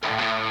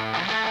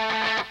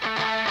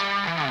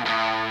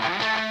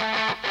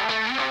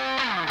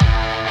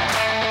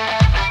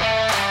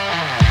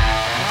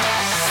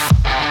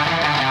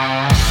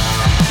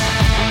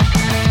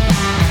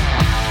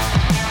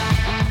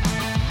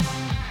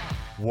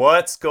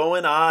What's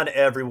going on,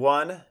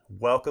 everyone?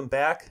 Welcome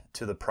back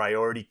to the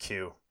Priority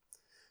Queue.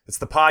 It's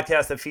the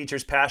podcast that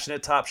features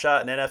passionate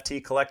Topshot and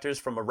NFT collectors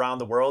from around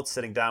the world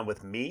sitting down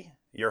with me,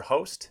 your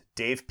host,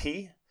 Dave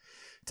P.,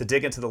 to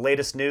dig into the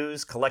latest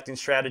news, collecting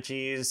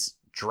strategies,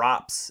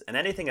 drops, and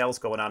anything else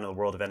going on in the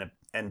world of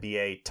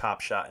NBA,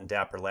 Topshot, and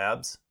Dapper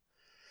Labs.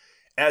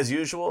 As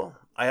usual,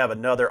 I have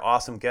another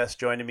awesome guest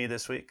joining me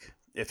this week.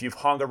 If you've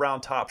hung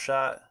around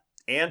Topshot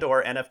and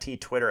or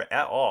NFT Twitter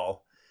at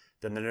all,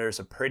 then there's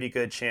a pretty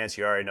good chance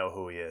you already know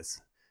who he is.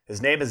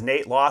 His name is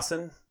Nate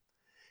Lawson,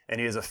 and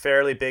he is a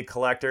fairly big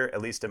collector,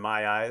 at least in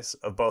my eyes,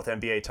 of both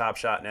NBA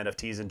Topshot and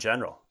NFTs in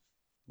general.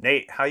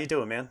 Nate, how you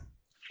doing, man?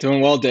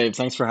 Doing well, Dave.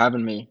 Thanks for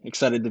having me.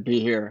 Excited to be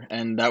here.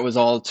 And that was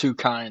all too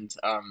kind.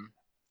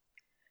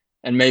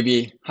 And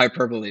maybe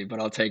hyperbole, but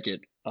I'll take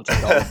it. I'll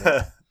take all of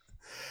it.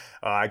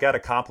 I got to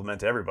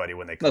compliment everybody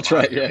when they come That's on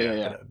right. here, Yeah, man.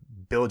 yeah.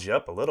 Build you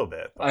up a little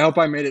bit. I hope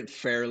I made it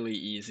fairly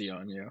easy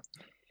on you.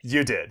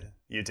 You did.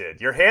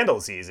 Your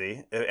handle's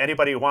easy.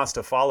 Anybody who wants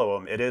to follow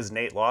him, it is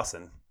Nate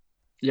Lawson.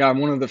 Yeah, I'm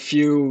one of the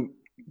few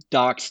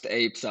doxed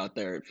apes out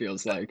there, it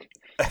feels like.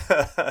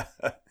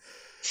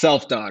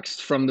 Self-doxed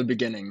from the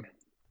beginning.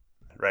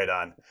 Right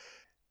on.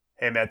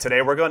 Hey, man,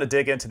 today we're going to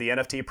dig into the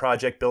NFT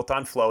project built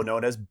on Flow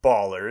known as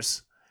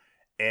Ballerz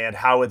and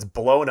how it's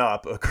blown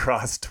up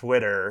across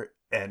Twitter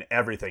and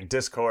everything,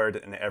 Discord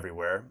and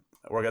everywhere.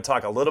 We're going to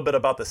talk a little bit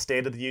about the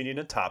state of the union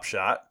in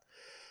Topshot,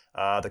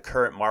 the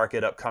current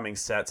market, upcoming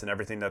sets, and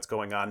everything that's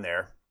going on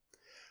there.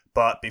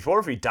 But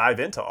before we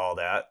dive into all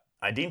that,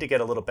 I need to get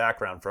a little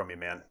background from you,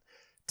 man.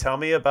 Tell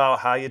me about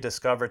how you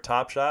discovered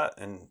Topshot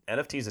and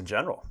NFTs in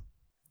general.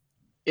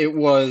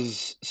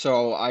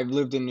 So I've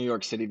lived in New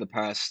York City the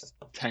past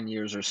 10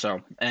 years or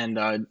so.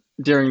 And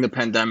during the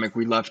pandemic,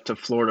 we left to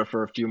Florida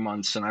for a few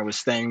months, and I was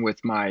staying with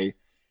my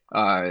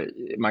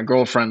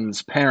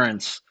girlfriend's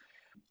parents,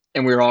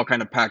 and we were all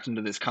kind of packed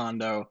into this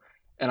condo.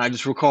 And I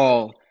just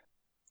recall,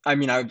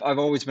 I've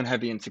always been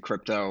heavy into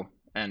crypto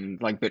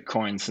and like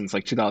Bitcoin since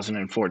like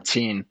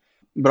 2014.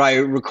 But I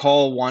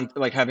recall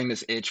having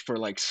this itch for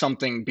like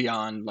something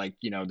beyond like,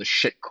 the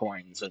shit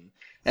coins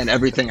and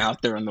everything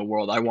out there in the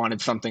world. I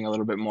wanted something a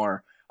little bit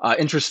more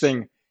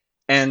interesting.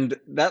 And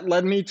that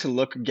led me to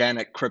look again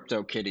at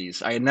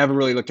CryptoKitties. I had never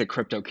really looked at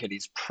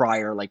CryptoKitties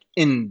prior, like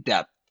in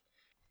depth.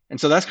 And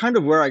so that's kind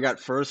of where I got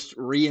first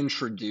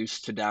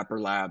reintroduced to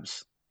Dapper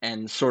Labs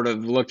and sort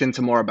of looked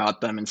into more about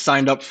them and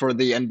signed up for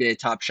the NBA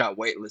Topshot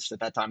waitlist at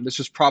that time. This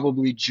was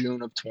probably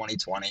June of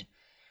 2020.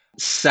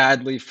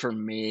 Sadly for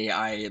me,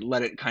 I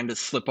let it kind of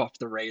slip off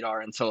the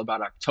radar until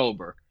about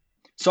October.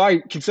 So I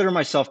consider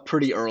myself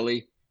pretty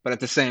early, but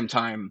at the same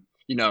time,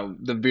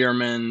 the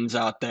Veermans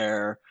out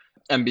there,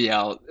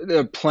 MBL, there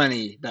are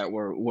plenty that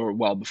were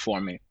well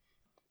before me.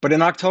 But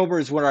in October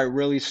is where I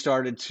really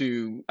started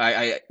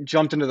I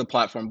jumped into the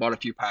platform, bought a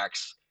few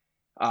packs.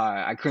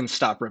 I couldn't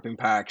stop ripping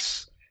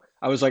packs.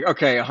 I was like,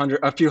 okay, a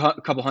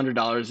couple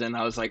 $100 in.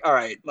 I was like, all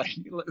right, like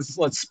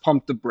let's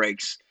pump the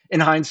brakes.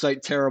 In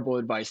hindsight, terrible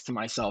advice to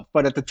myself.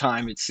 But at the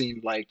time, it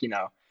seemed like,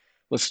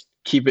 let's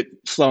keep it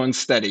slow and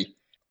steady.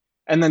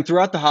 And then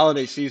throughout the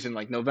holiday season,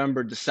 like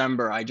November,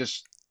 December, I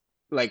just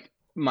like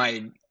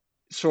my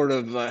sort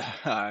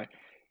of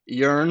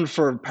yearn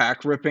for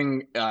pack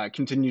ripping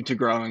continued to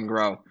grow and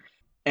grow.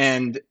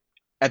 And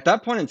at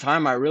that point in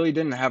time, I really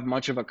didn't have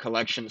much of a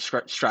collection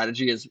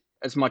strategy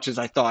as much as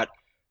I thought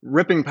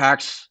ripping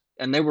packs,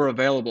 and they were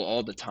available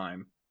all the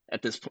time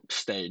at this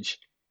stage.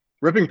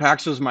 Ripping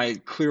packs was my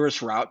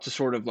clearest route to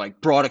sort of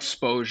like broad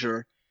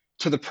exposure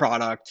to the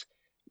product,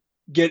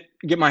 get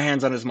my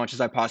hands on as much as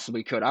I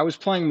possibly could. I was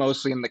playing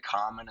mostly in the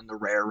common and the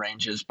rare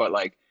ranges, but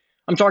like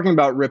I'm talking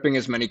about ripping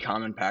as many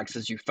common packs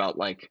as you felt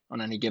like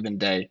on any given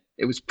day.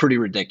 It was pretty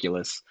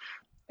ridiculous.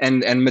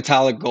 And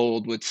metallic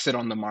gold would sit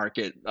on the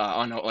market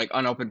on like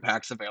unopened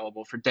packs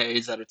available for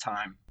days at a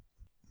time.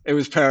 It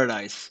was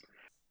paradise.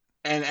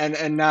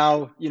 And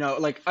now,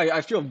 like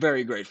I feel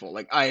very grateful.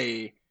 Like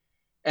NBA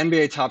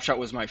Topshot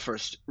was my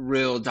first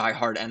real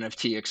diehard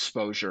NFT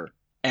exposure.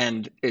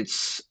 And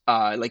it's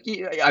like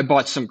I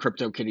bought some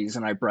CryptoKitties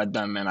and I bred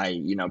them, and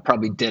I,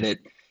 probably did it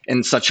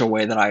in such a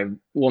way that I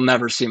will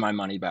never see my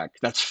money back.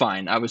 That's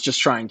fine. I was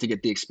just trying to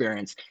get the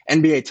experience.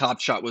 NBA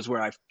Topshot was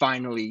where it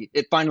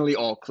finally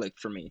all clicked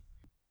for me.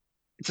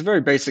 It's a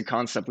very basic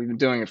concept. We've been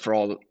doing it for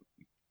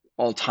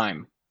all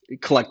time,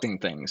 collecting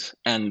things.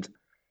 And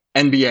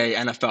NBA,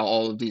 NFL,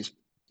 all of these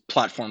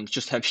platforms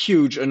just have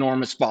huge,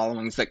 enormous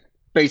followings that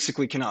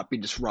basically cannot be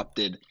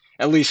disrupted,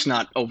 at least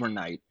not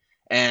overnight.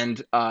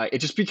 And it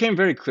just became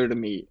very clear to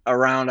me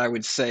around, I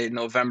would say,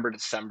 November,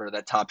 December,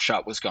 that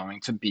Topshot was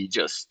going to be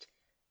just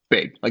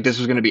big. Like this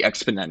was going to be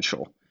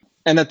exponential.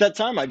 And at that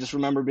time, I just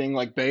remember being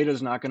like,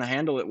 beta's not going to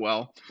handle it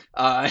well.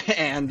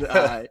 And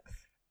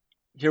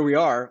here we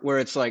are, where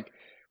it's like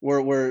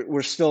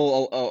we're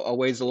still a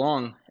ways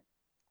along,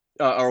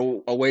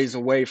 or a ways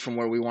away from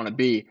where we want to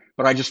be.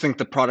 But I just think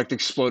the product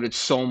exploded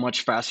so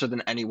much faster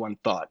than anyone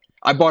thought.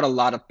 I bought a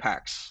lot of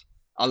packs.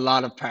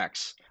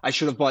 I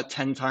should have bought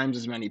 10 times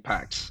as many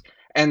packs.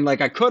 And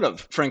like I could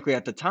have, frankly,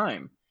 at the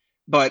time.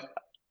 But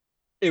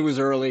it was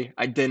early.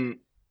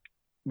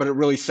 But it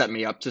really set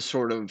me up to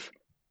sort of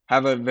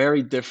have a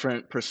very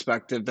different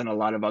perspective than a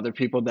lot of other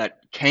people that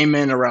came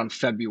in around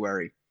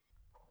February.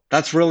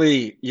 That's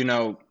really,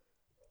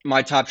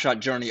 my Top Shot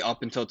journey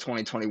up until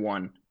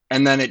 2021.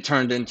 And then it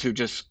turned into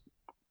just,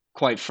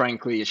 quite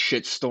frankly, a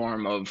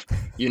shitstorm of,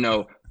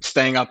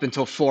 staying up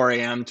until 4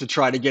 a.m. to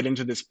try to get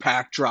into this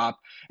pack drop.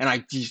 And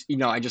I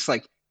just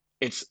like,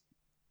 it's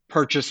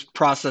purchase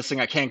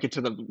processing. I can't get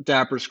to the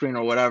Dapper screen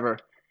or whatever.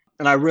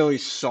 And I really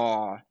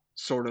saw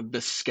sort of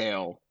the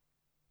scale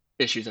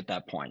issues at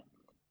that point.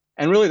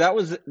 And really that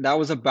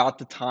was about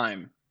the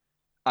time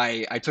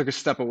I took a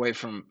step away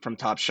from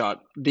Top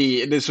Shot.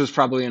 This was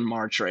probably in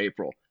March or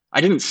April.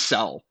 I didn't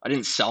sell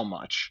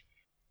much.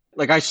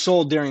 Like I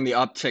sold during the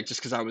uptick just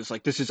because I was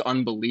like, this is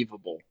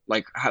unbelievable.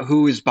 Like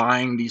who is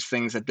buying these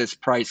things at this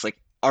price? Like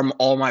are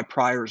all my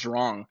priors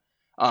wrong?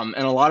 And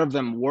a lot of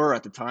them were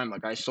at the time.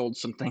 Like I sold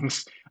some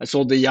things. I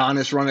sold the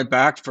Giannis Run It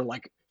Back for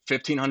like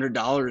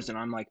 $1,500, and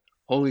I'm like,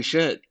 holy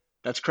shit,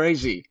 that's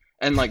crazy.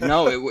 And like,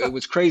 no, it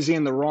was crazy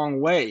in the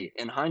wrong way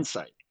in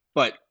hindsight.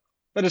 But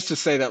that is to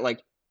say that like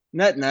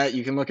net,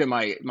 you can look at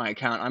my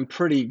account. I'm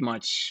pretty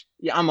much,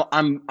 yeah,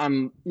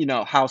 I'm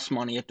house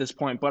money at this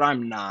point, but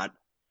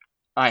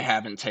I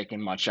haven't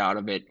taken much out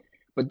of it.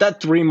 But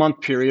that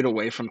 3-month period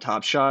away from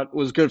Top Shot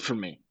was good for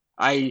me.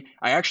 I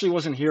actually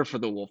wasn't here for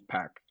the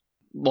Wolfpack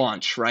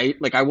launch, right?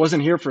 Like I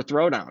wasn't here for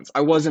throwdowns.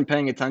 I wasn't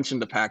paying attention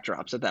to pack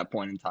drops at that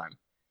point in time.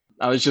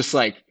 I was just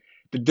like,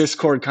 the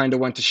Discord kind of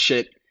went to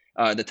shit.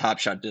 The Top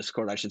Shot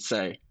Discord, I should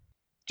say.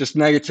 Just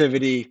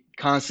negativity,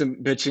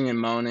 constant bitching and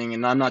moaning.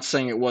 And I'm not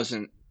saying it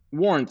wasn't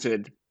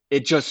warranted.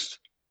 It just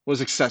was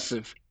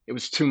excessive. It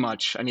was too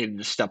much. I needed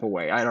to step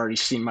away. I'd already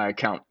seen my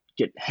account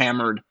get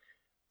hammered.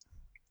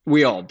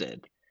 We all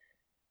did.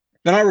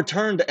 Then I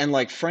returned, and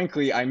like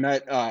frankly, I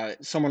met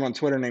someone on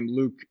Twitter named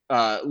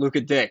Luca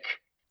Dick.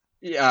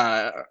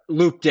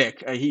 Luke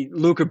Dick.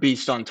 Luca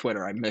Beast on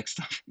Twitter. I mixed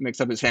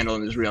up his handle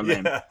and his real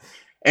name. Yeah.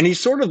 And he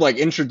sort of like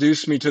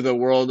introduced me to the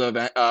world of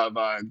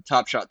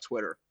Top Shot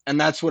Twitter. And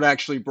that's what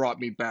actually brought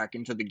me back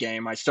into the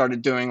game. I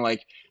started doing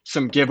like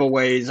some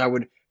giveaways. I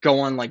would go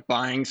on like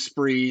buying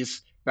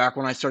sprees back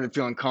when I started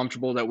feeling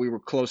comfortable that we were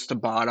close to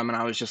bottom. And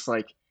I was just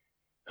like,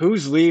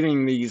 who's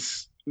leaving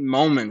these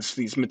moments,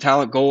 these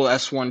metallic gold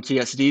S1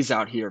 TSDs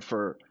out here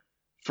for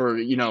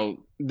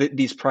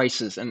these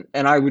prices? And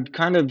I would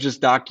kind of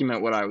just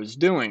document what I was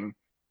doing.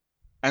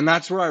 And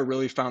that's where I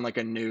really found like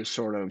a new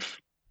sort of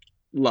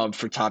love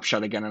for Top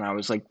Shot again. And I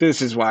was like,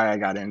 this is why I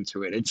got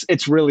into it.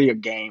 It's really a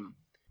game.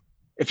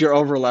 If you're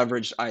over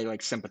leveraged, I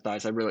like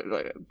sympathize. I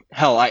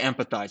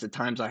empathize. At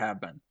times I have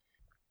been.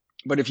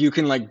 But if you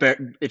can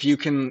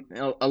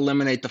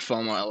eliminate the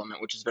FOMO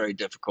element, which is very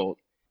difficult,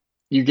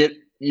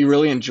 you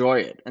really enjoy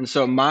it. And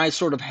so my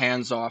sort of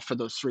hands off for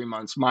those 3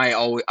 months,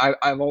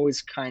 I've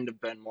always kind of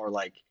been more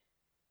like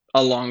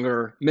a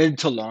longer mid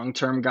to long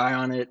term guy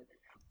on it.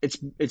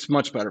 It's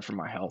much better for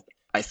my health,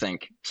 I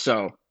think.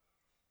 So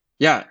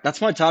yeah,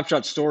 that's my Top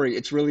Shot story.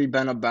 It's really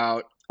been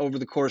about over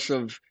the course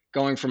of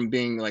going from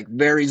being like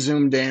very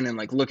zoomed in and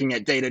like looking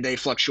at day-to-day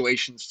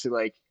fluctuations to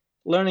like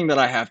learning that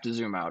I have to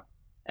zoom out.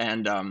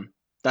 And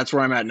that's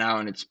where I'm at now.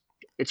 And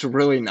it's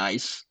really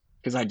nice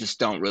because I just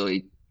don't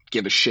really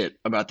give a shit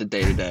about the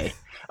day-to-day.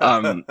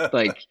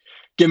 Like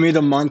give me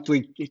the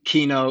monthly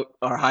keynote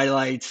or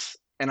highlights,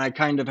 and I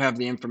kind of have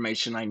the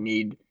information I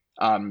need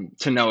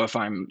to know if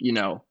I'm,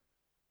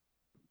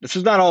 this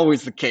is not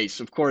always the case.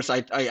 Of course,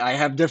 I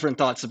have different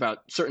thoughts about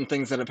certain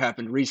things that have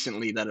happened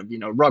recently that have,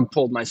 rug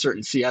pulled my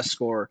certain CS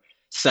score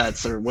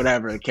sets or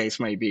whatever the case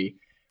may be.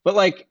 But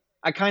like,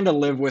 I kind of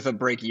live with a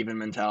break-even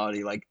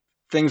mentality. Like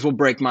things will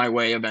break my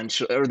way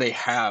eventually, or they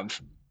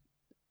have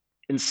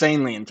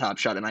insanely in Top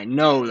Shot. And I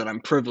know that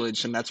I'm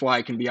privileged, and that's why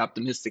I can be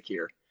optimistic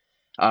here.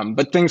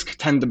 But things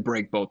tend to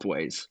break both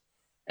ways.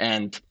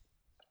 And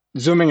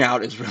zooming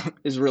out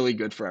is really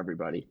good for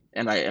everybody.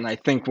 And I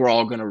think we're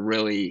all going to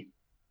really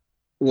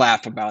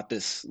laugh about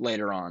this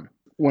later on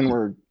when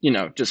we're,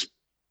 just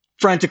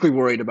frantically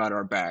worried about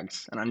our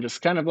bags. And I'm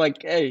just kind of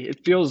like, hey,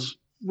 it feels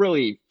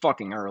really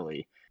fucking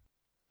early,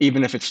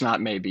 even if it's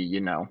not maybe,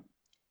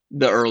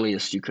 the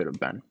earliest you could have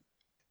been.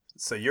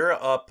 So you're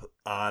up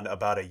on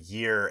about a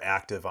year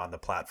active on the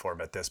platform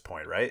at this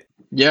point, right?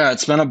 Yeah,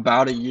 it's been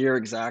about a year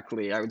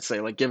exactly. I would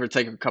say like give or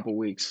take a couple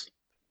weeks.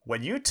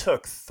 When you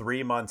took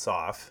 3 months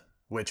off,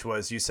 which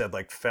was, you said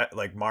like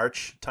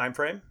March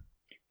timeframe?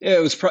 Yeah,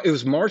 it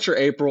was March or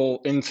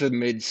April into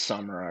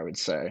midsummer, I would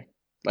say.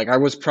 Like I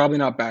was probably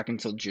not back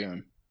until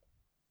June.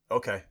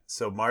 Okay,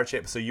 so March,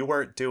 April. So you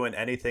weren't doing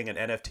anything in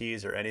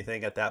NFTs or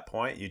anything at that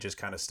point? You just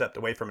kind of stepped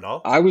away from it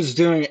all? I was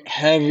doing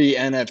heavy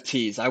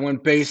NFTs. I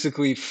went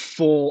basically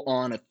full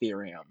on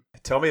Ethereum.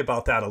 Tell me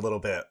about that a little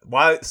bit.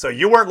 Why? So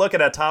you weren't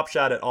looking at Top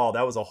Shot at all.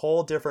 That was a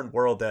whole different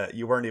world that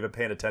you weren't even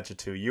paying attention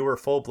to. You were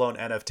full-blown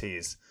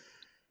NFTs.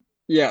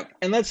 Yeah,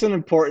 and that's an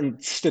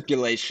important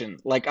stipulation.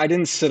 Like I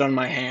didn't sit on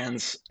my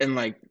hands and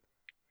like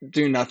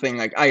do nothing.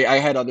 Like I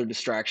had other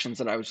distractions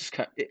that I was just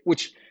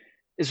which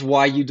is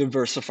why you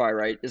diversify,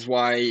 right? Is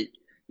why,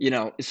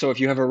 So if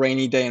you have a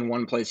rainy day in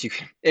one place,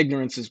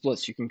 ignorance is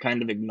bliss. You can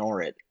kind of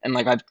ignore it. And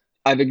like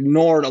I've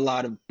ignored a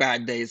lot of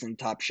bad days in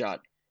Top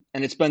Shot,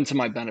 and it's been to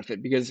my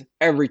benefit because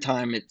every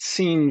time it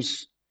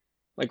seems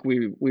like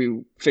we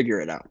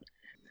figure it out.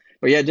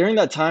 But yeah, during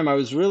that time, I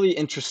was really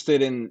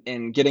interested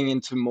in getting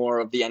into more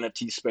of the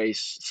NFT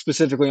space,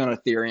 specifically on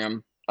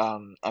Ethereum.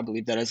 I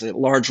believe that has a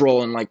large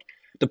role in like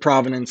the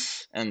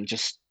provenance, and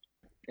just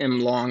am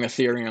long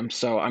Ethereum,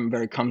 so I'm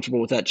very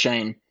comfortable with that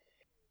chain.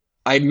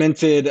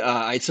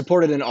 I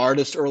supported an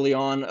artist early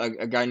on,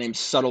 a guy named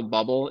Subtle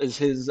Bubble is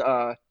his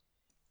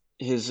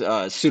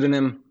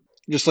pseudonym,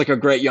 just like a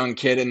great young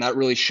kid, and that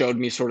really showed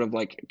me sort of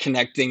like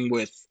connecting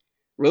with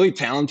really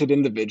talented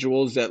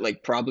individuals that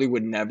like probably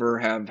would never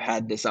have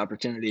had this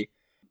opportunity.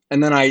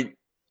 And then I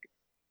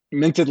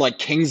minted like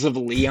Kings of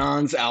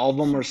Leon's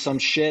album or some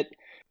shit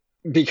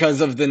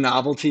because of the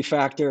novelty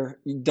factor.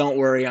 Don't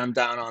worry, I'm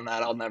down on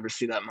that. I'll never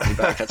see that money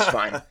back. That's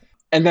fine.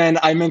 And then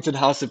I minted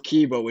House of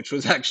Kiba, which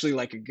was actually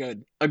like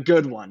a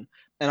good one.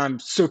 And I'm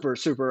super,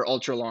 super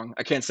ultra long.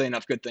 I can't say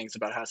enough good things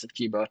about House of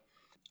Kiba.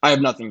 I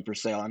have nothing for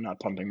sale. I'm not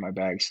pumping my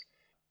bags.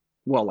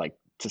 Well, like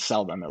to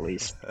sell them at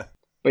least.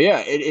 But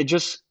yeah,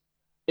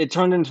 it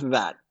turned into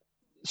that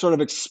sort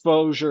of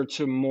exposure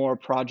to more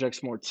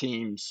projects, more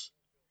teams,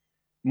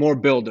 more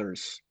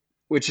builders,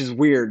 which is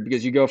weird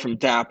because you go from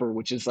Dapper,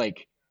 which is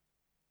like,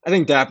 I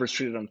think Dapper's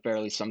treated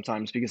unfairly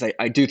sometimes because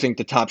I do think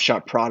the Top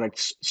Shot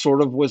products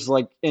sort of was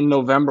like in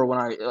November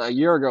a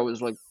year ago,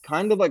 was like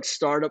kind of like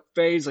startup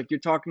phase. Like you're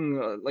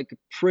talking like a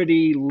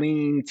pretty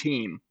lean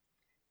team.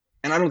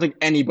 And I don't think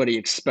anybody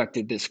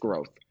expected this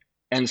growth.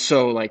 And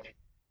so like,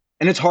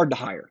 and it's hard to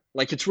hire.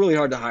 Like it's really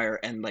hard to hire.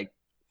 And like,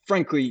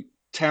 frankly,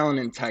 talent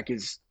in tech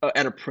is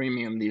at a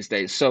premium these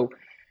days. So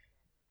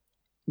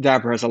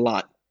Dapper has a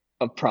lot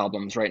of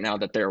problems right now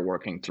that they're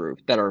working through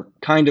that are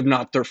kind of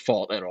not their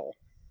fault at all.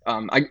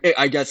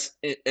 I guess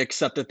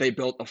except that they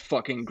built a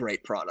fucking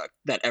great product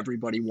that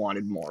everybody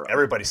wanted more of.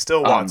 Everybody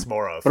still wants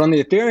more of. But on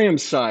the Ethereum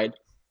side,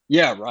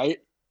 yeah, right?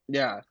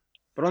 Yeah.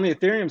 But on the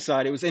Ethereum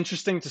side, it was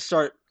interesting to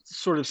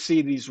sort of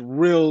see these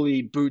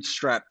really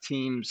bootstrap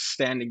teams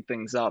standing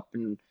things up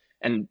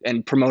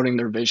and promoting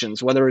their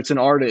visions, whether it's an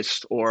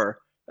artist or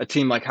a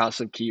team like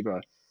House of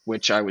Kiba,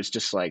 which I was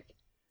just like,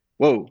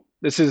 whoa,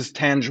 this is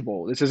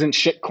tangible. This isn't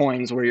shit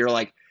coins where you're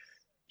like,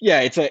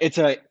 yeah,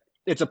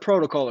 it's a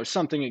protocol or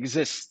something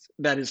exists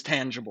that is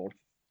tangible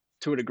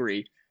to a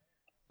degree.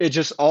 It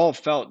just all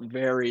felt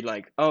very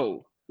like,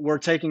 oh, we're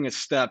taking a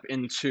step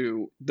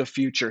into the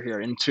future here,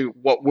 into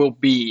what will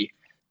be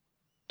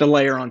the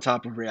layer on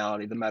top of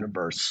reality, the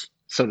metaverse,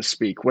 so to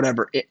speak.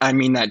 Whatever. I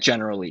mean that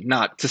generally,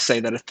 not to say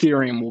that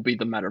Ethereum will be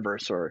the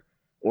metaverse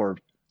or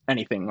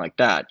anything like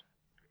that.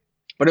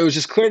 But it was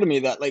just clear to me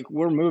that like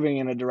we're moving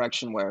in a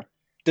direction where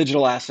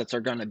digital assets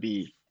are going to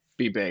be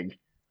big.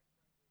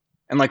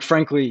 And like,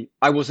 frankly,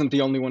 I wasn't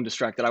the only one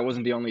distracted. I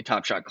wasn't the only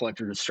Top Shot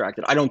collector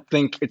distracted. I don't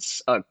think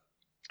it's a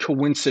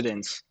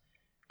coincidence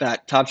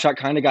that Top Shot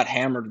kind of got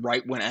hammered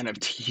right when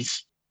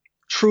NFTs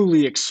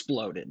truly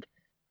exploded.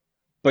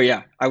 But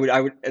yeah, I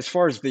would, as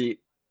far as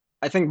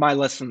I think my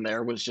lesson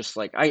there was just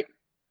like,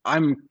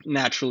 I'm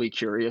naturally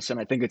curious, and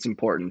I think it's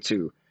important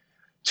to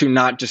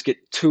not just get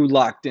too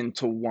locked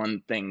into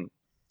one thing.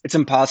 It's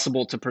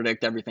impossible to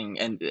predict everything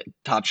and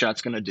Top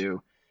Shot's going to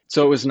do.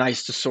 So it was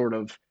nice to sort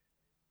of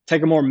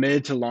take a more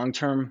mid to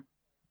long-term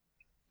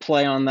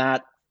play on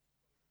that,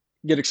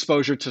 get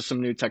exposure to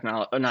some new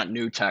technology, not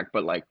new tech,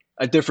 but like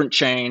a different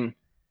chain.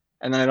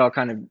 And then it all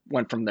kind of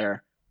went from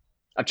there.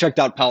 I've checked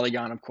out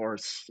Polygon, of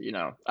course.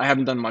 I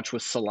haven't done much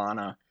with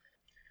Solana.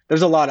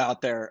 There's a lot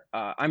out there.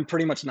 I'm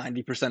pretty much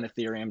 90%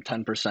 Ethereum,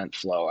 10%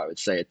 Flow, I would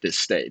say at this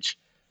stage.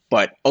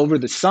 But over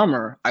the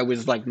summer, I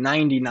was like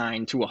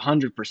 99 to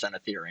 100%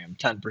 Ethereum,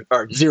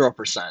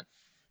 0%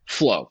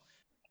 Flow.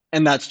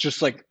 And that's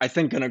just like, I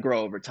think, going to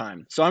grow over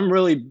time. So I'm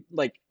really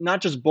like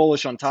not just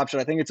bullish on Top Shot.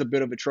 I think it's a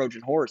bit of a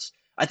Trojan horse.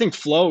 I think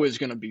Flow is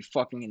going to be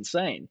fucking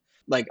insane.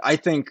 Like, I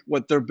think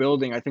what they're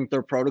building, I think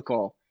their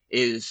protocol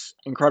is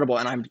incredible.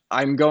 And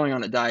I'm going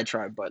on a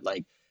diatribe, but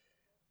like,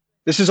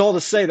 this is all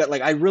to say that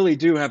like, I really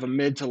do have a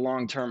mid to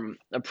long-term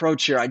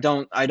approach here. I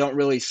don't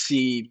really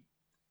see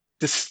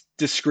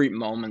discrete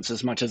moments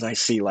as much as I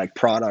see like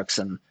products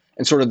and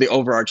sort of the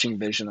overarching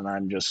vision. And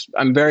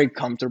I'm very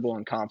comfortable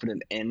and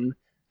confident in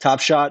Top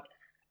Shot.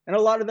 And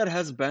a lot of that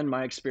has been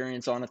my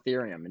experience on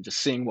Ethereum and just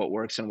seeing what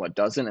works and what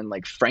doesn't. And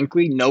like,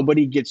 frankly,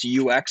 nobody gets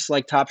UX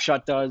like Top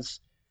Shot does.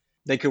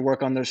 They could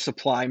work on their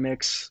supply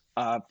mix,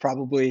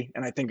 probably.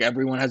 And I think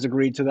everyone has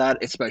agreed to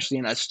that, especially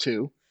in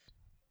S2.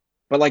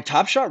 But like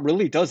Top Shot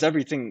really does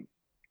everything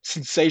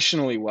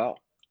sensationally well.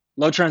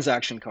 Low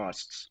transaction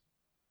costs.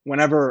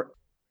 Whenever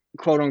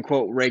quote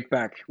unquote rake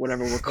back,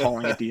 whatever we're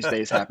calling it these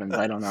days happens,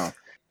 I don't know.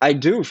 I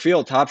do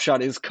feel Top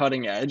Shot is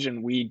cutting edge,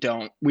 and we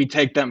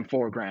take them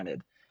for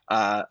granted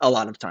a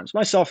lot of times,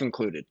 myself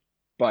included.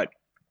 But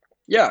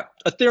yeah,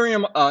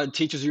 Ethereum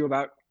teaches you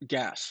about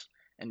gas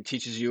and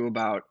teaches you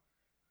about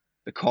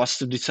the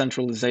cost of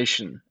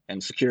decentralization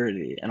and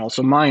security, and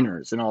also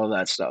miners and all of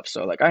that stuff.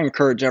 So like, I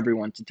encourage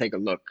everyone to take a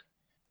look.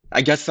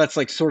 I guess that's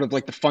like sort of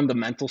like the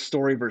fundamental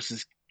story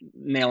versus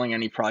nailing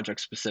any project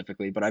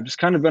specifically. But I've just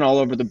kind of been all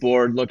over the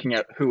board looking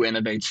at who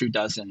innovates, who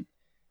doesn't.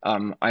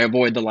 I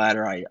avoid the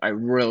latter. I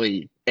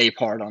really ape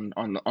hard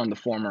on the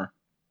former.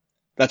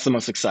 That's the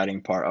most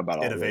exciting part about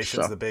all this.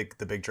 Innovation's So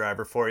the big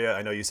driver for you.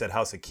 I know you said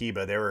House of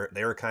Kiba.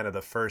 They were kind of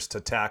the first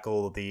to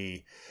tackle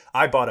the.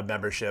 I bought a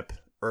membership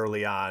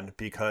early on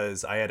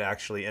because I had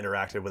actually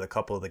interacted with a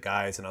couple of the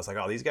guys, and I was like,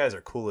 oh, these guys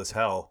are cool as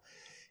hell,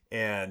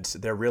 and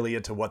they're really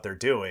into what they're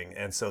doing.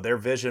 And so their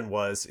vision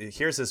was,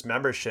 here's this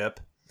membership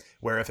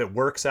where if it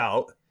works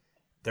out,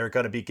 they're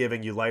going to be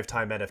giving you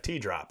lifetime NFT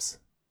drops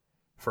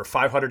for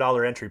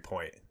 $500 entry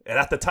point. And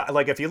at the time,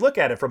 like if you look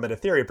at it from an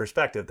Ethereum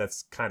perspective,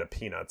 that's kind of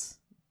peanuts.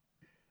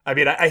 I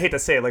mean, I hate to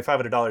say it, like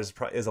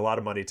 $500 is a lot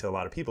of money to a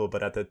lot of people,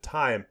 but at the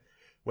time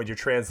when you're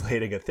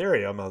translating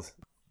Ethereum,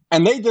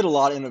 and they did a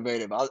lot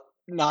innovative.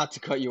 Not to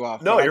cut you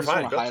off. No, but you're I just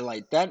fine. want to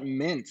highlight that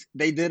Mint.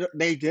 They did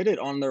it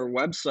on their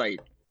website,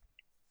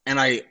 and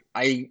I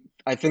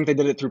think they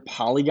did it through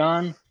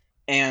Polygon,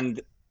 and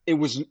there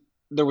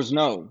was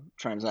no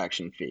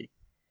transaction fee,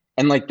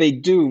 and like they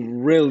do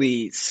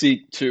really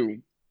seek to.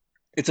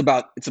 It's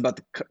about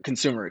the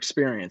consumer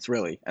experience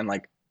really, and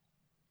like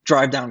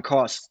drive down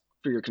costs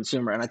for your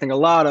consumer. And I think a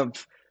lot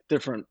of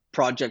different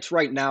projects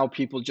right now,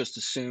 people just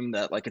assume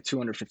that like a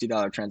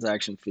 $250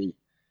 transaction fee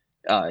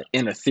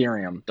in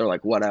Ethereum, they're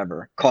like,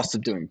 whatever, cost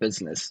of doing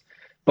business.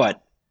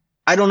 But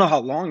I don't know how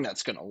long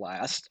that's going to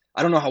last.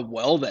 I don't know how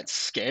well that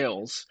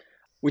scales.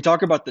 We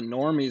talk about the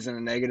normies in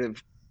a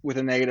negative with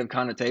a negative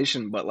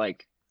connotation, but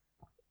like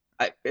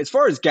as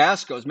far as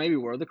gas goes, maybe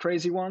we're the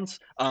crazy ones,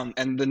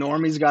 and the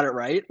normies got it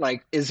right.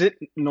 Like, is it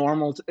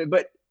normal?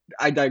 But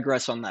I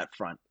digress on that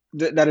front.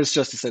 That is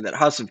just to say that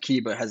House of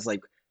Kiba has like,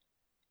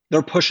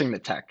 they're pushing the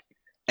tech,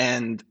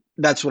 and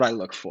that's what I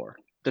look for.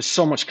 There's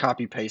so much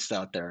copy paste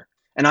out there,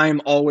 and I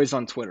am always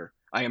on Twitter.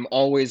 I am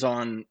always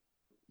on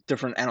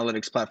different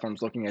analytics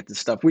platforms looking at this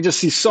stuff. We just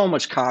see so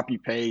much copy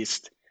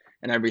paste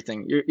and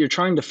everything. You're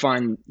trying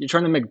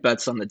to make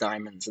bets on the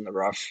diamonds in the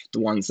rough, the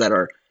ones that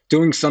are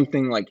doing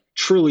something like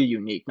truly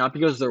unique, not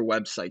because their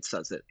website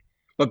says it,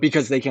 but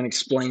because they can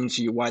explain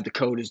to you why the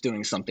code is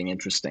doing something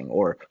interesting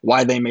or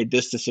why they made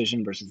this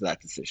decision versus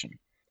that decision.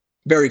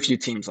 Very few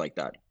teams like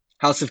that.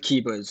 House of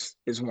Kiba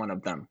is one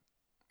of them.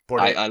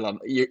 I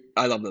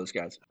love those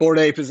guys. Bored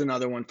Ape is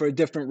another one for a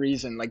different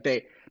reason. Like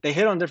they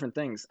hit on different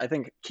things. I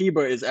think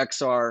Kiba is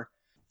XR,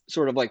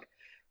 sort of like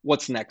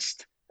what's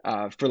next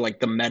for like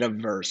the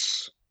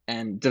metaverse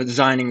and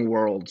designing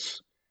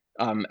worlds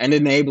and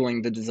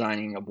enabling the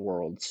designing of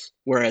worlds.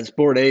 Whereas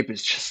Bored Ape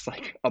is just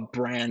like a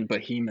brand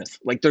behemoth.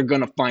 Like they're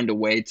gonna find a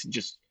way to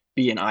just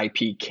be an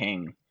IP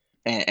king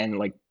and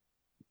like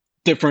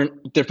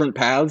different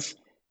paths.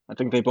 I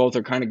think they both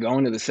are kind of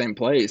going to the same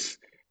place.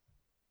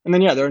 And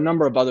then, yeah, there are a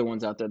number of other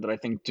ones out there that I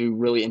think do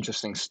really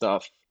interesting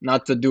stuff.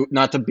 Not to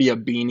be a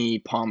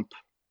beanie pump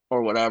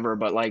or whatever,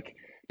 but like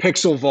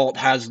Pixel Vault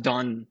has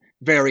done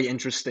very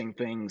interesting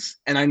things.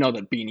 And I know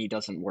that beanie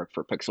doesn't work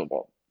for Pixel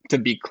Vault, to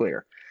be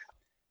clear.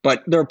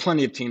 But there are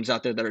plenty of teams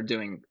out there that are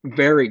doing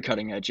very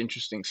cutting edge,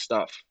 interesting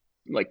stuff,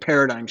 like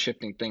paradigm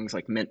shifting things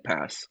like Mint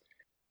Pass.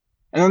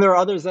 And then there are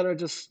others that are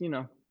just,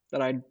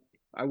 that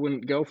I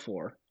wouldn't go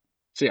for.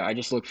 So yeah, I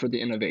just look for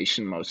the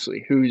innovation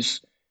mostly. Who's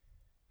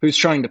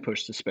trying to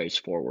push the space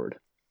forward?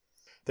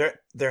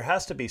 There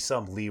has to be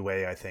some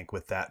leeway, I think,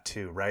 with that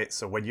too, right?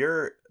 So when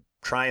you're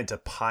trying to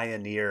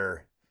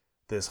pioneer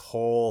this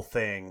whole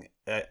thing,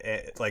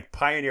 like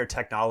pioneer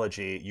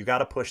technology, you got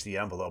to push the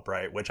envelope,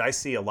 right? Which I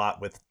see a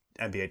lot with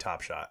NBA Top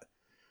Shot.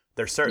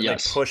 They're certainly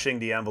pushing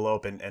the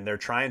envelope and they're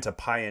trying to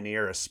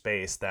pioneer a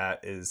space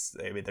that is,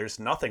 I mean, there's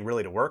nothing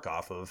really to work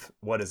off of.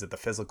 What is it, the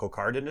physical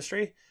card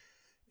industry?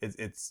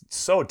 It's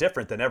so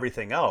different than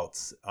everything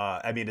else.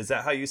 I mean, is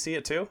that how you see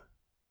it too?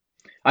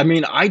 I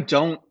mean, I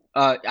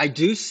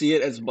do see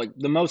it as like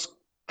the most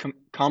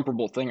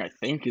comparable thing, I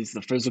think, is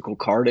the physical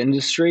card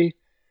industry.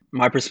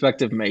 My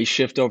perspective may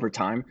shift over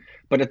time,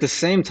 but at the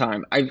same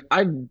time,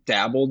 I've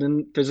dabbled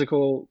in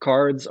physical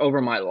cards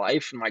over my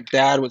life. My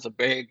dad was a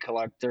big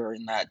collector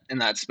in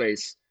that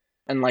space,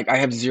 and like I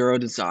have zero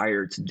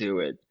desire to do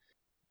it.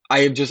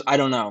 I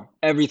don't know.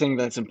 Everything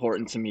that's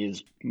important to me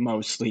is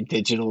mostly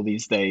digital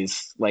these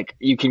days. Like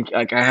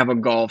I have a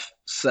golf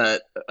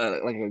set,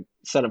 like a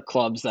set of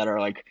clubs that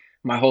are like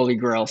my holy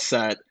grail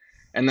set,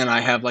 and then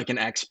I have like an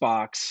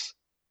Xbox,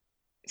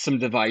 some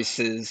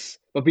devices,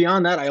 but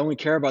beyond that I only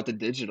care about the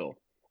digital.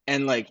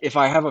 And like if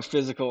I have a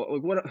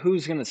physical, like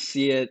who's gonna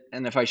see it?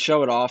 And if I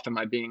show it off, am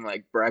I being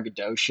like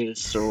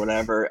braggadocious or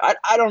whatever?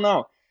 I don't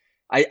know.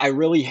 I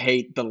really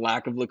hate the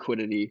lack of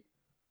liquidity.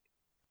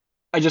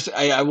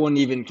 I wouldn't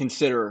even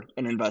consider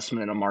an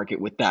investment in a market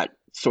with that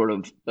sort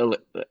of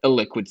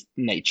illiquid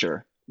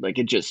nature. Like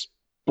it just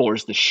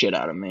bores the shit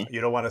out of me.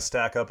 You don't want to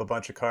stack up a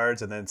bunch of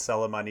cards and then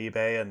sell them on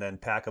eBay and then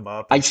pack them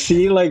up. I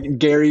see like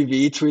Gary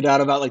Vee tweet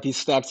out about like these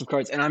stacks of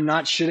cards, and I'm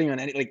not shitting on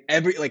any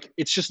like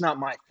it's just not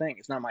my thing.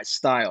 It's not my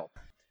style.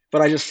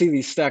 But I just see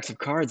these stacks of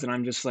cards and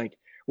I'm just like,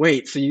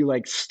 wait, so you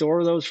like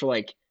store those for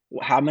like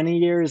how many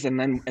years and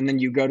then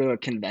you go to a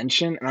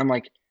convention? And I'm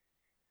like,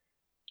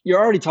 you're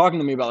already talking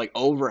to me about like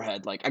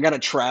overhead. Like I got to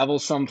travel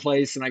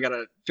someplace and I got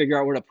to figure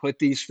out where to put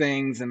these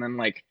things. And then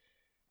like,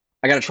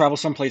 I got to travel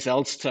someplace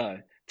else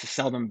to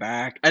sell them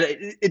back.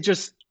 It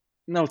just,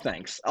 no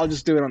thanks. I'll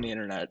just do it on the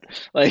internet.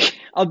 Like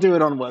I'll do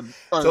it on It's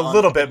a on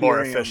little bit more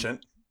Ethereum.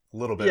 efficient. A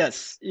little bit.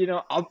 Yes,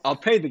 I'll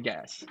pay the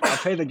gas. I'll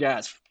pay the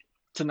gas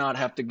to not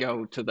have to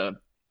go to the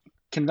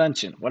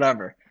convention,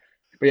 whatever.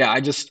 But yeah,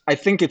 I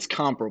think it's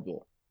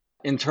comparable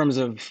in terms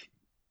of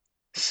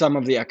some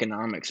of the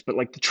economics, but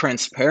like the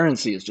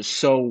transparency is just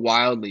so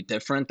wildly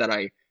different that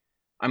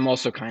I'm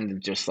also kind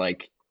of just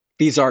like,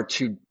 these are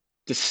two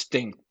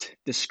distinct,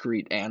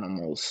 discrete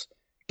animals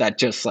that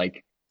just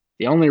like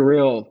the only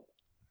real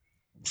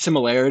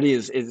similarity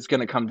is going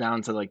to come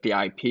down to like the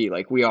IP.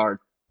 Like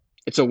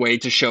it's a way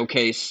to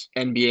showcase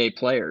NBA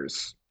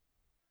players,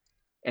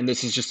 and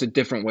this is just a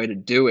different way to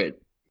do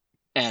it.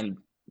 And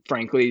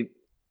frankly,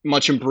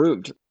 much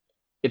improved.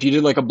 If you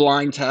did like a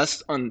blind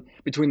test on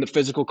between the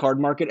physical card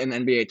market and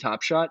NBA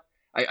Top Shot,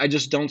 I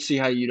just don't see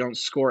how you don't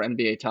score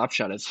NBA Top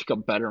Shot as like a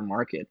better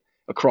market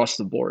across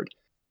the board.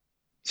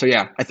 So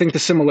yeah, I think the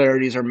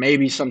similarities are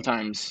maybe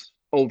sometimes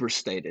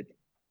overstated,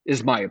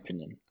 is my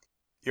opinion.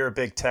 You're a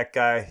big tech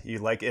guy. You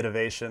like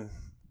innovation.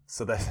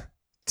 So that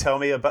tell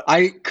me about.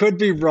 I could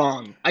be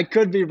wrong. I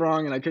could be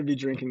wrong, and I could be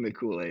drinking the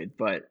Kool-Aid,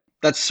 but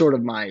that's sort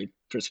of my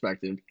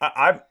perspective.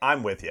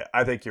 I'm with you.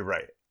 I think you're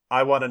right.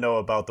 I want to know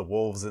about the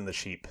wolves and the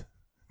sheep.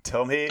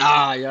 Tell me.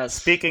 Ah, yes.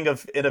 Speaking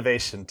of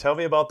innovation, tell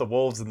me about the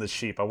wolves and the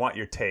sheep. I want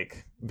your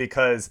take,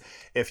 because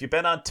if you've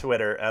been on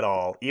Twitter at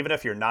all, even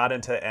if you're not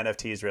into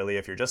NFTs really,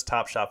 if you're just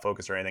Top Shot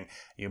focused or anything,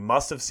 you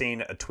must have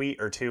seen a tweet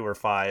or two or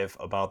five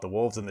about the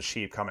wolves and the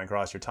sheep coming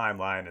across your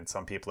timeline. And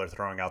some people are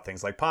throwing out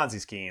things like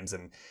Ponzi schemes,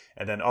 and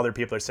then other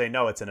people are saying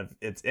no, it's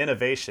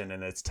innovation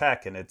and it's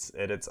tech and it's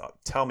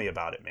tell me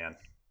about it, man.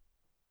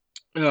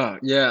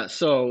 Yeah.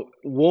 So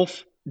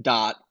wolf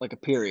dot like a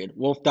period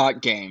wolf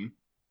dot game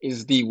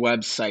is the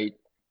website,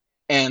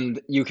 and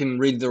you can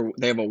read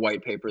they have a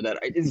white paper that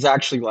is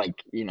actually like,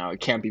 it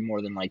can't be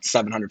more than like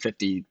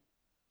 750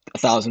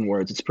 1,000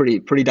 words. It's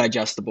pretty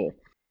digestible.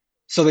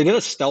 So they did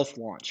a stealth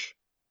launch,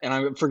 and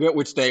I forget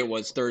which day it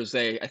was.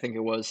 Thursday, I think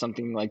it was,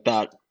 something like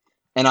that.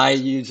 And I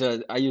use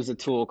a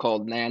tool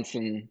called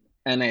Nansen,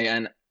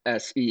 NANSEN.ai.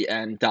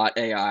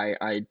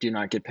 I do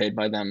not get paid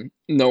by them.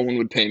 No one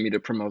would pay me to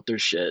promote their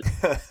shit.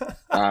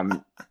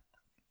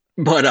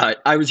 But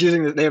I was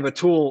using they have a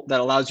tool that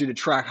allows you to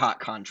track hot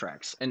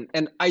contracts.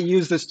 And I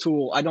use this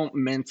tool. I don't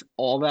mint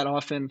all that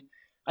often.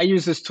 I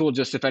use this tool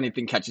just if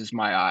anything catches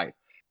my eye.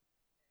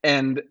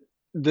 And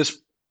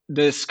this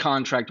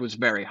contract was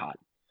very hot.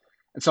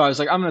 And so I was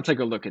like, I'm going to take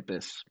a look at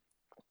this.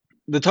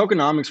 The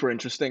tokenomics were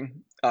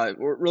interesting.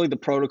 Really, the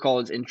protocol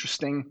is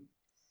interesting.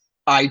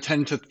 I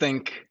tend to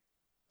think,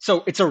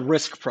 so it's a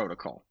risk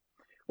protocol.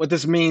 What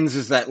this means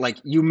is that like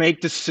you make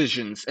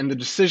decisions, and the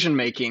decision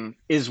making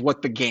is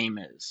what the game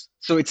is.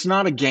 So it's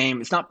not a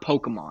game. It's not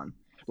Pokemon.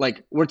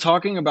 Like we're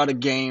talking about a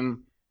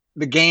game.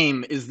 The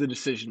game is the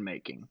decision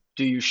making.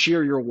 Do you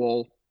shear your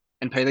wool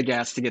and pay the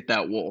gas to get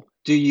that wool?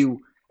 Do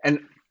you, and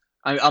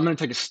I'm going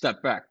to take a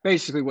step back.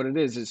 Basically what it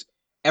is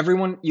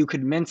everyone, you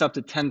could mint up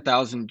to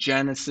 10,000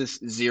 Genesis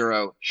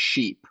 0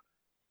 sheep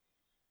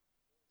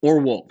or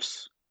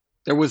wolves.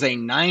 There was a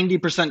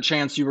 90%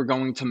 chance you were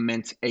going to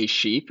mint a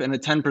sheep and a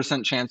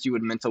 10% chance you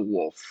would mint a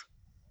wolf.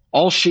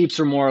 All sheeps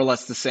are more or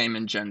less the same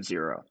in Gen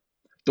 0.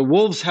 The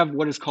wolves have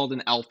what is called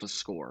an alpha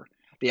score.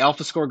 The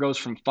alpha score goes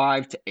from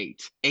 5 to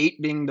 8.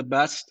 8 being the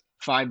best,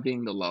 5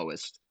 being the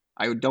lowest.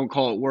 I don't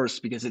call it worse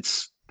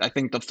because I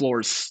think the floor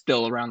is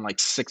still around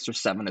like 6 or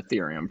 7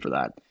 Ethereum for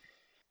that.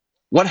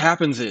 What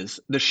happens is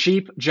the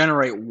sheep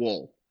generate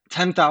wool,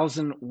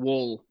 10,000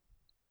 wool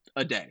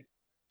a day.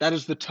 That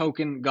is the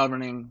token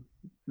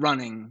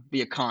running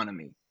the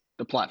economy,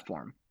 the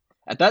platform.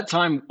 At that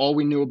time, all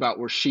we knew about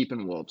were sheep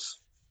and wolves.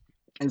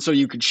 And so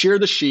you could shear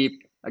the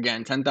sheep,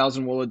 again,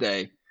 10,000 wool a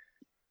day.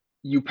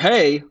 You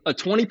pay a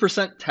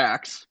 20%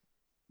 tax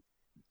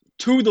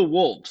to the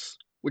wolves,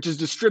 which is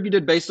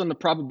distributed based on the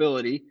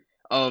probability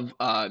of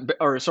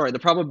the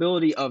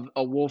probability of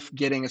a wolf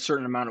getting a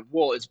certain amount of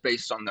wool is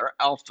based on their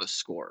alpha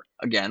score.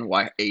 Again,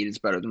 why 8 is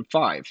better than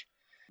 5.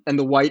 And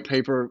the white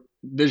paper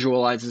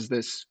visualizes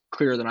this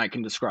clearer than I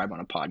can describe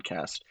on a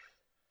podcast.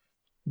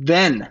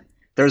 Then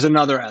there's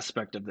another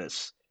aspect of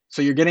this.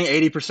 So you're getting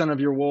 80% of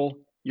your wool,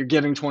 you're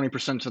giving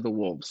 20% to the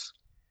wolves.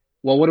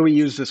 Well, what do we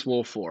use this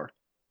wool for?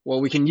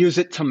 Well, we can use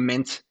it to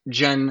mint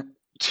Gen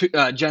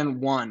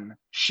 1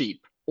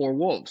 sheep or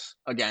wolves.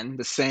 Again,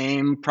 the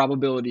same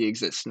probability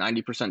exists,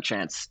 90%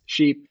 chance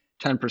sheep,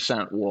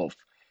 10% wolf.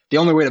 The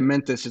only way to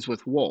mint this is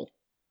with wool.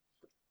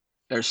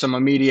 There's some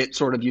immediate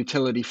sort of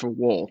utility for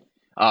wool.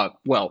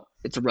 Well,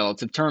 it's a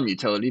relative term,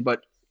 utility,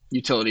 but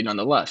utility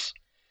nonetheless.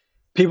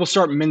 People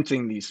start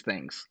minting these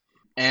things.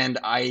 And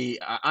I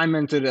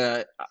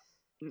minted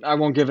I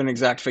won't give an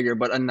exact figure,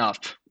 but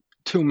enough.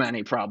 Too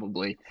many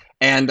probably.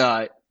 And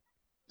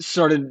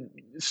started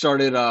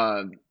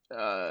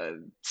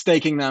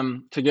staking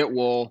them to get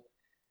wool,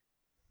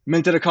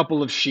 minted a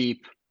couple of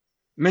sheep,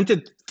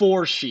 minted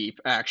 4 sheep,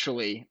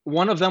 actually.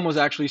 One of them was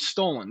actually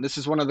stolen. This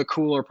is one of the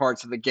cooler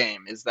parts of the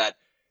game, is that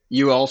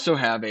you also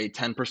have a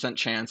 10%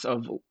 chance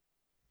of,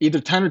 either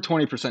 10 or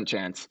 20%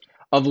 chance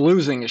of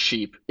losing a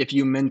sheep if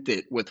you mint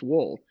it with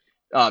wool,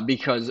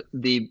 because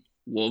the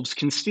wolves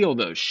can steal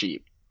those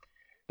sheep.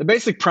 The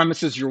basic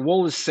premise is your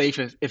wool is safe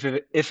if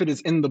it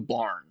is in the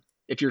barn.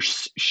 If your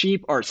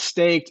sheep are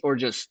staked or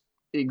just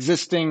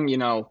existing,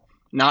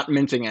 not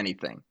minting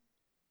anything,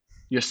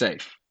 you're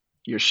safe.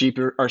 Your sheep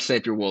are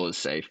safe, your wool is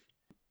safe.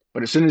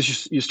 But as soon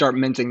as you start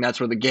minting, that's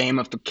where the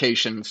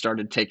gamification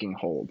started taking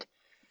hold.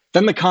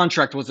 Then the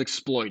contract was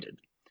exploited.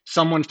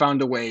 Someone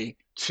found a way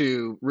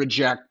to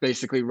reject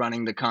basically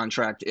running the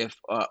contract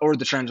or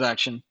the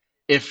transaction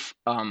if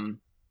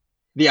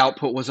the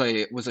output was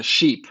a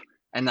sheep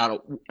and not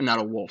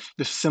a wolf.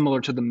 This is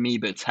similar to the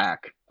Meebits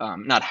hack,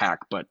 not hack,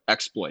 but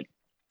exploit,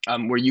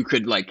 where you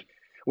could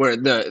where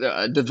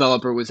the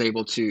developer was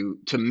able to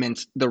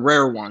mint the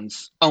rare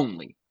ones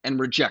only and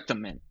reject a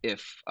mint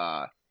if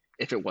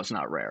it was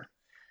not rare.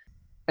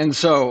 And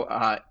so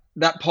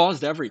that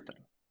paused everything.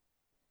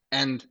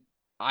 And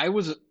I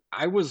was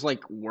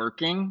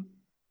working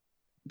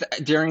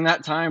during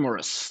that time, or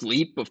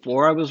asleep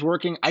before I was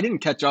working. I didn't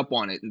catch up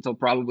on it until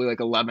probably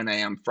 11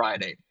 a.m.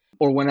 Friday,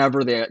 or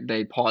whenever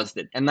they paused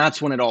it. And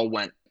that's when it all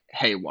went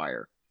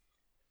haywire.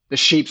 The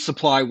sheep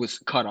supply was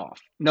cut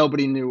off.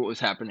 Nobody knew what was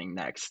happening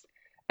next.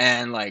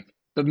 And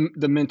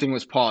the minting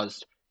was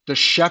paused. The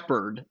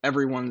shepherd,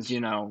 everyone's,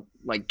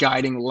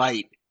 guiding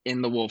light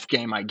in the wolf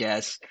game, I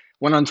guess,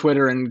 went on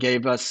Twitter and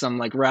gave us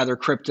some rather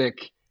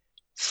cryptic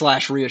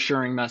 /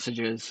 reassuring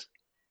messages.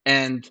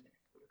 And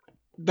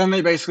then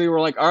they basically were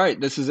like, all right,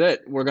 this is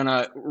it. We're going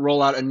to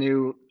roll out a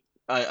new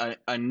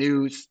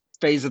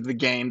phase of the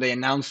game. They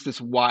announced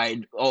this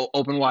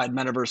open wide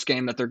metaverse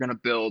game that they're going to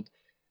build.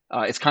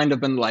 It's kind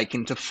of been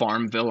likened to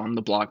Farmville on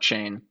the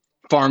blockchain.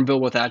 Farmville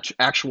with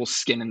actual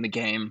skin in the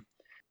game,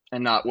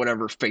 and not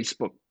whatever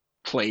Facebook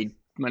played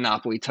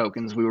Monopoly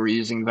tokens we were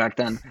using back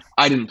then.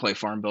 I didn't play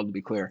Farmville, to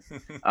be clear.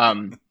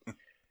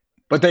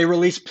 But they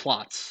released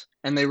plots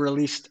and they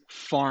released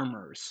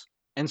farmers.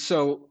 And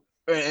so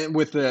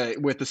with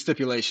the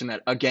stipulation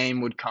that a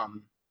game would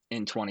come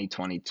in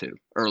 2022,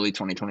 early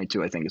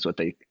 2022, I think is what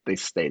they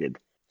stated.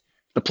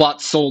 The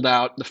plots sold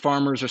out. The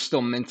farmers are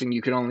still minting.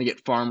 You can only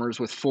get farmers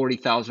with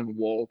 40,000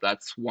 wool.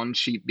 That's one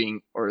sheep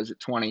or is it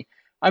 20?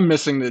 I'm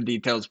missing the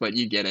details, but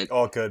you get it.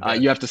 All good.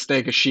 You have to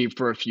stake a sheep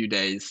for a few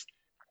days.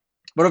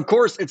 But of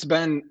course, it's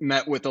been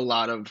met with a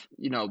lot of,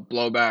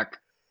 blowback,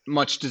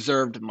 much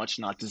deserved, much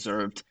not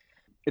deserved.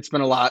 It's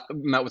been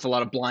met with a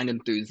lot of blind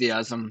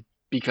enthusiasm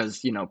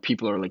because,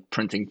 people are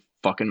printing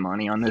fucking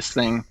money on this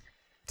thing.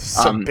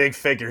 Some big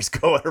figures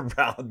going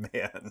around,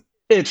 man.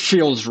 It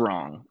feels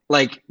wrong.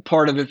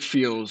 Part of it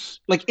feels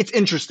it's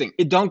interesting.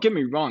 Don't get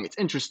me wrong, it's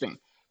interesting.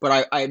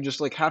 But I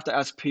just have to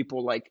ask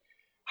people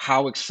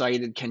how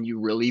excited can you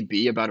really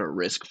be about a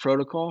risk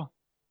protocol?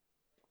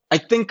 I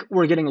think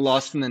we're getting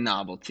lost in the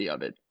novelty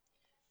of it.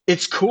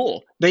 It's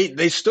cool.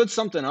 They stood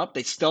something up.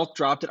 They stealth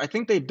dropped it. I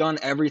think they've done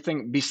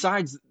everything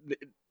besides.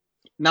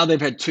 Now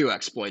they've had 2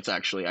 exploits,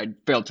 actually. I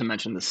failed to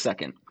mention the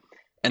second.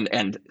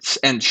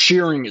 And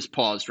shearing is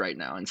paused right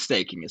now, and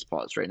staking is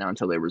paused right now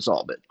until they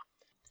resolve it.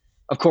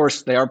 Of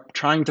course, they are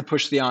trying to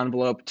push the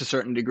envelope to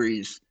certain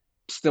degrees.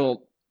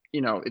 Still,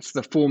 it's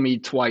the fool me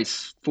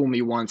twice, fool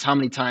me once. How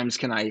many times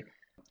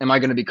am I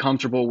going to be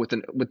comfortable with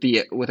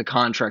a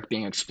contract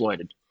being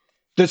exploited?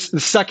 The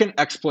second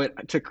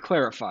exploit, to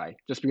clarify,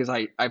 just because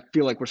I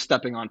feel like we're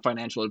stepping on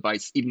financial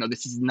advice, even though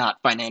this is not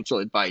financial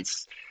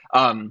advice.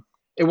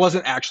 It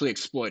wasn't actually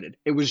exploited.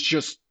 It was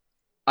just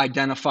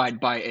identified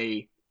by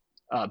a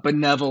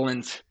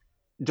benevolent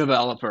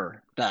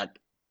developer that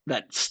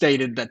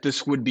stated that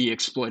this would be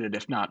exploited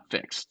if not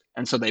fixed.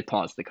 And so they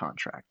paused the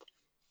contract.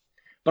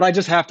 But I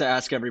just have to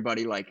ask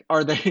everybody,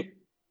 are they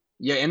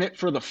in it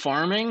for the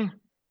farming?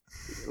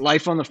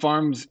 Life on the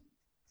farms.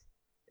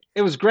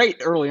 It was great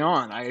early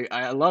on.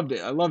 I loved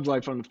it. I loved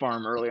life on the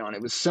farm early on.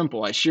 It was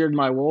simple. I sheared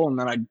my wool and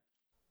then I'd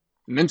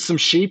mint some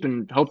sheep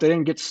and hope they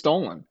didn't get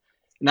stolen.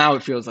 Now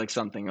it feels like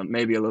something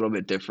maybe a little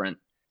bit different.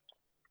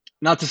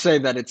 Not to say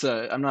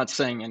that I'm not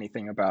saying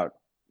anything about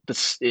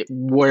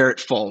where it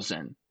falls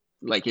in.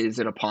 Is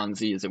it a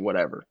Ponzi? Is it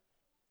whatever?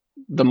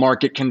 The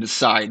market can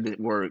decide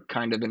that we're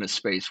kind of in a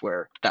space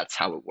where that's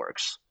how it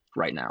works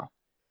right now.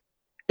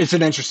 It's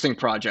an interesting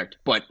project,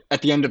 but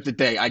at the end of the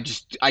day, I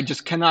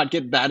just cannot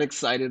get that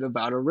excited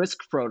about a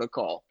risk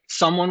protocol.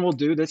 Someone will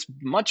do this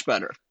much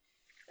better,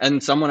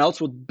 and someone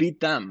else will beat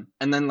them.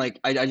 And then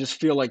I just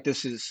feel like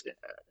this is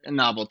a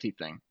novelty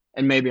thing,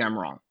 and maybe I'm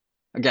wrong.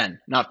 Again,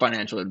 not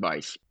financial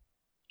advice.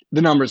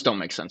 The numbers don't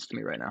make sense to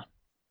me right now.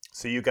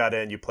 So you got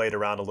in, you played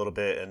around a little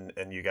bit,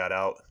 and you got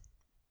out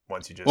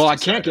once you just. Well, I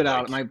can't get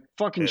out. My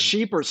fucking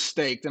sheep are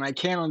staked, and I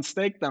can't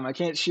unstake them. I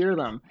can't shear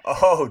them.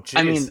 Oh, jeez.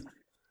 I mean,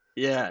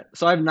 yeah.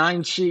 So I have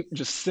 9 sheep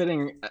just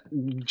sitting,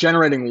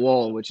 generating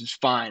wool, which is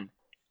fine.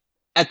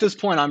 At this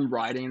point, I'm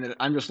riding it.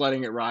 I'm just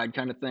letting it ride,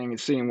 kind of thing, and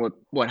seeing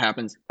what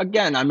happens.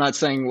 Again, I'm not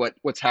saying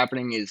what's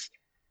happening is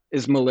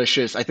is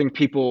malicious. I think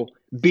people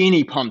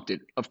beanie pumped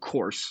it, of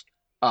course.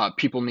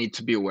 People need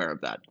to be aware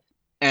of that.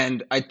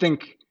 And I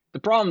think the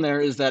problem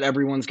there is that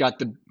everyone's got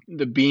the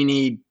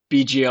beanie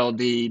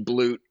BGLD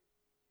Blute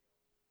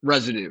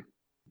residue.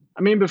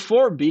 I mean,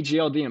 before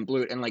BGLD and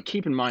Blute, and like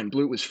keep in mind,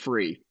 Blute was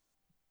free.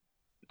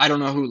 I don't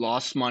know who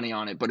lost money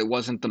on it, but it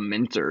wasn't the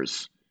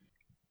minters.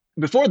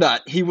 Before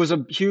that, he was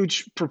a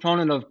huge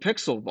proponent of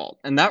Pixel Vault,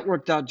 and that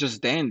worked out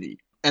just dandy.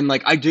 And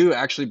like, I do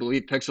actually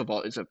believe Pixel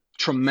Vault is a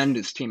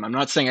tremendous team. I'm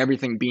not saying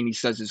everything Beanie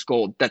says is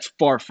gold. That's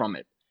far from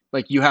it.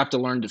 Like, you have to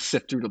learn to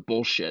sift through the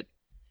bullshit.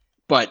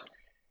 But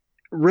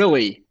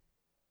really,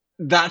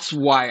 that's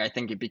why I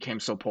think it became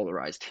so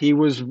polarized. He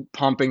was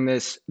pumping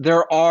this.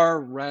 There are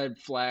red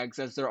flags,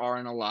 as there are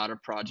in a lot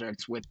of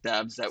projects with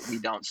devs, that we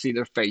don't see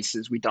their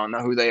faces. We don't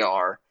know who they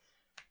are.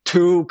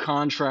 2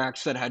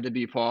 contracts that had to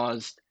be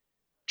paused.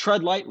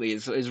 Tread lightly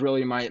is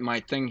really my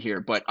thing here.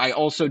 But I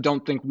also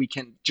don't think we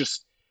can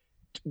just,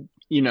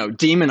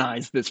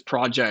 demonize this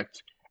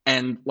project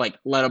and like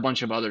let a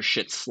bunch of other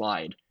shit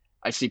slide.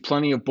 I see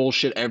plenty of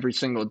bullshit every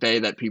single day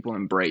that people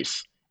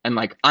embrace. And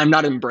like, I'm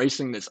not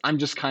embracing this. I'm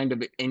just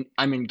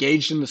I'm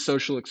engaged in the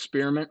social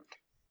experiment.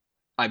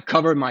 I've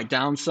covered my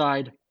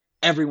downside.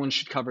 Everyone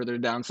should cover their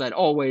downside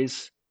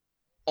always,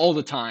 all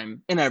the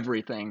time, in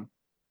everything,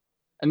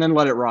 and then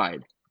let it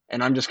ride.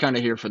 And I'm just kind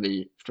of here for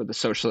the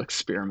social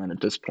experiment at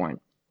this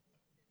point.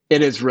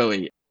 It is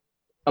really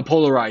a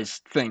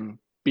polarized thing,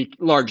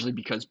 largely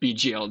because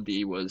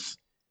BGLD was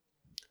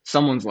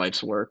someone's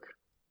life's work.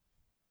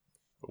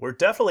 We're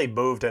definitely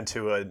moved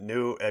into a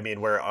new,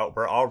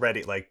 we're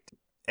already like,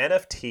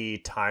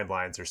 NFT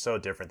timelines are so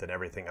different than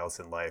everything else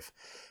in life,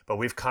 but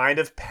we've kind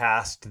of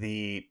passed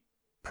the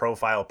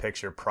profile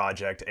picture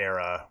project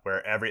era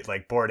where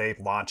Bored Ape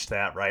launched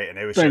that, right? And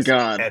it was thank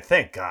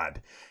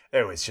God.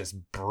 It was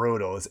just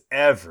brutal. It was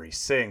every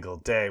single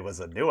day was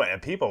a new one.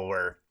 And people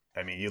were,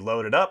 you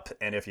loaded up,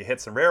 and if you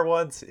hit some rare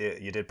ones,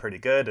 you did pretty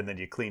good, and then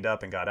you cleaned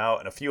up and got out,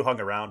 and a few hung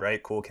around,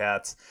 right? Cool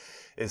Cats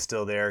is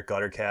still there,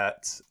 Gutter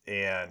Cats,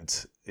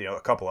 and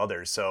a couple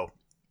others. So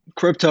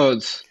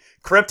Cryptoadz.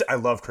 I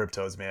love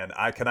Cryptoadz, man.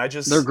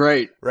 They're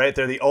great. Right?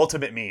 They're the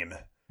ultimate meme.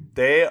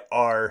 They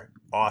are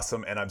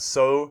awesome, and I'm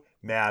so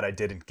mad I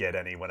didn't get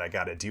any when I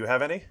got it. Do you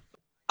have any?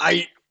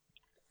 I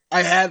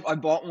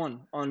bought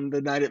one on the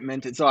night it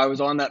minted, so I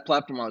was on that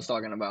platform I was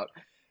talking about.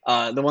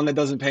 The one that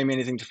doesn't pay me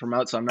anything to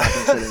promote, so I'm not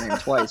going to say the name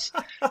twice.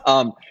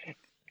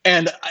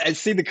 And I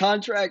see the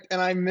contract,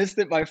 and I missed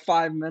it by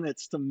 5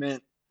 minutes to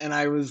mint. And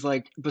I was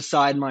like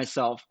beside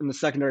myself. And the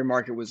secondary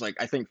market was like,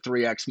 I think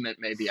 3x mint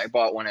maybe. I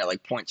bought one at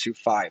like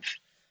 0.25.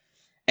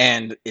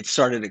 And it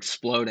started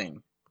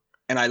exploding.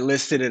 And I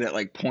listed it at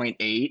like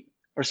 0.8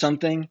 or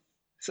something.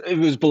 So it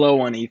was below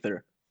 1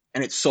 ether.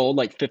 And it sold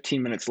like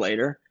 15 minutes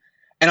later.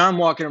 And I'm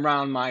walking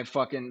around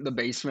the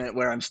basement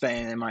where I'm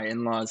staying in my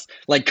in-laws,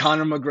 like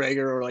Conor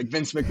McGregor or like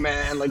Vince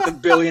McMahon, like the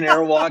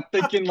billionaire walk,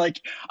 thinking like,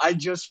 I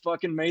just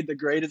fucking made the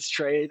greatest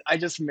trade. I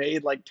just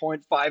made like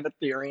 0.5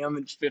 Ethereum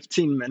in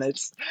 15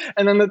 minutes.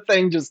 And then the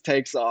thing just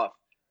takes off.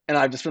 And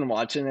I've just been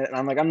watching it, and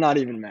I'm like, I'm not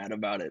even mad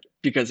about it,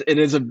 because it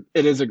is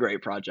a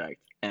great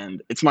project.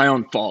 And it's my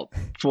own fault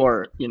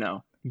for,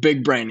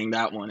 big braining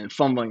that one and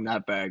fumbling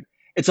that bag.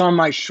 It's on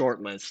my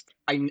short list.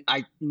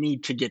 I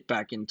need to get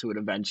back into it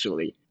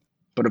eventually.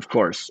 But of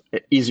course,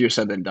 easier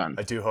said than done.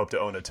 I do hope to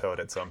own a Toad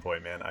at some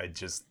point, man.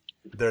 Just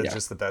the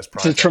best project.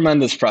 It's a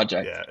tremendous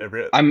project.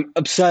 Yeah, I'm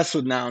obsessed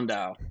with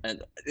NownDAO,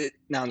 and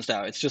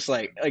NownDAO. It's just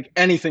like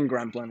anything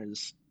Gremlin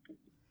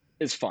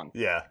is fun.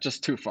 Yeah,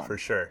 just too fun for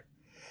sure.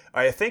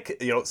 I think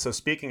So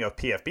speaking of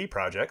PFP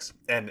projects,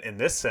 and in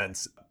this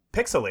sense,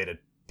 pixelated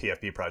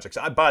PFP projects.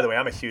 By the way,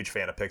 I'm a huge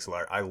fan of pixel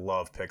art. I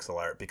love pixel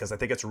art because I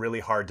think it's really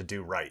hard to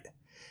do right.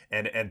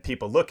 And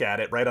people look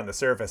at it right on the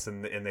surface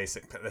and they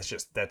say,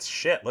 that's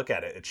shit. Look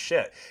at it. It's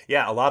shit.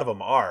 Yeah, a lot of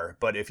them are.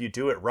 But if you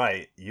do it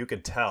right, you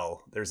can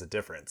tell there's a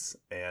difference.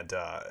 And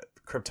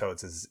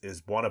Cryptoadz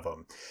is one of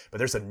them. But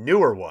there's a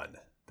newer one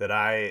that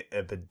I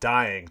have been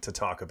dying to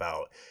talk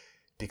about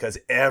because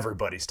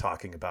everybody's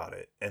talking about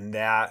it. And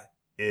that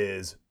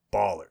is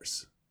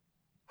Ballerz.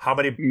 How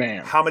many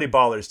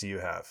Ballerz do you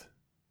have?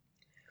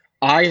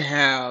 I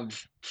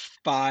have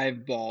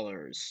 5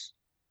 Ballerz.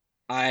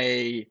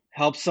 I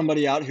helped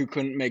somebody out who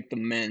couldn't make the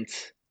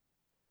mint,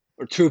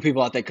 or 2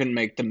 people out that couldn't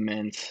make the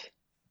mint.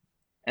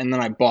 And then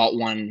I bought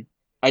one.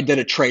 I did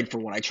a trade for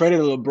one. I traded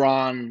a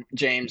LeBron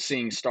James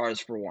Seeing Stars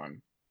for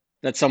one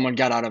that someone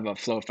got out of a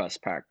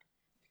Flowfest pack.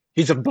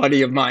 He's a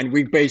buddy of mine.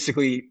 We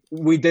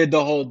did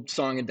the whole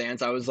song and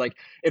dance. I was like,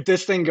 if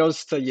this thing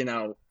goes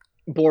to,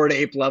 Bored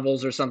Ape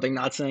levels or something,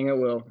 not saying it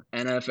will,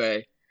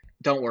 NFA,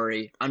 don't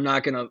worry. I'm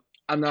not gonna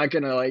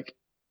like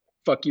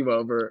fuck you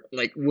over.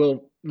 Like,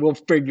 we'll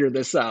figure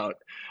this out.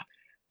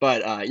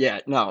 But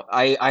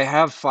I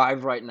have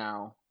 5 right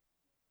now.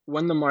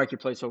 When the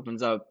marketplace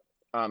opens up,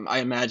 I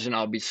imagine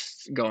I'll be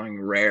going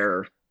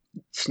rare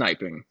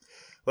sniping.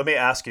 Let me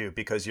ask you,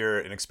 because you're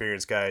an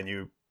experienced guy and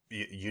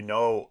you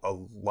know a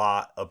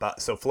lot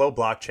about Flow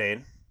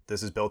Blockchain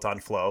This is built on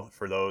Flow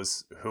for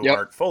those who Yep.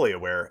 aren't fully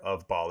aware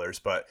of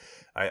Ballerz, but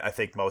I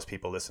think most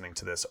people listening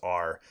to this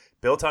are.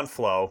 Built on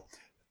Flow,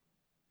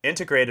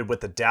 integrated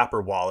with the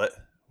Dapper wallet,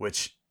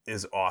 which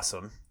is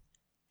awesome.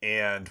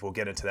 And we'll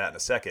get into that in a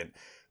second.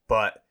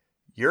 But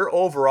your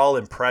overall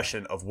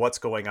impression of what's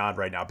going on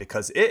right now,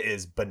 because it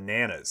is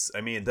bananas.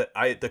 I mean,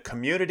 the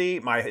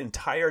community, my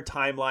entire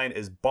timeline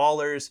is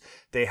Ballerz.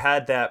 They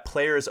had that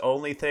players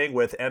only thing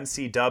with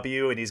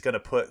MCW, and he's going to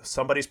put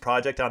somebody's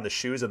project on the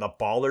shoes, and the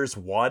Ballerz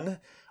won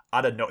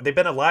out of no. They've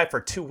been alive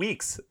for 2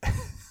 weeks.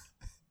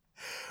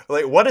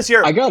 Like, what is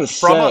your, I gotta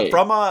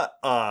from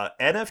a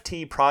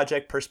NFT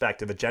project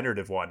perspective, a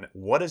generative one?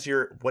 What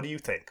do you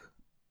think?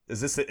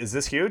 Is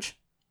this huge?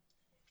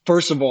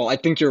 First of all, I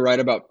think you're right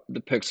about the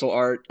pixel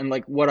art. And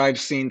like what I've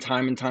seen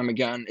time and time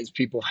again is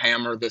people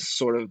hammer this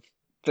sort of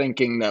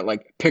thinking that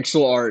like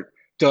pixel art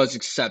does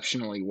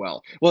exceptionally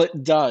well. Well,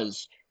 it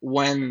does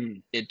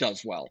when it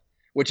does well,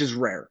 which is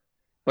rare.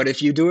 But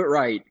if you do it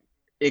right,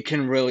 it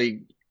can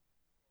really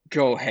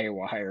go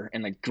haywire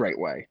in a great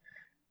way.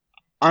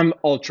 I'm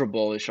ultra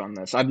bullish on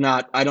this. I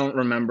don't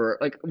remember,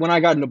 like when I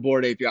got into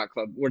Bored Ape Yacht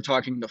Club, we're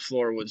talking the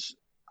floor was,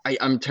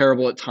 I'm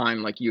terrible at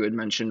time, like you had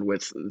mentioned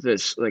with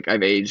this, like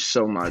I've aged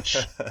so much.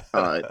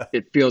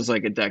 It feels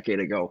like a decade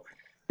ago.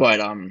 But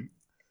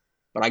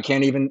I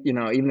can't even,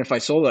 even if I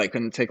sold it, I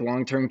couldn't take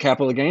long-term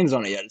capital gains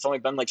on it yet. It's only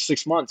been like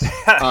 6 months.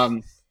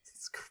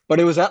 But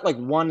it was at like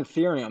 1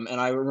 Ethereum. And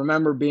I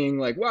remember being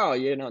like, wow,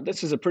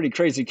 this is a pretty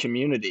crazy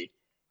community.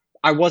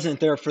 I wasn't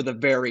there for the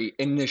very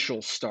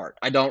initial start.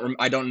 I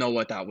don't know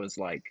what that was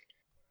like,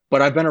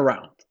 but I've been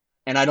around.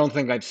 And I don't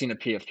think I've seen a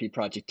PFP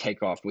project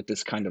take off with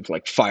this kind of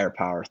like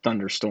firepower,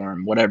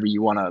 thunderstorm, whatever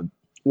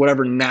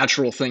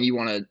natural thing you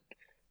want to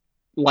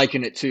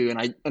liken it to.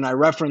 And I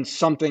reference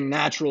something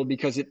natural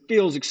because it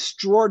feels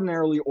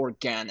extraordinarily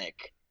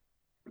organic.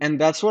 And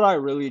that's what I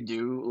really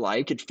do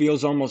like. It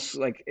feels almost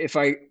like if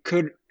I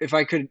could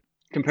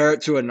compare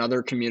it to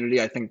another community,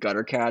 I think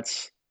Gutter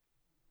Cats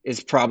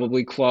is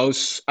probably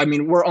close. I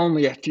mean, we're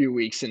only a few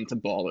weeks into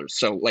Ballerz,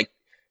 so like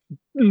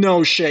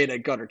no shade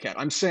at Gutter Cat.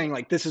 I'm saying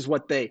like this is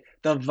what general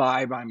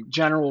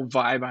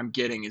vibe I'm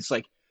getting is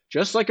like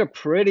just like a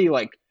pretty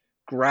like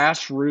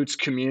grassroots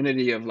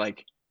community of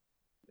like,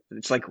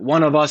 it's like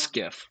one of us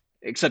GIF,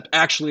 except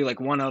actually like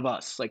one of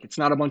us. Like it's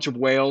not a bunch of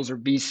whales or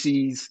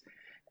VCs.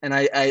 And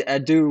I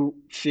do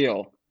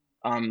feel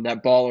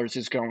that Ballerz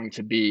is going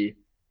to be,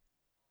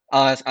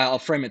 I'll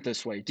frame it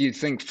this way. Do you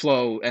think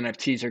Flow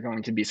NFTs are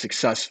going to be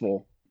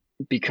successful?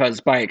 Because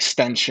by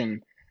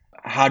extension,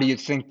 how do you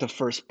think the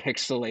first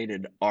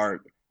pixelated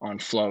art on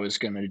Flow is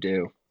going to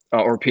do?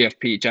 Or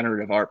PFP,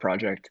 generative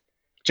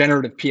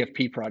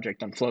PFP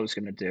project on Flow is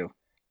going to do?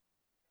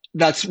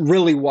 That's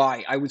really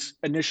why I was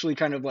initially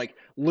kind of like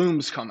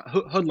hoodlums come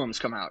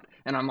out,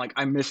 and I'm like,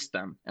 I missed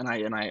them, and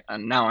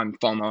now I'm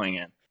FOMOing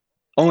in.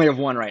 Only have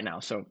one right now,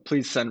 so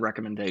please send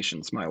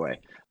recommendations my way.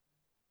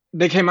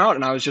 They came out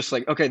and I was just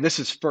like, okay, this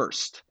is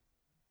first.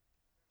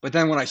 But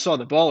then when I saw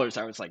the Ballerz,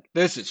 I was like,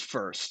 this is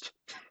first.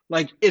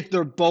 Like if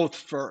they're both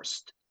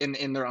first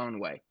in their own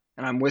way.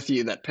 And I'm with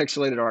you that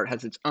pixel art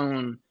has its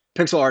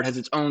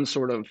own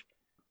sort of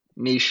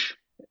niche,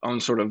 own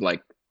sort of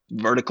like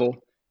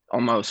vertical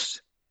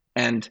almost.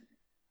 And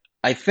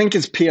I think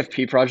as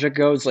PFP project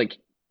goes, like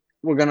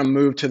we're going to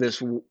move to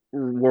this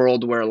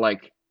world where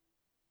like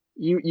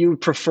you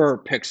prefer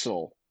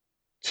pixel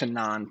to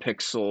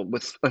non-pixel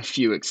with a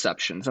few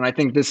exceptions. And I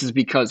think this is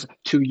because,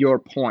 to your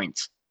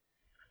point,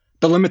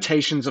 the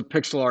limitations of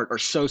pixel art are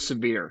so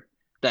severe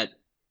that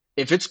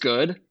if it's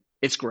good,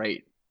 it's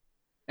great.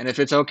 And if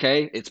it's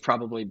okay, it's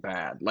probably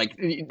bad. Like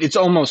it's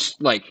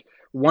almost like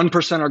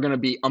 1% are going to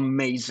be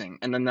amazing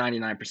and then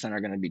 99%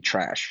 are going to be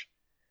trash.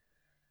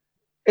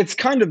 It's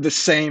kind of the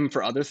same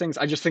for other things.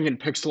 I just think in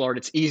pixel art,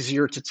 it's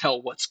easier to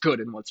tell what's good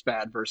and what's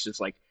bad versus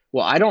like,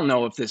 well, I don't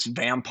know if this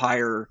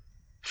vampire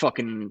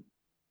fucking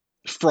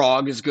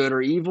frog is good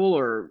or evil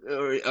or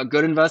a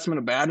good investment,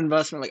 a bad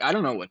investment. Like, I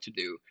don't know what to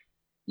do.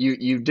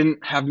 You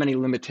didn't have many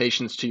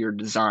limitations to your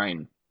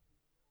design.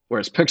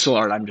 Whereas pixel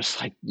art, I'm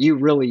just like, you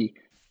really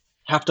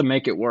have to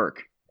make it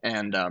work.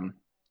 And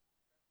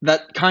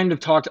that kind of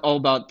talked all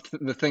about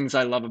the things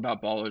I love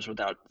about Ballerz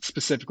without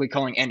specifically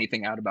calling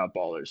anything out about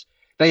Ballerz.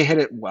 They hit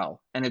it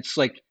well. And it's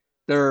like,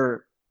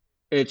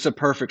 it's a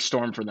perfect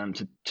storm for them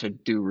to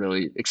do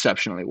really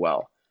exceptionally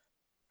well.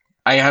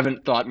 I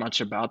haven't thought much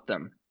about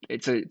them.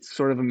 It's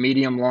sort of a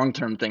medium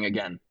long-term thing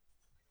again.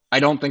 I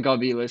don't think I'll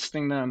be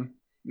listing them.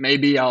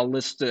 Maybe I'll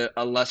list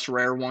a less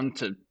rare one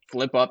to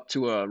flip up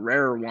to a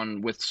rarer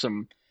one with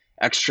some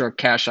extra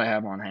cash I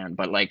have on hand.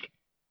 But like,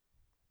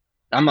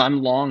 I'm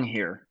long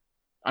here.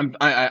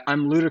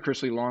 I'm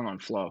ludicrously long on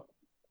Flow,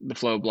 the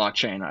Flow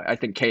blockchain. I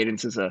think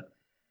Cadence is a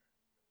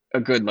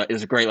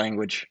great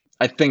language.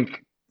 I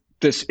think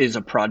this is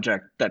a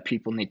project that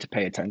people need to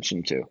pay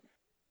attention to.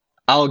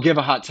 I'll give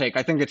a hot take.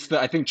 I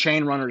think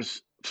Chain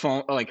Runner's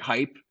phone like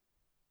hype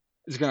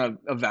is going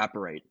to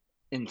evaporate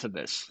into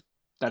this.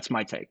 That's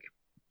my take.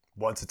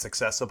 Once it's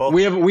accessible,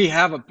 we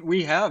have the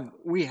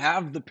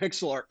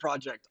pixel art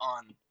project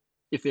on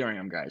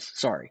Ethereum guys.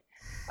 Sorry,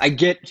 I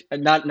get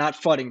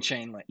not fudding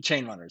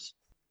chain runners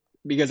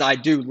because I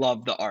do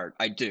love the art.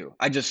 I do.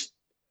 I just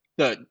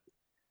the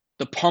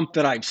pump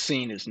that I've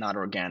seen is not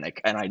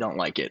organic, and I don't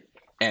like it.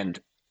 And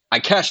I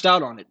cashed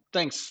out on it.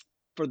 Thanks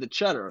for the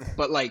cheddar,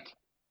 but like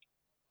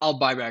I'll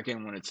buy back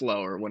in when it's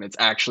lower, when it's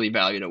actually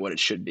valued at what it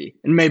should be.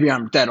 And maybe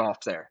I'm dead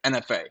off there.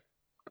 NFA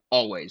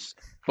always,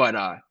 but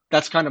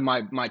that's kind of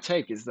my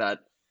take is that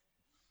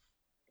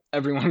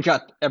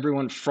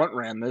everyone front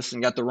ran this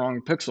and got the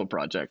wrong pixel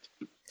project.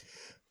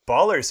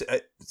 Ballerz,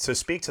 to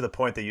speak to the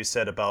point that you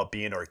said about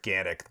being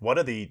organic, one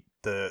of the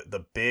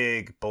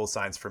big bull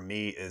signs for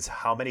me is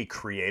how many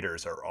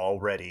creators are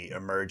already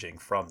emerging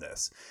from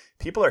this.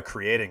 People are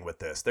creating with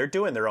this. They're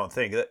doing their own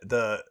thing.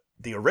 The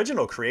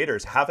original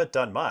creators haven't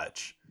done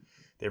much.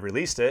 They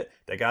released it.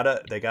 They got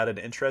an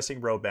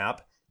interesting roadmap.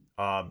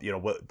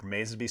 What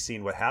remains to be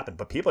seen what happened,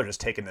 but people are just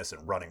taking this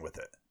and running with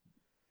it.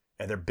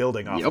 And they're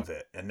building off of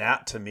it. And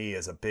that to me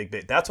is a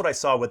big, that's what I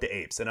saw with the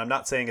apes. And I'm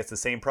not saying it's the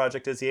same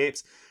project as the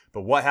apes,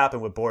 but what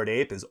happened with Bored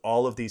Ape is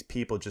all of these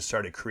people just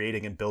started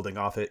creating and building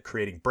off it,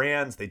 creating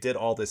brands. They did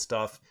all this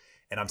stuff.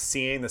 And I'm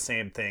seeing the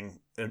same thing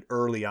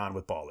early on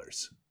with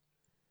Ballerz.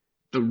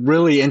 The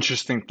really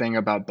interesting thing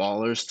about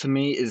Ballerz to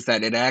me is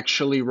that it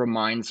actually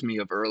reminds me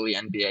of early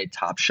NBA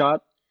Topshot,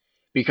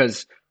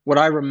 because what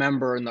I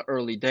remember in the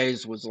early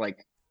days was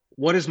like,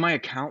 what is my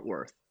account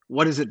worth?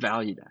 What is it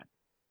valued at?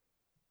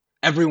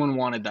 Everyone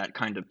wanted that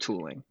kind of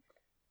tooling.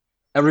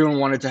 Everyone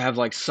wanted to have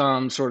like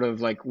some sort of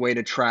like way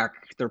to track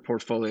their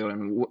portfolio,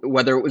 and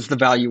whether it was the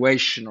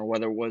valuation or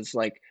whether it was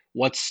like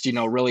what's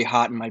really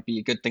hot and might be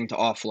a good thing to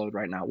offload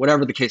right now,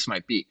 whatever the case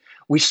might be.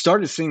 We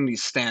started seeing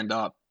these stand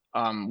up.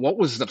 What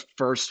was the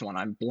first one?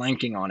 I'm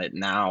blanking on it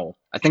now.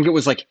 I think it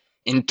was like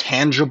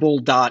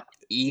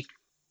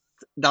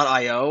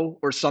intangible.eth.io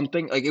or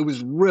something. Like it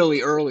was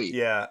really early.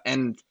 Yeah.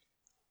 And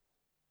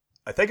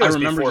I think it was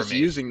remember before just me.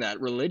 using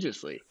that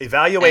religiously.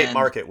 Evaluate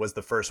Market was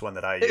the first one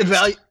that I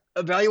used.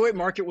 Evaluate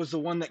Market was the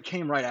one that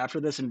came right after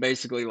this, and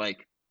basically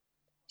like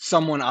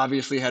someone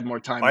obviously had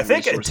more time. I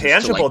think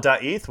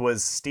Intangible.eth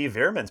was Steve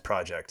Veerman's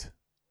project.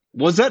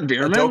 Was that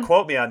Veerman? Don't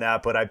quote me on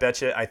that, but I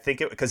bet you, I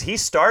think it, because he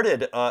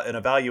started an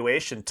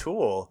evaluation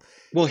tool.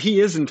 Well,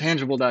 he is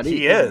Intangible.eth.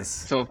 He is.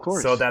 So of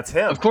course. So that's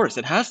him. Of course,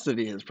 it has to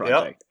be his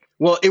project. Yep.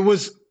 Well, it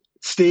was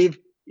Steve.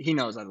 He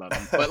knows I love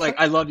him. But like,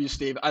 I love you,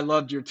 Steve. I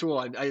loved your tool.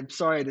 I'm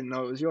sorry I didn't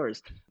know it was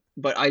yours.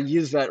 But I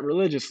use that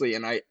religiously.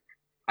 And I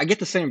get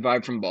the same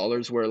vibe from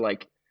Ballerz, where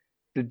like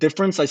the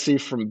difference I see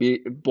from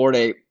Bored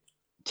Ape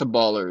to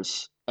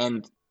Ballerz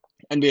and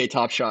NBA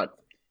Topshot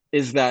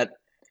is that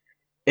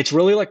it's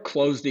really like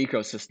closed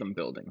ecosystem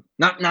building.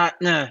 Not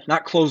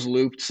closed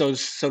looped, so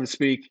to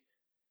speak,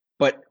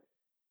 but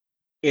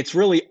it's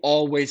really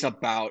always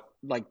about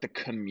like the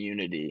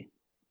community.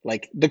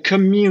 Like the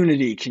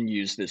community can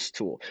use this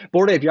tool.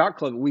 Bored Ape Yacht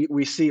Club,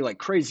 we see like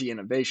crazy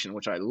innovation,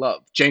 which I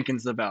love.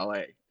 Jenkins the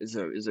Valet is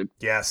a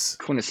yes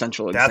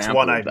quintessential example. That's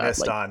one I that.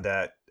 missed on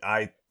that.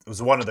 It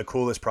was one of the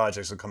coolest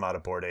projects to come out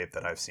of Bored Ape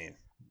that I've seen.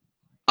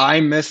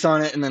 I missed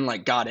on it and then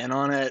like got in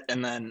on it,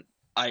 and then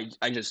I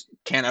just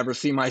can't ever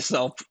see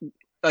myself.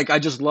 Like I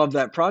just love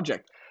that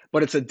project,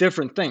 but it's a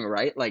different thing,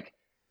 right? Like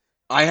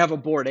I have a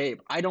Bored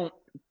Ape. I don't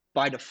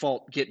by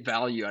default get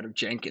value out of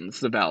Jenkins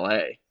the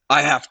Valet.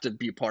 I have to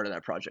be part of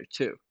that project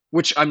too,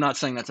 which I'm not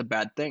saying that's a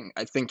bad thing.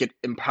 I think it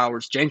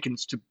empowers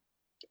Jenkins to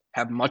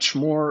have much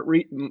more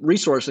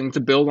resourcing to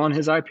build on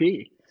his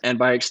IP, and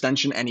by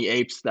extension, any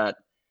apes that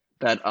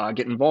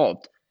get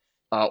involved,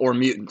 or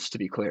mutants, to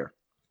be clear.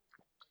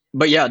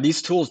 But yeah,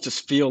 these tools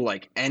just feel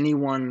like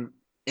anyone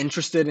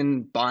interested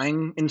in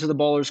buying into the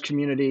Ballerz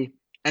community,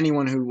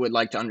 anyone who would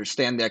like to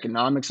understand the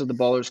economics of the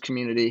Ballerz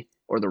community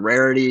or the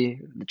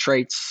rarity, the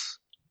traits,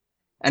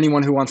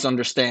 anyone who wants to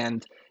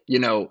understand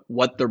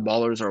what their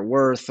ballers are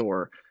worth,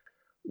 or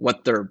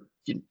what their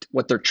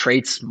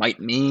traits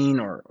might mean,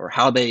 or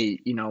how they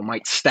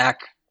might stack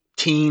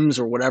teams,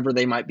 or whatever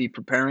they might be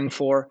preparing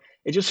for.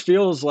 It just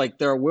feels like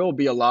there will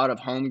be a lot of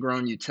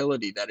homegrown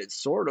utility that is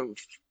sort of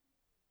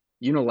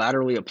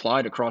unilaterally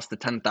applied across the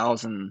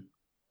 10,000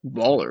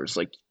 ballers.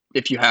 Like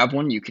if you have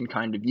one, you can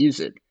kind of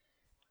use it.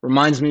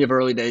 Reminds me of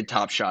early day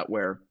Topshot,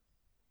 where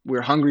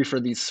we're hungry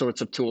for these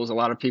sorts of tools. A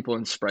lot of people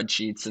in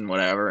spreadsheets and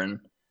whatever, and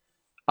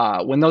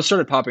when those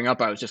started popping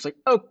up, I was just like,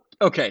 oh,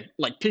 okay,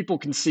 like people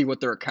can see what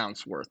their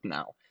account's worth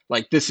now.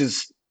 Like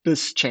this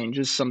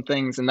changes some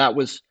things, and that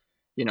was,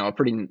 a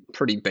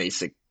pretty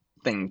basic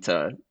thing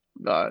to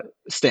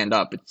stand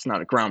up. It's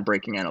not a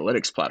groundbreaking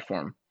analytics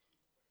platform,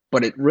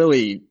 but it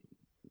really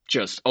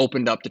just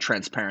opened up the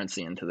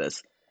transparency into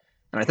this.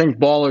 And I think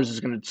Ballerz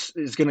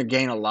is gonna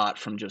gain a lot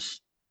from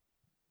just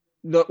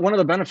one of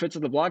the benefits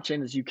of the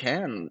blockchain is you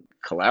can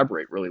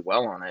collaborate really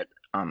well on it.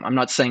 I'm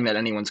not saying that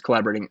anyone's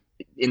collaborating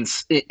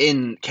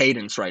in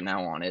cadence right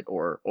now on it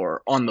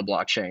or on the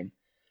blockchain,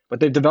 but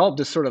they've developed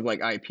this sort of like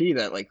IP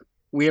that like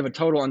we have a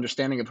total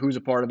understanding of who's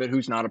a part of it,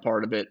 who's not a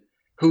part of it,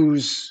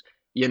 who's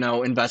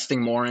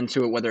investing more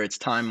into it, whether it's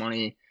time,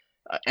 money,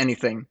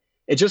 anything.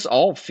 It just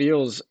all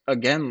feels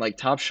again like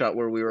Topshot,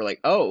 where we were like,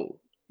 oh,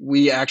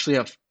 we actually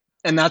have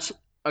And that's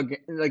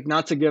like,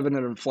 not to give it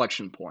an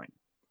inflection point,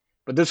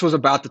 but this was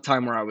about the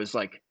time where I was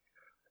like,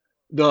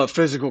 the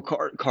physical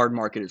card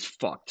market is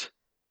fucked.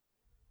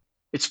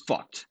 It's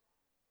fucked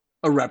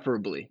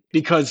irreparably,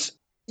 because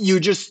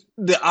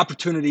the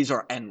opportunities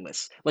are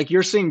endless. Like,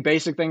 you're seeing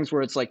basic things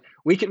where it's like,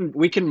 we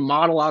can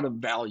model out a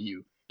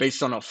value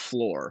based on a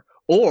floor,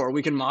 or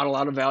we can model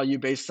out a value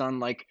based on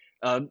like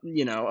a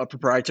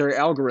proprietary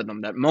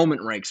algorithm that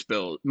moment ranks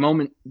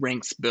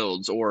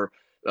builds, or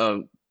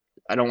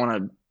I don't want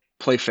to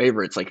play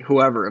favorites, like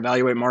whoever,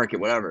 evaluate market,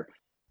 whatever.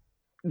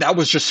 That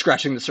was just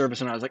scratching the surface,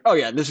 and I was like, oh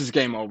yeah, this is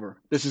game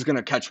over. This is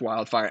gonna catch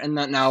wildfire. And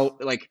that now,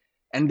 like,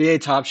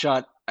 NBA Top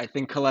Shot, I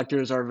think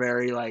collectors are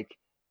very like,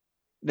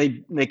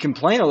 they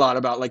complain a lot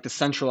about like the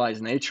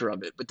centralized nature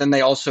of it, but then they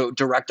also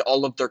direct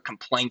all of their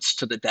complaints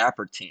to the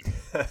Dapper team.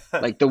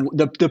 Like,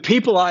 the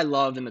people I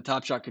love in the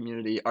Top Shot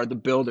community are the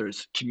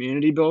builders,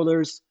 community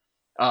builders,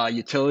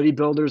 utility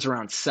builders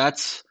around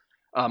sets,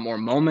 or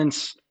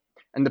moments,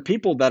 and the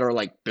people that are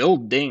like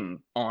building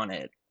on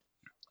it.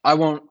 I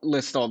won't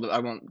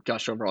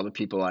gush over all the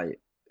people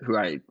who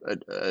I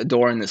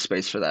adore in this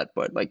space for that,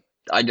 but like,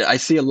 I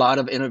see a lot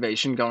of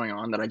innovation going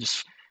on that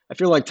I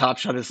feel like Top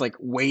Shot is like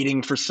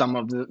waiting for some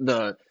of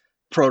the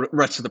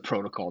rest of the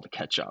protocol to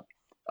catch up,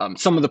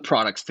 some of the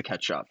products to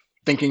catch up,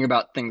 thinking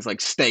about things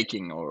like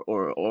staking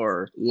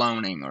or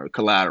loaning or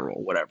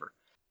collateral, whatever.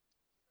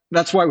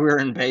 That's why we're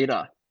in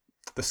beta.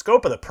 The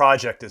scope of the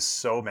project is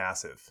so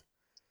massive.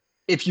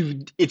 If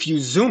you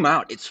zoom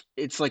out,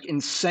 it's like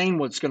insane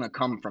what's going to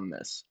come from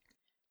this.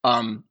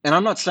 And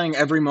I'm not saying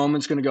every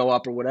moment's going to go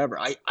up or whatever.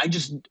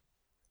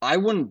 I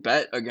wouldn't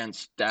bet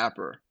against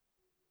Dapper.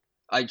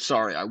 I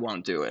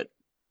won't do it.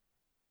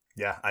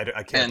 Yeah, I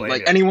can't and blame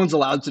like you. Anyone's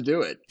allowed to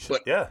do it,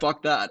 but yeah.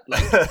 Fuck that.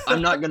 Like,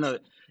 I'm not gonna.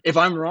 If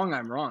I'm wrong,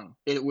 I'm wrong.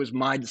 It was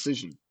my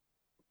decision.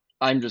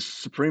 I'm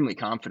just supremely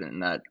confident in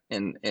that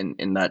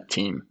in that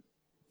team.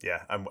 Yeah,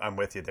 I'm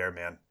with you there,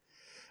 man.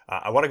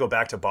 I want to go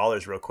back to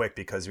Ballerz real quick,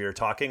 because we were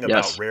talking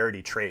about Yes.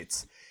 rarity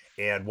traits.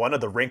 And one of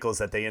the wrinkles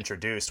that they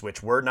introduced,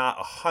 which we're not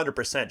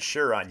 100%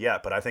 sure on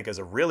yet, but I think is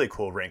a really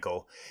cool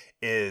wrinkle,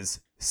 is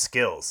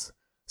skills.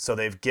 So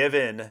they've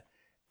given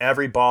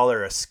every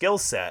baller a skill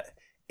set,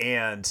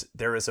 and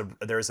there is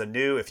a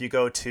new, if you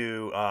go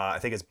to, I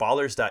think it's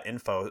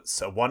ballerz.info,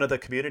 so one of the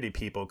community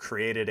people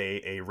created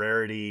a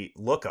rarity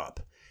lookup.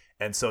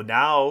 And so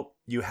now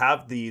you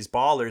have these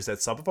ballers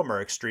that some of them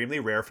are extremely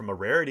rare from a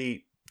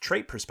rarity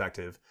trait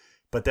perspective,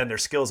 but then their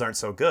skills aren't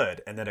so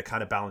good, and then it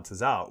kind of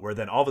balances out, where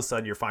then all of a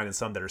sudden you're finding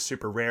some that are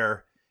super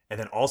rare and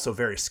then also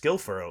very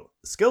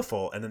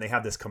skillful, and then they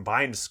have this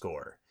combined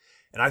score.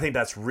 And I think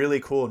that's really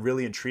cool and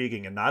really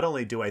intriguing. And not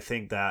only do I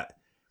think that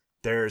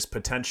there's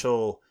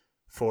potential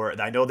for,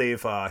 I know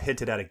they've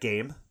hinted at a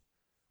game,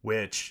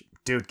 which,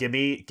 dude, give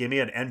me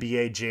an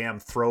NBA Jam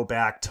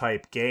throwback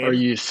type game. Or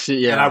you see,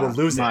 yeah, and I will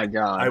lose it. My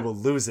God, I will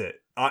lose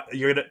it.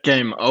 You're gonna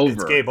game over.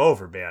 It's game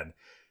over, man.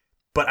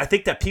 But I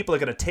think that people are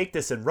going to take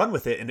this and run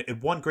with it.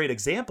 And one great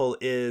example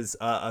is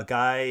a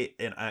guy,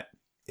 and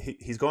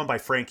he's going by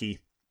Frankie.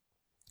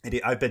 And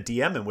I've been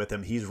DMing with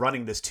him. He's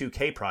running this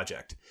 2K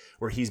project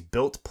where he's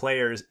built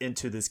players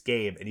into this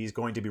game, and he's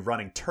going to be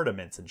running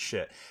tournaments and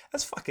shit.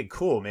 That's fucking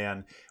cool,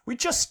 man. We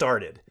just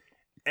started.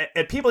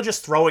 And people are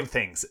just throwing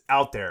things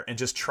out there and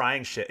just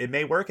trying shit. It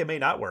may work, it may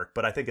not work,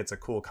 but I think it's a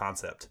cool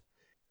concept.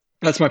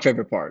 That's my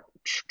favorite part.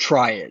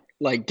 Try it.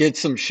 Like, get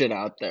some shit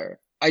out there.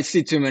 I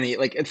see too many,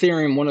 like,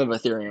 Ethereum. One of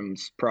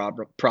Ethereum's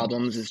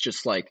problems is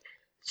just like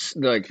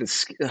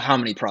this, how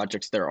many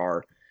projects there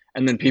are,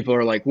 and then people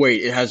are like,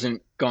 "Wait, it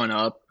hasn't gone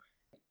up."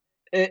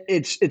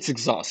 It's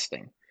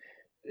exhausting.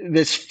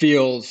 This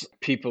feels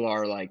people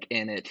are like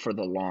in it for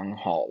the long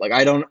haul. Like,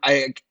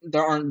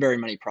 there aren't very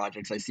many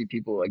projects I see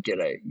people like get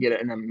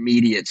an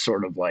immediate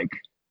sort of like,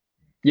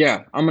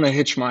 yeah, I'm gonna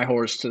hitch my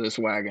horse to this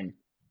wagon,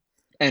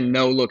 and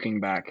no looking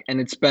back.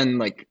 And it's been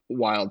like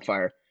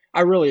wildfire.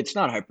 It's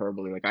not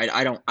hyperbole. Like,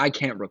 I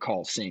can't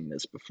recall seeing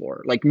this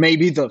before. Like,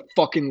 maybe the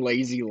fucking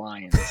lazy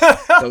lions,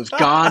 those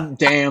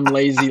goddamn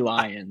lazy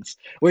lions,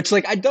 which,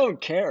 like, I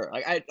don't care.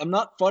 Like, I'm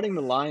not fudding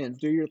the lions,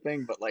 do your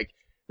thing, but like,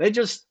 they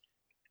just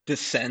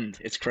descend.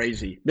 It's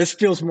crazy. This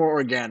feels more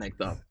organic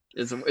though,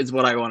 is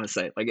what I want to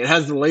say. Like, it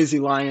has the lazy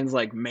lions,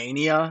 like,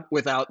 mania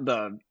without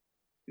the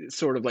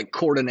sort of like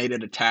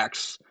coordinated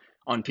attacks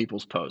on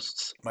people's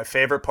posts. My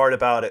favorite part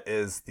about it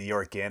is the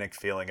organic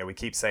feeling, and we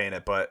keep saying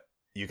it, but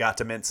you got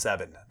to mint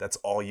 7. That's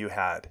all you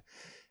had.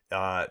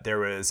 There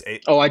was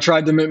I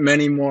tried to mint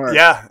many more.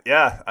 Yeah.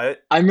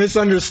 I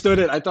misunderstood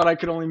it. I thought I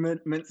could only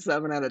mint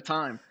 7 at a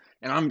time.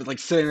 And I'm like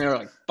sitting there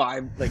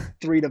like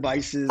 3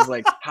 devices.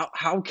 Like,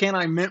 how can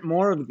I mint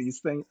more of these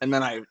things? And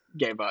then I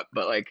gave up.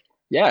 But like,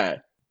 yeah,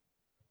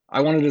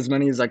 I wanted as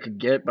many as I could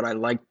get, but I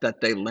liked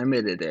that they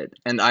limited it.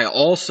 And I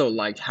also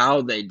liked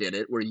how they did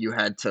it, where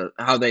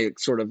how they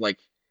sort of like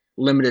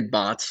limited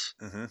bots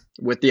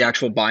with the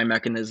actual buy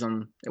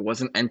mechanism. It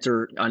wasn't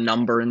enter a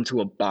number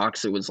into a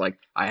box. It was like,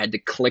 I had to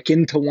click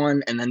into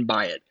one and then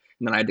buy it.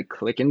 And then I had to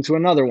click into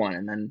another one.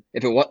 And then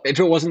if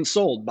it wasn't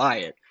sold, buy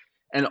it.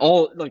 And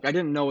all, like, I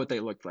didn't know what they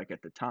looked like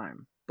at the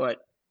time, but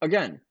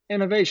again,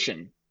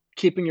 innovation,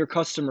 keeping your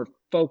customer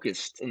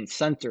focused and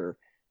center.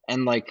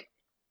 And like,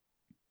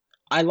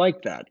 I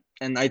like that.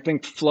 And I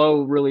think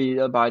Flow really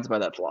abides by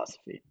that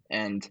philosophy.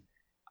 And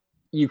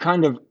you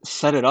kind of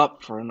set it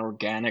up for an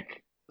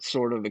organic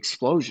sort of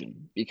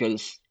explosion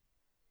because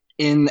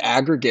in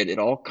aggregate, it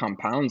all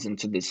compounds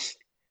into this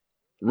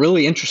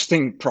really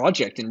interesting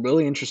project and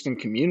really interesting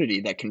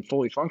community that can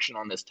fully function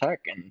on this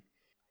tech. And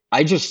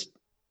I just,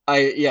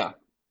 yeah,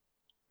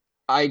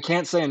 I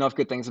can't say enough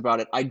good things about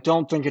it. I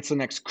don't think it's the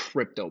next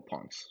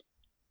CryptoPunks.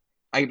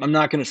 I'm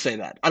not going to say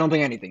that. I don't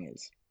think anything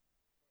is.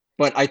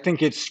 But I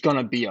think it's going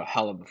to be a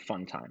hell of a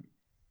fun time.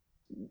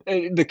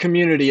 The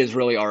community has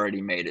really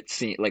already made it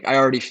seem like I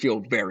already feel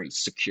very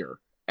secure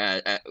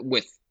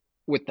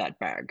with that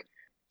bag.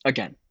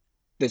 Again,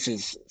 this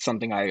is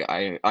something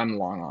I'm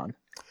long on.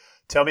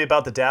 Tell me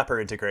about the Dapper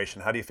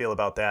integration. How do you feel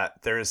about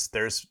that?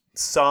 There's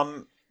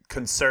some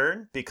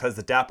concern because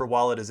the Dapper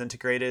wallet is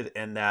integrated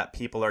and that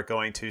people are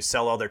going to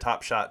sell all their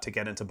Topshot to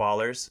get into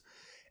Ballerz.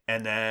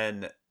 And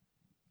then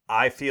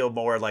I feel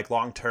more like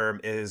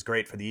long-term is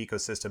great for the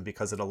ecosystem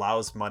because it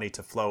allows money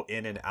to flow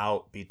in and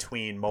out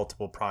between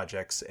multiple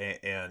projects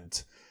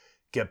and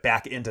get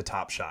back into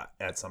Topshot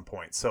at some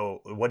point.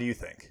 So what do you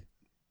think?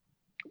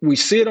 We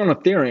see it on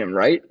Ethereum,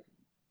 right?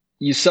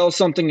 You sell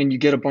something and you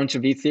get a bunch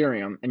of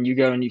Ethereum and you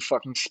go and you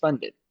fucking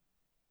spend it.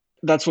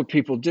 That's what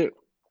people do.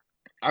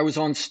 I was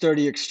on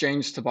Sturdy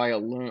Exchange to buy a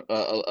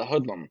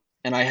hoodlum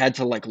and I had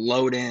to like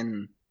load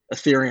in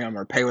Ethereum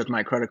or pay with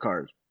my credit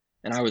card.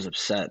 And I was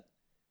upset.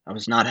 I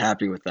was not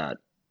happy with that.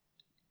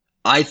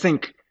 I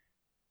think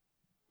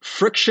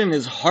friction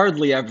is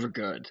hardly ever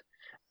good.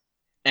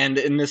 And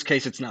in this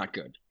case, it's not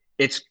good.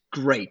 It's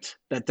great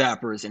that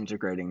Dapper is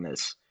integrating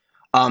this.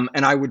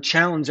 And I would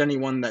challenge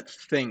anyone that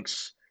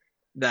thinks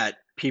that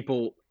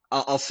people,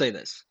 I'll say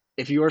this.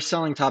 If you are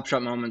selling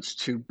Topshot moments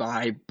to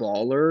buy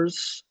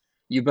Ballerz,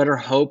 you better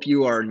hope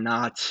you are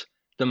not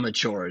the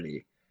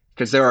majority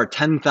because there are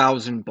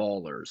 10,000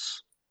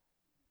 Ballerz.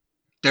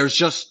 There's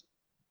just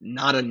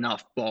not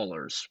enough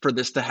Ballerz for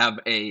this to have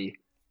a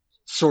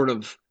sort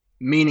of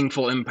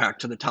meaningful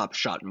impact to the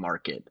Topshot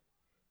market.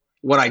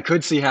 What I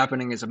could see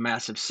happening is a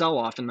massive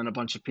sell-off and then a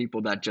bunch of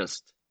people that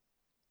just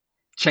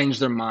change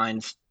their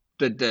minds.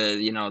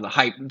 The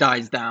hype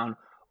dies down.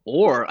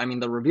 Or, I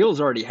mean, the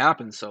reveal's already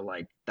happened, so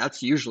like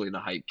that's usually the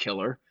hype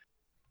killer.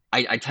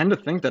 I tend to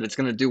think that it's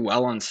going to do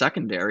well on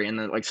secondary, and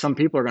that like some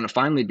people are going to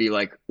finally be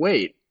like,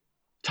 wait,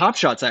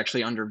 Topshot's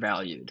actually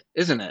undervalued,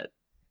 isn't it?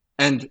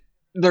 And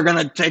they're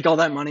going to take all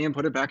that money and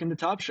put it back into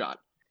Topshot.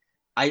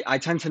 I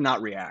tend to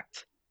not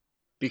react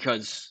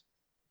because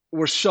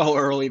we're so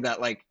early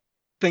that like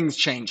things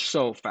change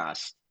so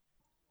fast.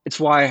 It's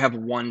why I have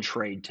one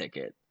trade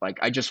ticket. Like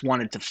I just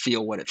wanted to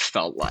feel what it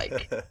felt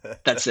like.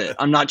 That's it.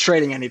 I'm not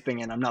trading anything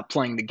in. I'm not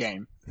playing the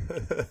game.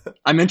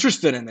 I'm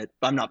interested in it,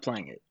 but I'm not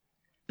playing it.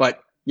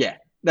 But yeah,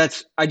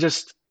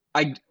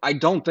 I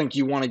don't think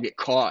you want to get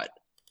caught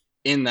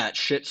in that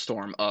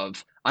shitstorm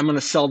of I'm going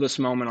to sell this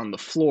moment on the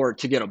floor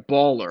to get a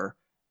baller.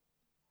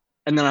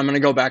 And then I'm going to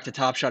go back to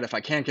Topshot if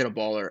I can't get a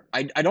baller.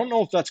 I don't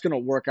know if that's going to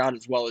work out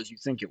as well as you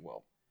think it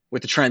will.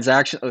 With the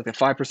transaction, like the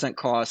 5%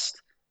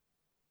 cost,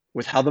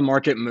 with how the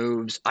market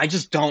moves, I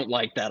just don't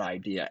like that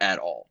idea at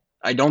all.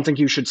 I don't think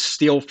you should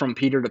steal from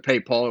Peter to pay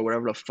Paul or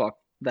whatever the fuck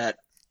that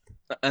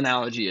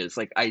analogy is.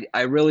 Like,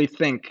 I really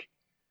think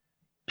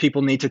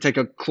people need to take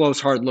a close,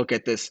 hard look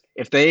at this.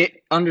 If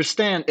they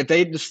understand, if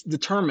they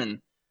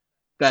determine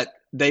that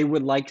they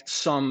would like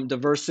some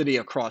diversity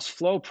across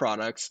Flow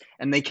products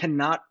and they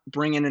cannot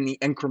bring in any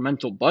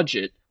incremental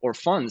budget or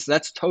funds,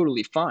 that's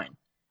totally fine.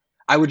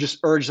 I would just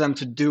urge them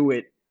to do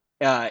it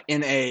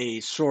in a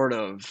sort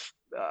of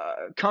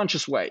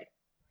conscious way,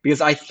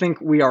 because I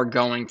think we are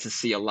going to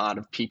see a lot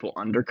of people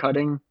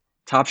undercutting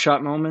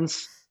Topshot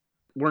moments.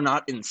 We're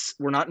not in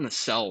the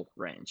sell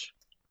range.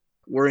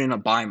 We're in a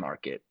buy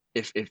market.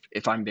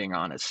 If I'm being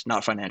honest,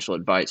 not financial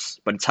advice,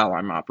 but it's how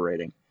I'm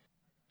operating.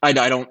 I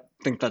don't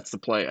think that's the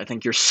play. I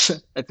think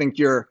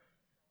you're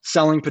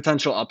selling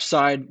potential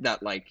upside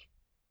that like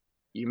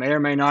you may or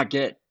may not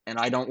get. And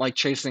I don't like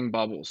chasing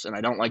bubbles, and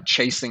I don't like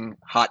chasing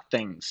hot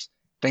things.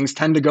 Things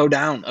tend to go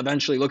down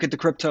eventually. Look at the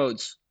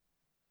Cryptoadz.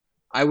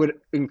 I would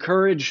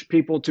encourage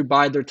people to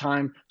bide their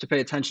time, to pay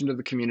attention to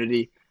the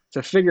community,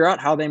 to figure out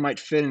how they might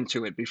fit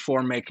into it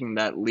before making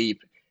that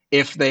leap,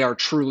 if they are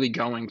truly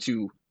going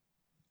to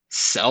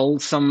sell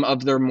some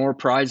of their more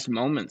prized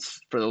moments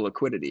for the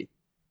liquidity.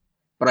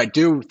 But I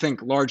do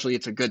think largely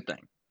it's a good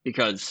thing,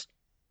 because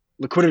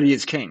liquidity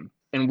is king,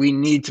 and we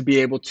need to be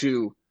able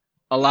to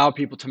allow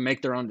people to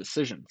make their own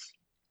decisions.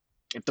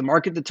 If the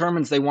market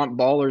determines they want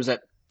Ballerz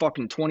at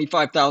fucking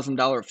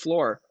 $25,000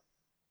 floor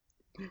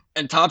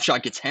and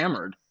Topshot gets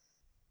hammered,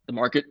 the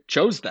market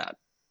chose that.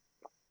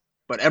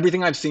 But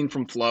everything I've seen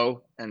from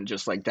Flow and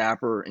just like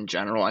Dapper in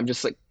general, I'm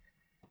just like,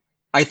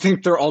 I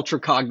think they're ultra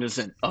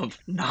cognizant of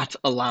not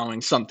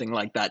allowing something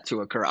like that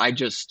to occur. I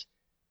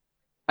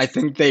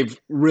think they've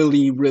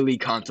really, really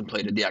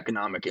contemplated the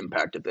economic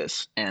impact of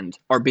this and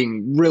are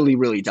being really,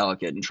 really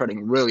delicate and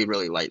treading really,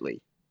 really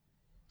lightly.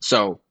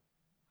 So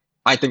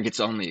I think it's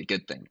only a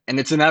good thing, and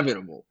it's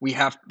inevitable. They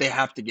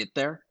have to get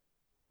there,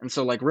 and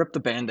so like rip the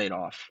Band-Aid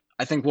off.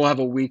 I think we'll have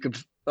a week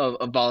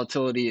of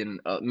volatility and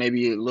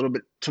maybe a little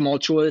bit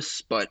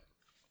tumultuous, but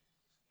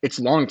it's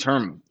long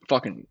term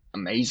fucking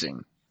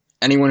amazing.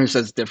 Anyone who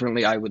says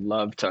differently, I would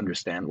love to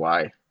understand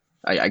why.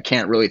 I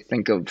can't really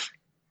think of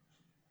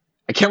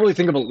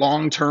a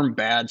long term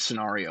bad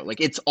scenario. Like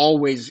it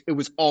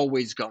was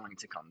always going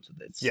to come to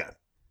this. Yeah.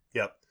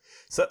 Yep.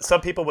 So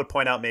some people would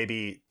point out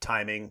maybe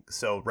timing.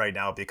 So right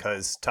now,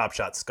 because Top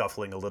Shot's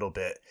scuffling a little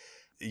bit,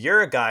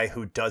 you're a guy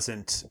who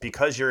doesn't,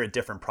 because you're in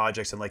different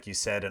projects. And like you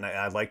said, and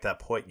I like that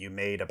point you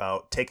made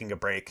about taking a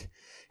break,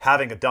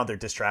 having another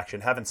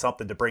distraction, having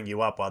something to bring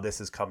you up while this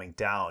is coming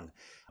down.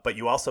 But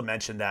you also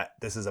mentioned that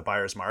this is a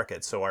buyer's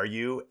market. So are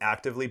you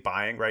actively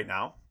buying right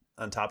now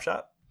on Top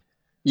Shot?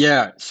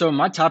 Yeah. So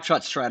my Top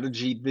Shot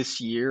strategy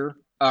this year,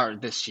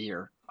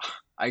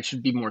 I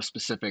should be more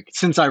specific.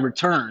 Since I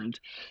returned,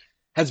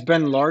 has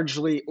been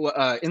largely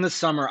in the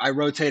summer. I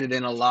rotated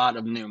in a lot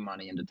of new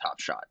money into Top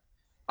Shot.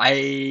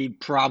 I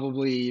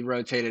probably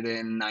rotated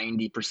in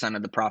 90%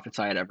 of the profits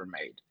I had ever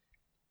made.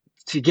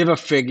 To give a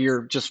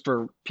figure, just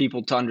for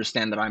people to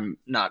understand that I'm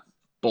not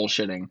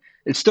bullshitting,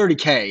 it's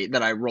 30K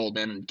that I rolled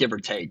in, give or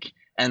take.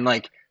 And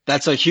like,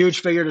 that's a huge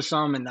figure to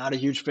some and not a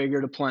huge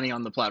figure to plenty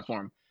on the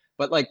platform.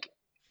 But like,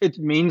 it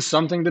means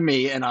something to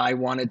me, and I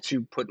wanted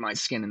to put my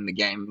skin in the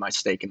game, my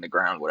stake in the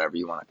ground, however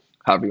you want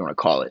to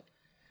call it.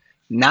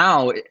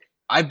 Now,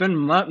 I've been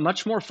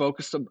much more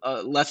focused,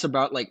 less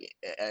about like,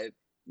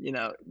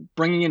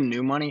 bringing in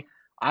new money.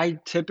 I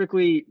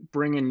typically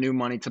bring in new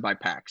money to buy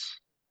packs,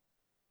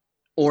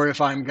 or if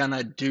I'm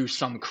gonna do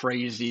some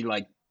crazy,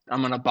 like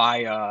I'm gonna buy,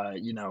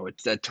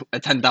 it's a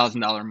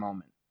 $10,000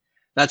 moment.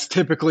 That's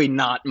typically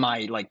not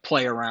my like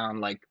play around.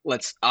 Like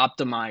let's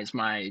optimize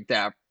my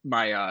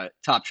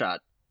Top Shot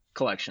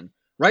collection.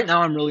 Right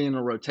now, I'm really in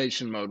a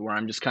rotation mode where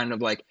I'm just kind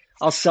of like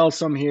I'll sell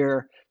some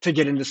here to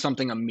get into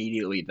something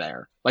immediately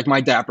there. Like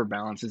my Dapper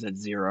balance is at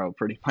 0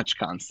 pretty much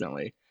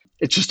constantly.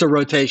 It's just a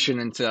rotation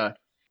into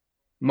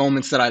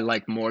moments that I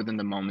like more than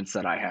the moments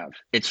that I have.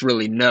 It's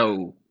really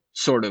no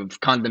sort of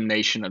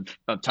condemnation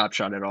of Top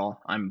Shot at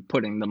all. I'm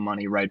putting the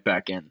money right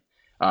back in.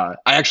 I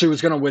actually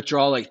was going to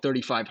withdraw like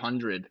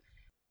 3,500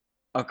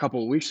 a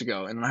couple of weeks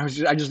ago, and I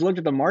just looked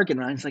at the market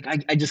and I was like,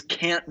 I just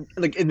can't,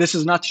 like, this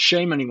is not to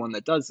shame anyone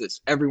that does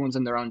this. Everyone's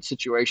in their own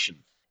situation.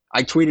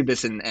 I tweeted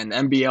this and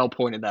MBL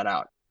pointed that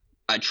out.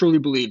 I truly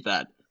believe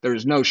that there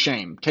is no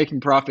shame.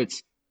 Taking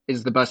profits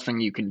is the best thing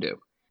you can do.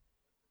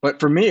 But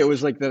for me, it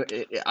was like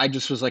I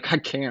just was like, I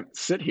can't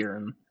sit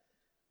here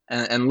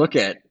and look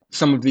at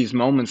some of these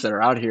moments that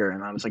are out here.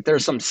 And I was like, there are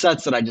some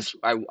sets that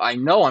I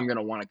know I'm going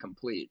to want to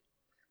complete.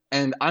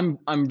 And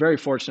I'm very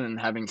fortunate in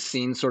having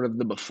seen sort of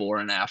the before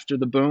and after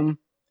the boom.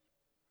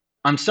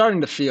 I'm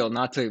starting to feel,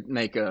 not to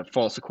make a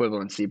false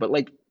equivalency, but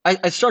like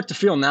I start to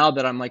feel now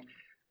that I'm like,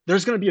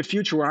 there's going to be a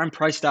future where I'm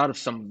priced out of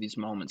some of these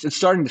moments. It's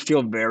starting to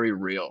feel very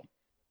real.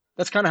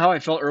 That's kind of how I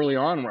felt early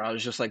on, where I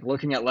was just like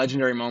looking at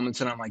legendary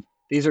moments and I'm like,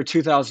 these are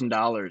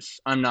 $2,000.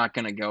 I'm not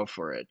going to go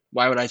for it.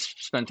 Why would I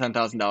spend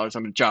 $10,000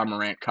 on a John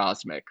Morant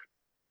Cosmic?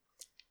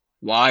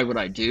 Why would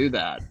I do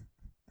that?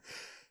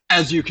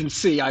 As you can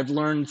see, I've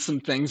learned some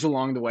things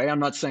along the way. I'm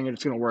not saying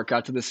it's going to work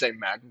out to the same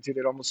magnitude.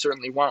 It almost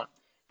certainly won't.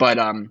 But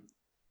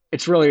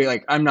it's really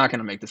like, I'm not going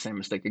to make the same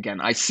mistake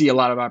again. I see a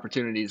lot of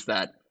opportunities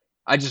that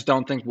I just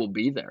don't think will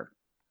be there.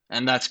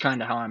 And that's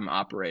kind of how I'm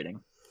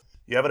operating.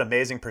 You have an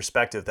amazing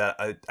perspective that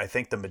I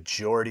think the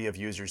majority of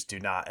users do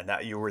not, and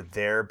that you were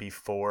there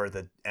before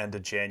the end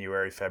of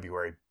January,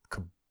 February,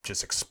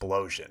 just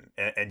explosion.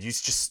 And you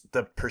just,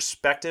 the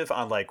perspective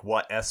on like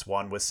what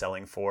S1 was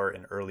selling for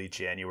in early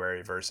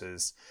January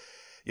versus,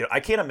 I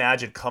can't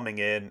imagine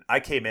I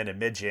came in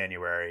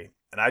mid-January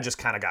and I just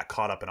kind of got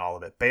caught up in all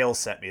of it. Bales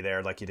sent me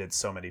there like he did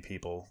so many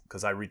people,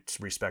 because I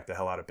respect the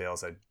hell out of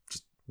Bales. I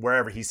just,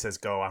 wherever he says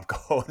go, I'm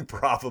going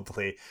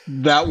probably.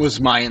 That was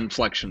my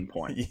inflection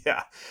point.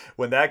 Yeah.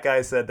 When that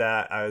guy said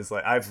that, I was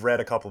like, I've read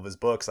a couple of his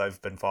books.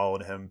 I've been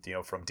following him,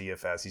 from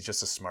DFS. He's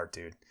just a smart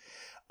dude.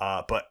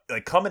 But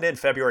like coming in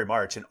February,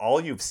 March, and all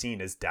you've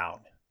seen is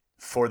down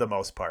for the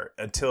most part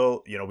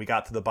until, we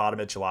got to the bottom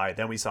of July.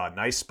 Then we saw a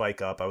nice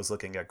spike up. I was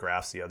looking at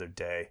graphs the other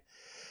day,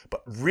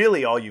 but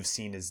really all you've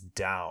seen is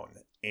down.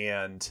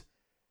 And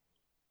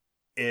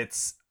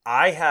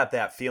I have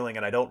that feeling,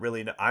 and I don't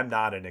really know, I'm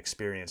not an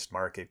experienced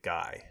market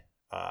guy.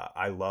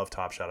 I love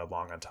Top Shot. I'm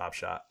long on Top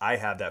Shot. I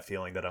have that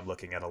feeling that I'm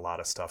looking at a lot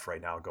of stuff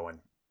right now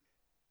going,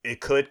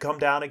 it could come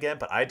down again,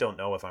 but I don't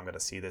know if I'm going to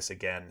see this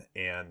again.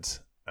 And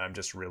I'm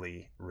just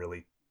really,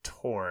 really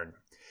torn.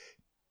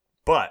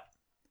 But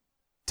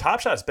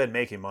Top Shot's been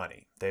making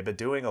money. They've been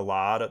doing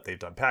they've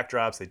done pack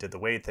drops. They did the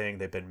weight thing.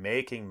 They've been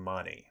making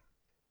money.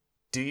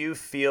 Do you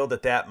feel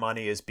that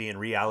money is being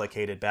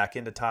reallocated back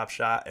into Top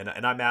Shot?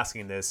 And I'm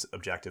asking this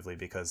objectively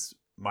because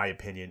my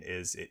opinion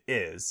is it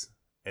is,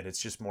 and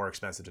it's just more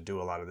expensive to do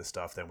a lot of this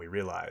stuff than we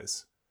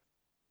realize.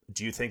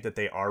 Do you think that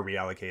they are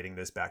reallocating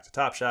this back to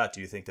Top Shot?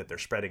 Do you think that they're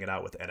spreading it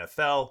out with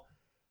NFL?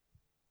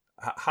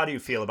 How do you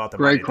feel about the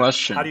money? Great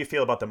question. How do you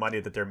feel about the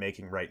money that they're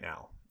making right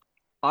now?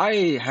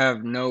 I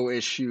have no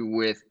issue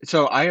with,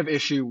 so I have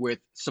issue with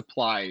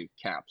supply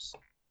caps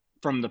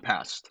from the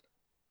past.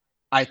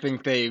 I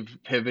think they've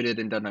pivoted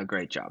and done a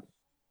great job.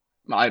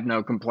 I have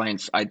no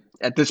complaints.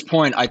 At this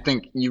point, I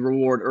think you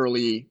reward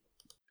early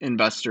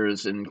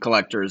investors and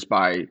collectors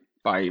by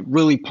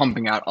really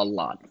pumping out a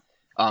lot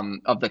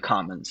of the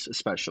commons,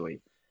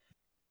 especially.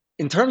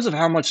 In terms of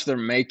how much they're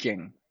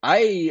making,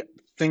 I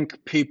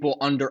think people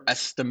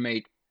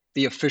underestimate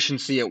the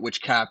efficiency at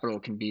which capital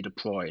can be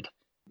deployed.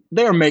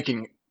 They are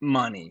making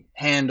money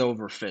hand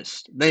over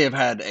fist. They have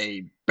had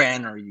a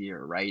banner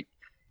year, right?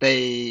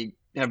 They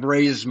have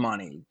raised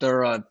money.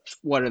 They're a,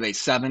 what are they,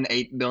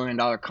 $7-8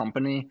 billion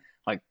company?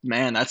 Like,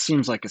 man, that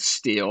seems like a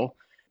steal.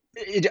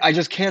 I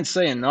just can't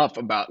say enough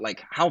about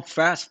like how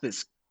fast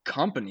this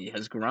company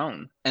has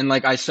grown. And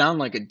like, I sound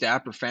like a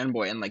Dapper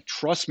fanboy, and like,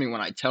 trust me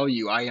when I tell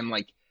you, I am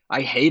like,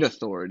 I hate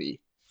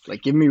authority.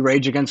 Like, give me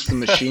Rage Against the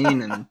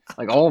Machine and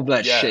like all of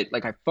that Yeah. shit.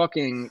 Like, I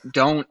fucking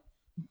don't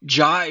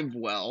jive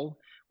well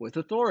with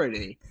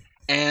authority.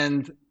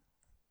 And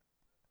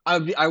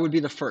I would be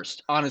the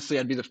first. Honestly,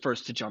 I'd be the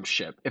first to jump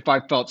ship. If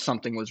I felt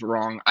something was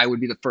wrong, I would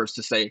be the first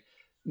to say,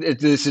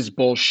 this is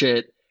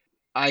bullshit.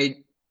 I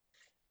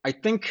I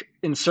think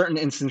in certain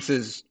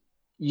instances,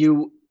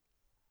 you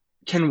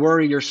can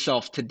worry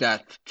yourself to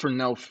death for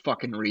no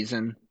fucking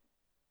reason.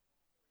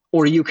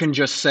 Or you can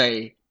just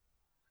say,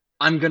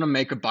 I'm going to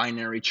make a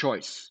binary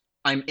choice.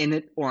 I'm in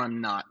it or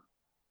I'm not.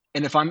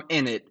 And if I'm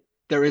in it,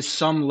 there is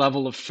some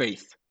level of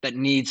faith that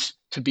needs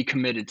to be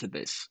committed to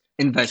this,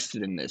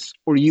 invested in this,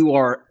 or you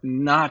are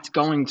not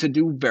going to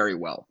do very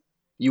well.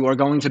 You are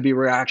going to be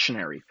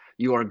reactionary.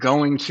 You are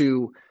going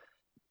to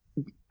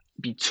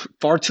be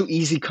far too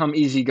easy come,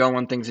 easy go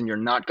on things, and you're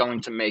not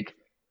going to make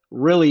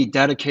really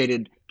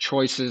dedicated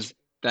choices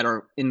that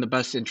are in the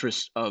best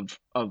interest of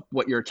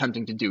what you're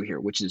attempting to do here,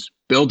 which is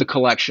build a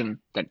collection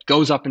that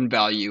goes up in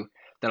value,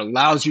 that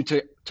allows you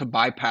to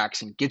buy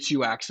packs and gets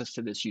you access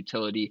to this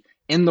utility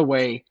in the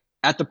way,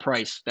 at the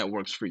price that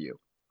works for you.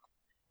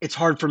 It's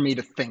hard for me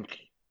to think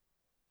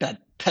that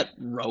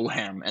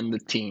Roham and the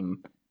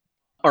team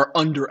are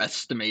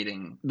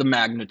underestimating the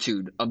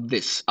magnitude of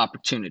this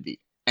opportunity.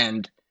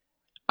 And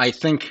I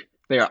think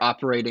they are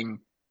operating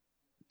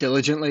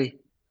diligently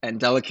and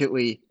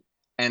delicately,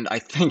 and I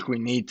think we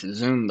need to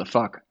zoom the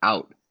fuck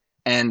out.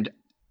 And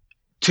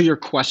to your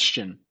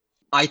question,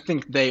 I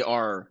think they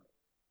are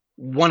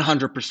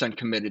 100%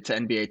 committed to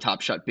NBA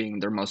Top Shot being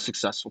their most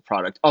successful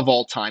product of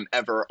all time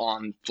ever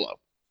on Flow.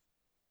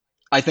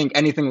 I think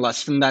anything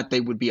less than that, they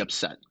would be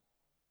upset.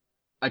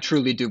 I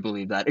truly do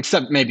believe that,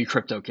 except maybe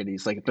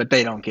CryptoKitties, but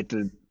they don't get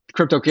the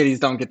CryptoKitties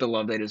don't get the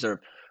love they deserve.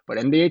 But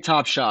NBA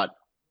Top Shot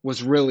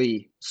was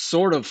really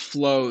sort of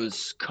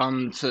Flow's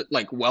come to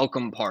like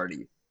welcome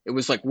party. It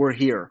was like, we're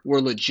here, we're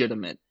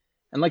legitimate.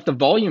 And like the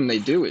volume they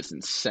do is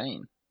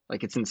insane.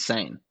 Like it's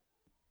insane.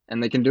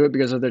 And they can do it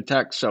because of their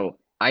tech. So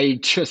I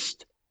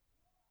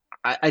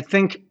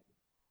think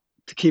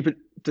to keep it,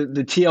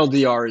 the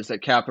TLDR is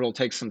that capital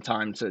takes some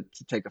time to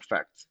take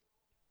effect.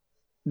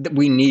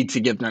 We need to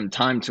give them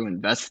time to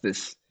invest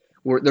this.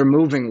 They're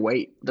moving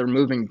weight. They're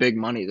moving big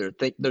money.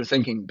 They're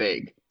thinking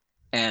big.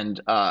 And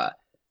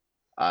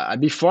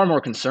I'd be far more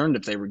concerned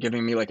if they were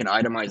giving me like an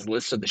itemized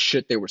list of the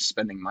shit they were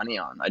spending money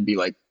on. I'd be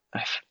like,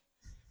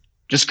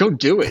 just go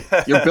do it.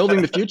 You're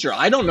building the future.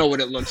 I don't know what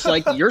it looks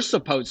like. You're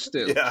supposed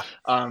to.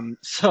 Yeah.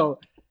 So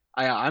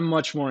I'm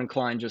much more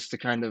inclined just to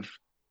kind of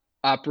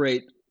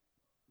operate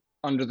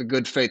under the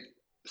good faith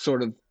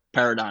sort of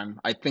paradigm.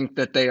 I think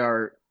that they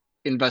are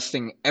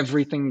investing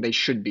everything they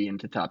should be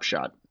into Top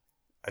Shot.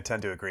 I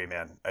tend to agree,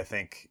 man. I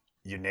think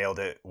you nailed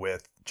it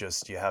with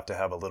just you have to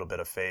have a little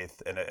bit of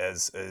faith, and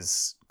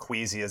as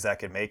queasy as that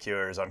can make you,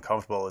 or as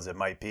uncomfortable as it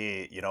might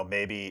be,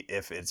 maybe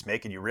if it's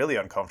making you really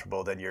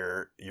uncomfortable, then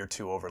you're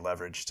too over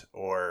leveraged,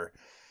 or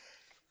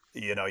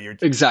you're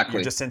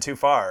just in too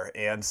far.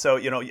 And so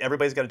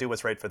everybody's got to do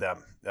what's right for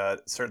them.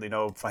 Certainly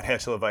no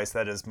financial advice.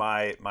 That is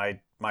my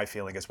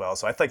feeling as well.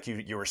 So I think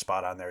you were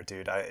spot on there,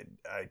 dude. I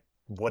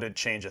wouldn't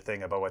change a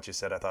thing about what you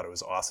said. I thought it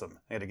was awesome.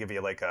 I had to give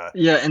you like a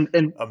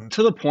and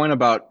to the point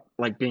about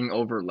like being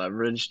over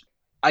leveraged,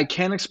 I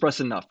can't express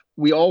enough.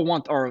 We all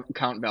want our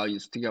account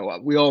values to go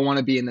up. We all want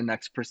to be in the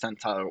next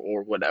percentile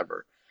or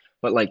whatever.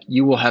 But like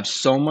you will have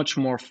so much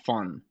more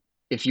fun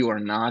if you are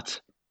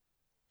not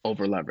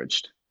over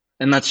leveraged.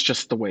 And that's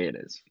just the way it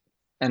is.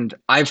 And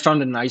I've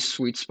found a nice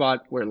sweet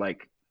spot where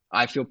like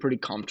I feel pretty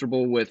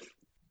comfortable with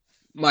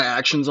my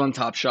actions on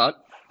Top Shot.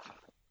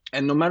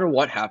 And no matter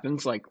what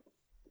happens, like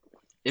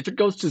if it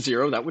goes to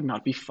zero, that would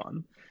not be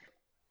fun.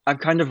 I've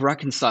kind of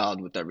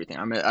reconciled with everything.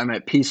 I'm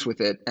at peace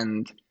with it.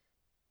 And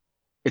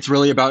it's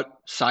really about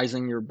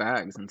sizing your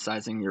bags and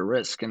sizing your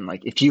risk. And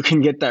like if you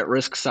can get that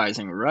risk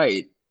sizing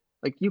right,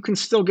 like you can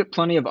still get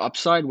plenty of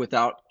upside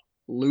without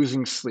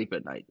losing sleep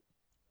at night.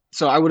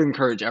 So I would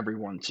encourage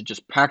everyone to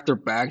just pack their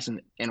bags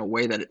in a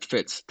way that it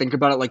fits. Think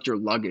about it like your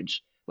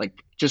luggage. Like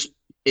just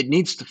it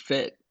needs to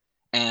fit.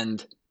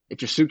 And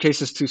if your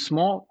suitcase is too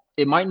small,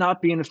 it might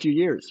not be in a few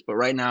years. But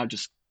right now,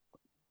 just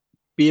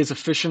be as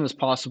efficient as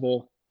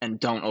possible and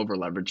don't over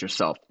leverage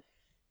yourself.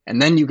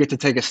 And then you get to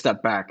take a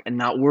step back and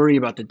not worry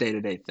about the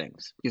day-to-day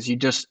things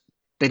because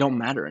they don't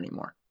matter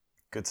anymore.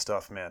 Good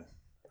stuff, man.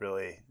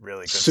 Really,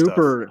 really good stuff.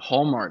 Super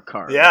Hallmark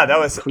card. Yeah, that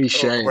was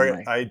cliche.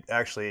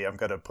 I'm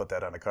gonna put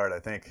that on the card. I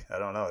think. I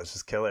don't know. It's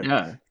just killer.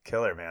 Yeah,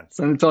 killer, man.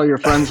 Send it to all your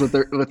friends with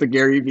the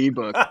Gary V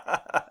book.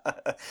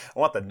 I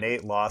want the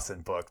Nate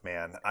Lawson book,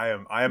 man. I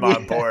am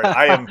on board.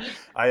 I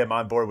am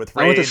on board with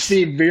Rage. I want the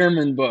Steve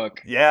Bierman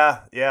book.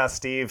 Yeah.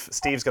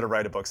 Steve's gonna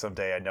write a book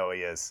someday. I know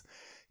he is.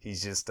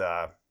 He's just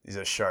he's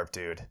a sharp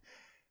dude.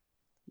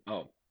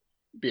 Oh,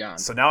 beyond.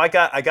 So now I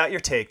got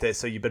your take.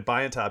 So you've been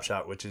buying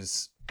Topshot, which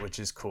is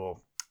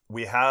cool.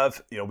 We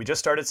have, we just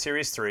started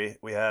Series 3.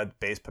 We had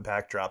base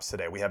pack drops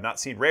today. We have not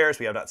seen rares.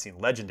 We have not seen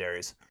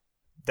legendaries.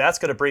 That's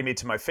going to bring me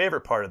to my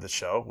favorite part of the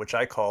show, which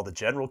I call the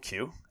general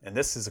queue. And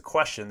this is a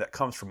question that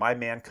comes from my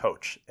man,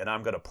 Coach. And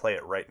I'm going to play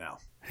it right now.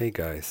 Hey,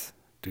 guys.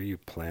 Do you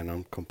plan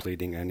on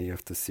completing any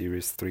of the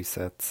Series 3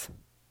 sets?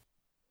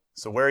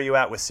 So where are you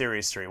at with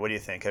Series 3? What do you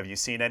think? Have you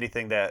seen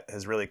anything that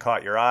has really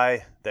caught your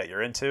eye that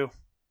you're into?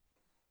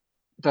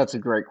 That's a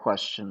great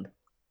question.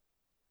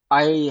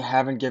 I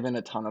haven't given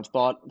a ton of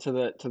thought to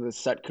the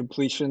set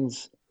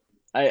completions.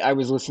 I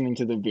was listening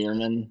to the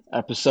Bierman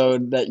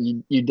episode that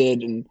you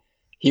did, and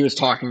he was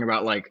talking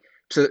about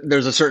so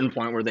there's a certain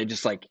point where they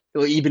just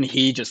even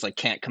he just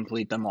can't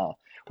complete them all.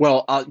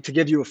 Well, to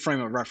give you a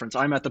frame of reference,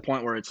 I'm at the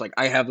point where it's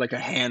I have a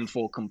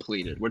handful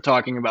completed. We're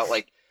talking about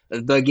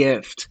The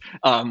Gift,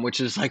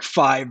 which is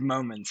 5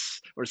 moments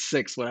or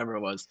 6, whatever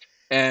it was,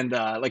 and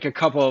a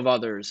couple of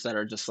others that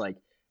are just it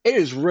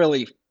is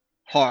really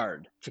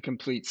hard to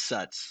complete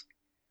sets.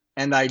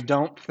 And I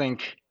don't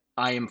think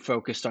I am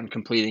focused on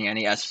completing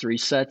any S3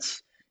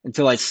 sets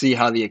until I see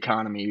how the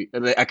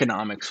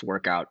economics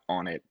work out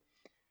on it.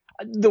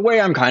 The way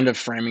I'm kind of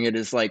framing it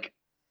is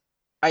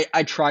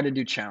I try to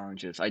do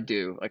challenges. I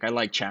do. I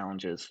like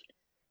challenges,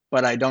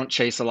 but I don't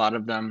chase a lot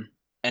of them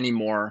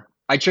anymore.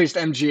 I chased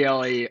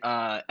MGLE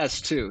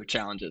S2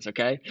 challenges,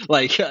 okay?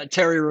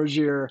 Terry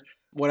Rozier,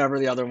 whatever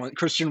the other one,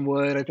 Christian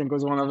Wood, I think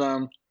was one of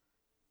them.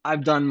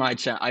 I've done my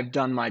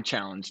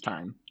challenge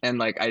time,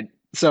 and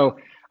so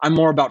I'm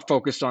more about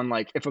focused on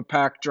if a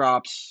pack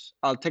drops,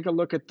 I'll take a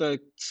look at the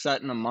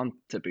set in a month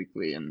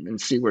typically and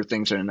see where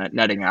things are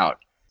netting out.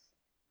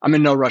 I'm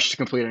in no rush to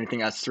complete anything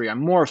S3. I'm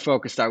more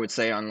focused, I would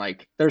say, on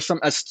there's some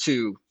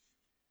S2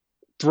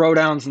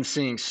 throwdowns and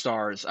seeing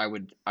stars. I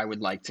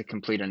would like to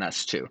complete an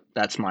S2.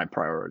 That's my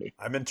priority.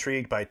 I'm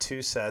intrigued by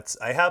 2 sets.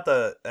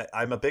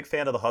 I'm a big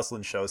fan of the Hustle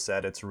and Show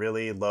set. It's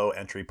really low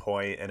entry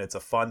point and it's a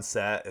fun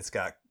set. It's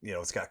got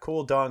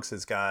cool dunks.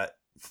 It's got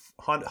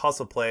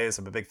hustle plays.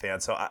 I'm a big fan.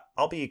 So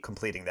I'll be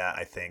completing that,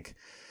 I think.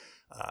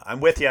 I'm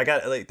with you.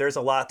 There's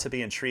a lot to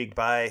be intrigued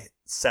by.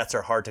 Sets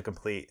are hard to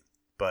complete,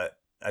 but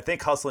I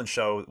think Hustle and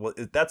Show,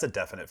 that's a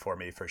definite for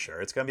me for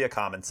sure. It's going to be a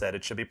common set.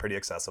 It should be pretty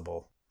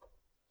accessible.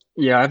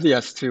 Yeah, I have the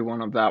S2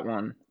 one of that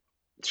one.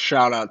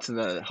 Shout out to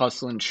the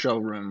Hustle and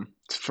Showroom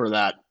for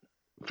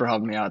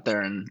helping me out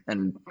there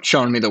and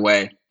showing me the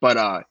way.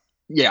 But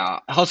yeah,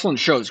 Hustle and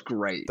Show is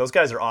great. Those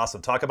guys are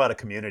awesome. Talk about a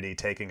community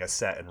taking a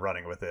set and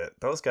running with it.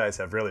 Those guys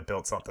have really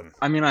built something.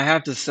 I mean, I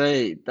have to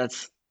say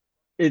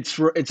it's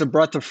a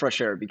breath of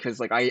fresh air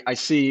because I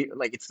see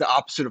it's the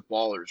opposite of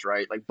Ballerz,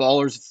 right?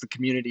 Ballerz, it's the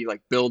community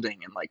building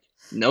and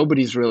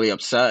nobody's really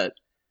upset.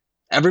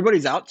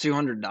 Everybody's out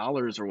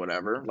 $200 or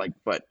whatever.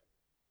 But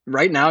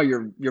right now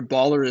your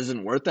baller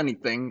isn't worth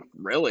anything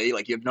really.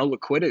 You have no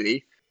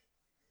liquidity.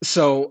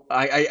 So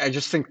I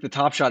just think the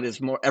Topshot is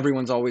more,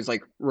 everyone's always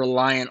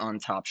reliant on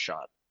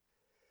Topshot.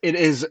 It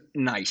is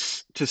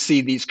nice to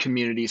see these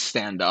communities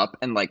stand up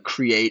and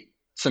create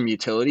some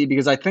utility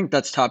because I think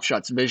that's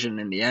Topshot's vision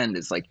in the end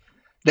is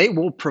they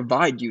will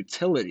provide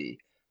utility,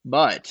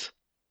 but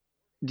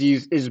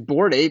is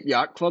Bored Ape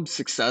Yacht Club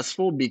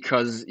successful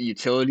because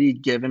utility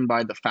given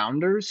by the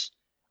founders?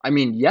 I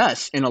mean,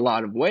 yes, in a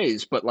lot of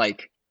ways, but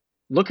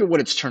look at what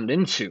it's turned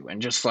into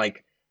and just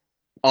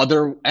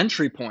other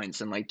entry points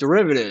and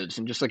derivatives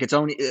and just its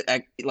own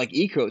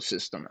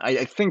ecosystem.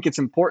 I think it's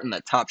important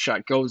that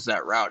Topshot goes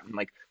that route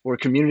and where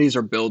communities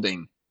are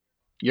building,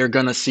 you're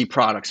going to see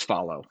products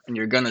follow and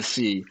you're going to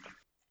see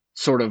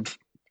sort of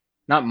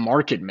not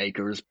market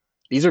makers.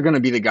 These are going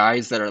to be the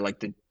guys that are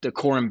the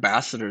core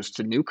ambassadors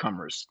to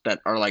newcomers that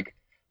are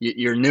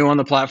you're new on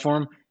the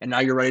platform and now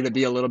you're ready to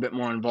be a little bit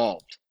more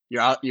involved.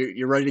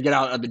 You're ready to get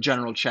out of the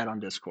general chat on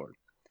Discord.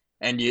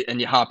 And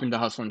you hop into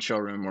Hustle and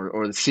Showroom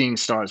or the Seeing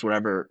Stars,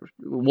 whatever,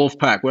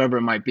 Wolfpack, whatever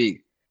it might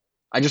be.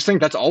 I just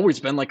think that's always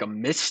been a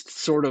missed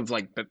sort of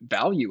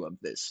value of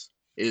this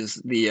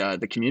is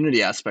the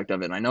community aspect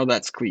of it. And I know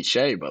that's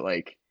cliche, but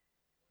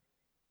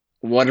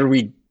what are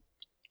we?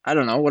 I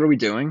don't know. What are we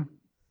doing?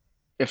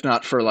 If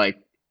not for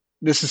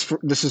this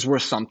is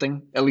worth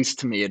something. At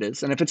least to me, it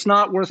is. And if it's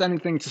not worth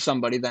anything to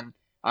somebody, then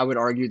I would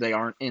argue they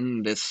aren't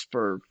in this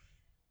for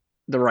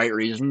the right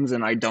reasons,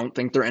 and I don't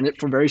think they're in it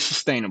for very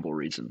sustainable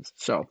reasons.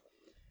 So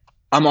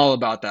I'm all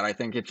about that. I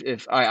think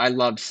if I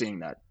love seeing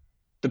that.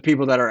 The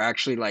people that are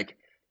actually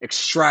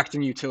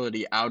extracting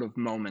utility out of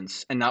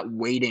moments and not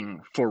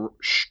waiting for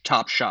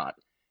Topshot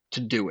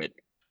to do it.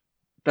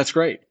 That's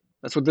great.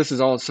 That's what this is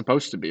all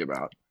supposed to be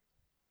about,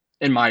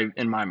 in my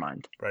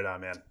mind. Right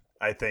on, man.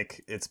 I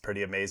think it's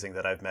pretty amazing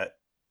that I've met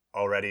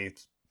already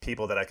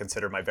people that I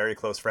consider my very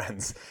close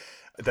friends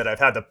that I've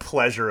had the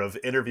pleasure of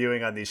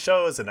interviewing on these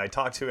shows and I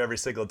talk to every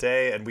single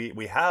day, and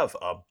we have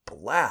a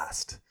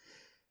blast.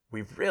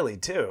 We really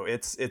do.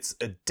 It's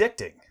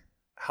addicting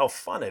how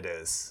fun it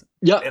is.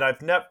 Yeah. And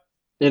I've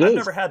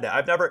never had that.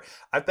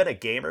 I've been a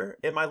gamer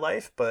in my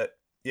life, but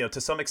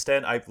to some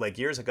extent,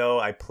 years ago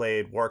I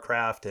played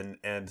Warcraft,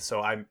 and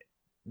so I'm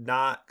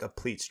not a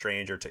complete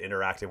stranger to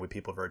interacting with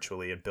people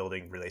virtually and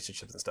building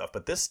relationships and stuff.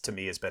 But this to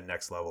me has been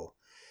next level,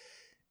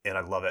 and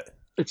I love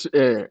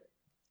it.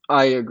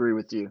 I agree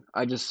with you.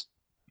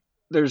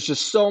 There's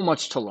just so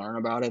much to learn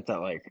about it that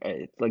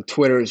like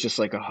Twitter is just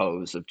like a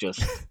hose of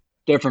just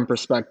different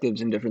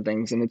perspectives and different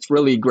things, and it's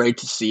really great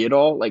to see it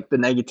all, like the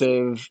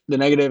negative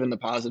and the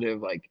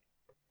positive. Like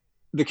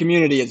the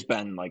community has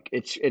been like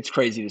it's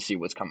crazy to see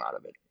what's come out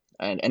of it.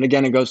 And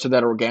again, it goes to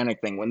that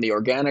organic thing. When the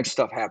organic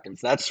stuff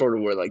happens, that's sort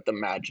of where like the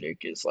magic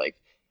is, like,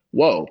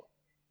 whoa,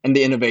 and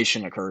the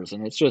innovation occurs.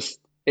 And it's just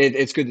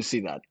it's good to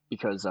see that,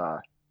 because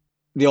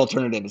the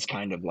alternative is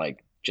kind of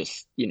like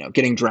just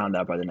getting drowned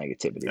out by the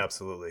negativity.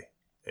 Absolutely.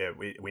 Yeah,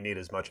 we need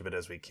as much of it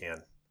as we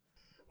can.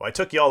 Well, I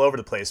took you all over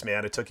the place,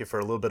 man. I took you for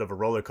a little bit of a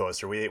roller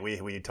coaster.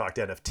 We talked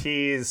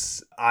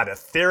NFTs on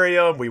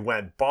Ethereum. We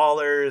went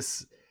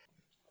Ballerz.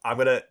 I'm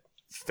gonna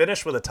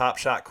finish with a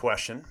Topshot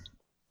question.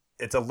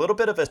 It's a little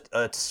bit of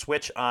a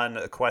switch on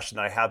a question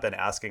I have been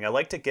asking. I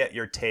like to get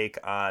your take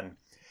on,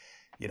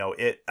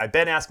 I've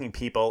been asking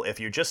people,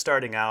 if you're just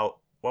starting out,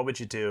 what would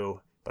you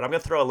do? But I'm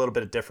going to throw a little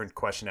bit of different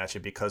question at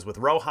you, because with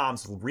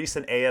Roham's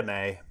recent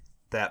AMA,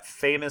 that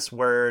famous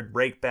word,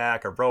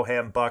 rakeback or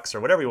Roham bucks or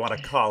whatever you want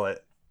to call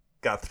it,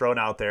 got thrown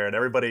out there, and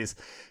everybody's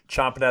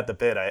chomping at the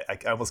bit. I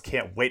almost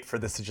can't wait for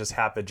this to just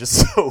happen just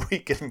so we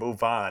can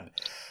move on.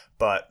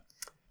 But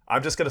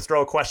I'm just going to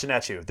throw a question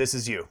at you. This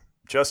is you,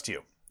 just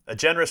you. A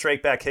generous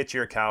rakeback hits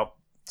your account.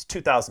 It's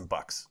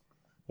 $2,000.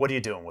 What are you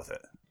doing with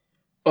it?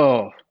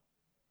 Oh,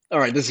 all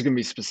right. This is gonna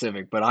be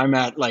specific, but I'm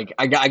at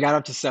I got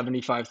up to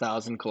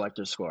 75,000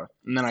 collector score,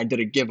 and then I did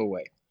a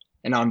giveaway,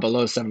 and I'm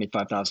below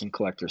 75,000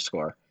 collector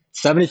score.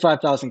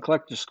 75,000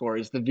 collector score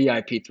is the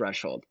VIP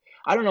threshold.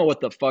 I don't know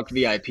what the fuck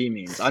VIP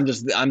means. I'm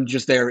just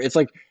there. It's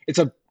like it's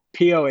a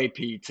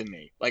POAP to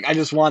me. Like I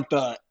just want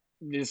the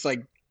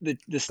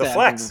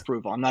stamp of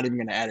approval. I'm not even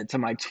gonna add it to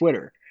my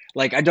Twitter.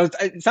 Like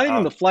it's not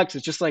even the flex.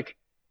 It's just like,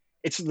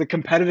 it's the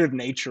competitive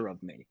nature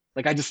of me.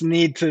 Like I just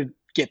need to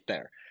get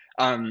there.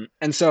 And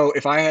so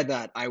if I had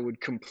that, I would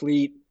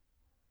complete,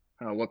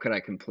 what could I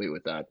complete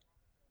with that?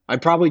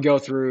 I'd probably go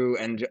through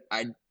and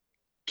I'd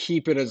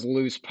keep it as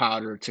loose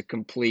powder to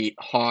complete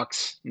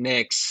Hawks,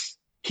 Knicks,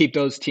 keep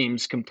those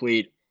teams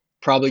complete,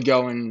 probably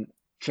go and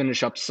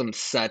finish up some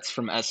sets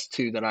from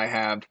S2 that I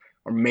have,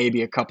 or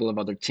maybe a couple of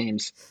other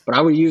teams, but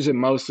I would use it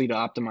mostly to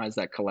optimize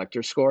that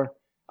collector score.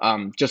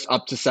 Just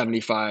up to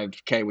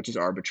 75K, which is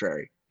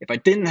arbitrary. If I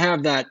didn't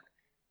have that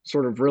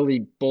sort of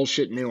really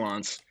bullshit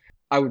nuance,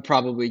 I would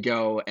probably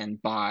go and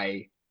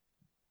buy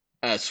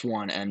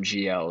S1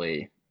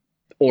 MGLE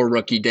or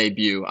Rookie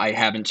Debut. I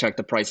haven't checked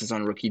the prices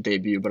on Rookie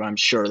Debut, but I'm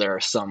sure there are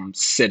some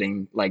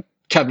sitting, like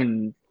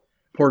Kevin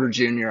Porter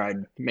Jr. I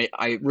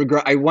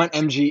went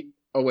MGLE.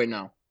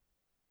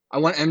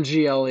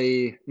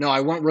 No,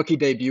 I went Rookie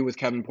Debut with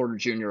Kevin Porter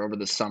Jr. over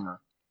the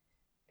summer.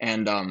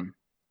 And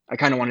I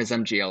kind of want his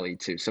MGLE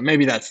too, so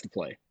maybe that's the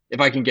play if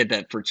I can get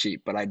that for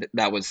cheap. But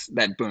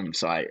that boomed,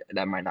 so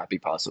that might not be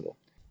possible.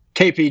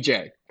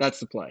 KPJ, that's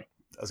the play.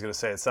 I was gonna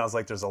say, it sounds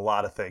like there's a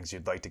lot of things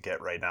you'd like to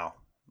get right now.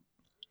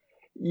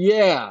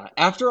 Yeah,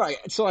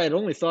 so I had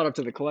only thought up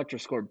to the collector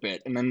score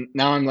bit, and then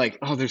now I'm like,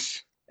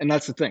 and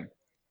that's the thing,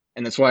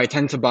 and that's why I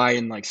tend to buy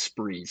in like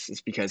sprees.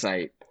 It's because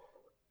I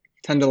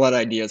tend to let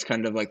ideas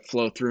kind of like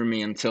flow through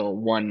me until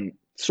one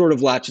sort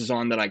of latches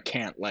on that I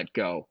can't let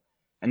go.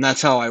 And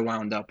that's how I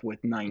wound up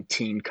with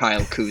 19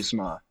 Kyle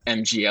Kuzma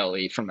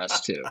MGLE from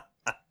S2.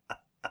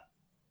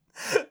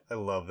 I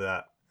love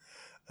that.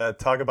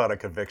 Talk about a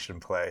conviction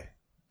play.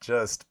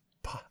 Just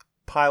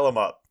pile them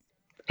up.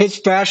 His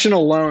fashion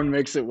alone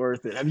makes it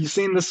worth it. Have you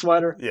seen the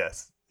sweater?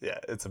 Yes. Yeah,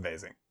 it's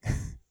amazing.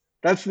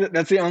 That's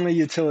the only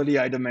utility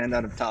I demand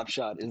out of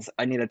Topshot is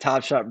I need a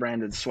Topshot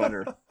branded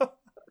sweater.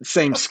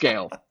 Same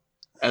scale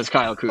as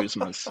Kyle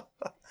Kuzma's.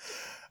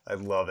 I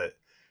love it.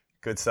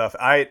 Good stuff.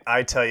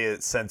 I tell you,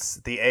 since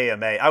the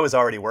AMA, I was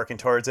already working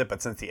towards it,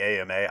 but since the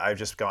AMA, I've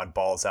just gone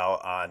balls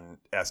out on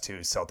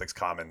S2 Celtics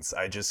Commons.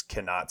 I just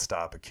cannot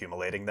stop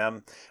accumulating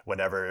them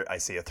whenever I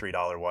see a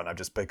 $3 one.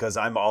 Because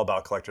I'm all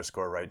about collector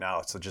score right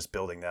now, so just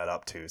building that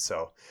up too.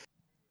 So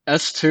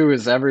S2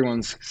 is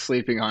everyone's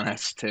sleeping on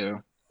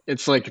S2.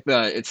 It's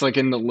like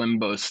in the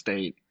limbo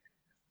state.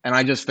 And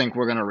I just think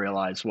we're going to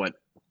realize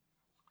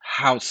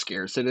how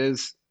scarce it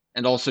is.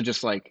 And also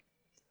just like,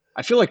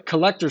 I feel like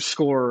collector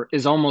score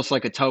is almost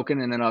like a token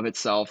in and of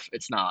itself.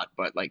 It's not,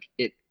 but like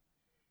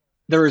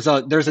there's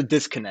a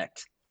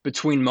disconnect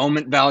between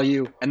moment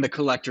value and the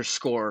collector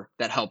score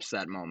that helps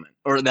that moment,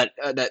 or that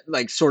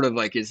like sort of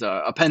like is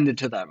appended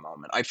to that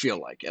moment. I feel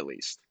like, at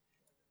least.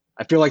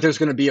 I feel like there's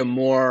going to be a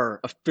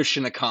more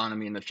efficient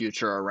economy in the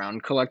future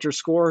around collector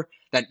score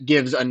that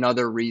gives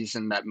another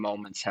reason that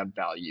moments have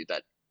value,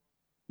 that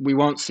we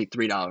won't see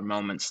 $3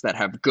 moments that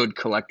have good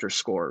collector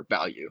score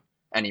value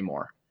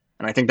anymore.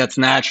 And I think that's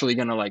naturally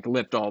going to like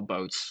lift all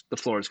boats. The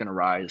floor is going to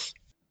rise.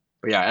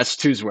 But yeah,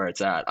 S2 is where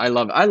it's at. I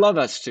love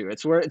S2.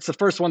 It's the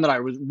first one that I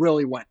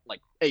really went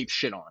like ape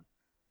shit on,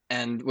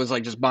 and was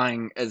like just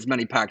buying as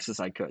many packs as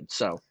I could.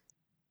 So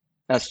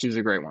S2 is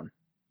a great one.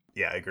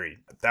 Yeah, I agree.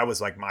 That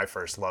was like my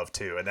first love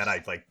too. And then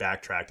I like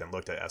backtracked and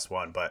looked at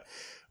S1. But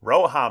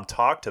Roham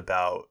talked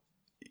about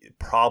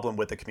problem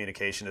with the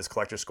communication is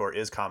collector score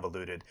is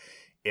convoluted.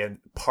 And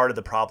part of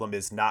the problem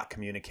is not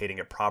communicating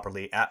it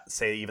properly at,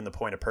 say, even the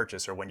point of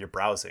purchase or when you're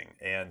browsing.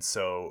 And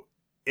so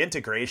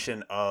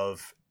integration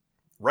of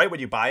right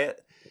when you buy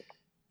it,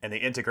 and they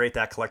integrate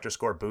that collector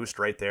score boost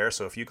right there.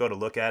 So if you go to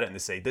look at it and they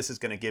say, this is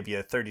going to give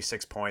you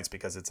 36 points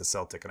because it's a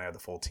Celtic and I have the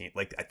full team.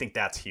 Like, I think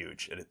that's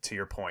huge. And to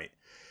your point,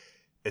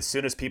 as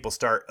soon as people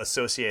start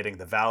associating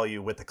the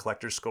value with the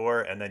collector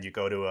score, and then you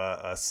go to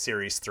a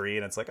series 3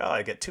 and it's like, oh,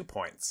 I get 2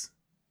 points.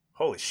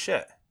 Holy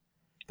shit.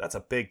 That's a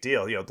big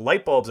deal. You know, the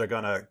light bulbs are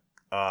going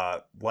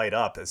to light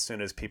up as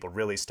soon as people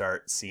really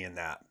start seeing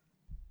that.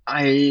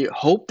 I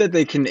hope that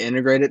they can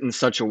integrate it in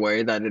such a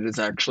way that it is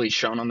actually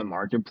shown on the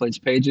marketplace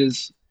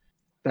pages,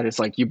 that it's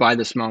like, you buy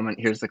this moment,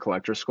 here's the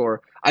collector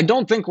score. I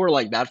don't think we're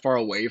like that far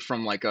away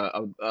from like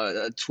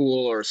a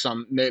tool or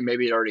some,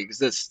 maybe it already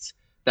exists,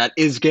 that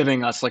is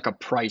giving us like a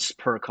price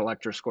per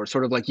collector score,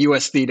 sort of like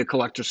USD to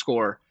collector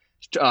score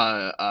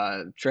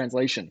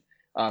translation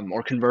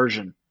or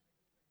conversion.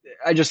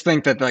 I just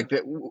think that like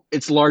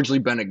it's largely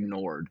been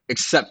ignored,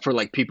 except for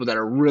like people that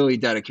are really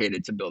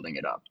dedicated to building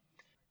it up.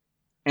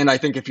 And I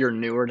think if you're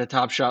newer to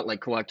Top Shot, like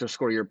collector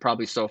score, you're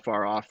probably so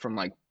far off from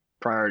like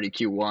priority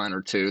Q1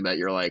 or 2 that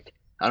you're like,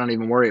 I don't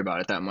even worry about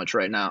it that much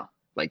right now.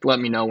 Like, let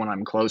me know when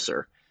I'm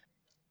closer.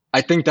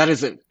 I think that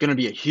is going to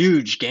be a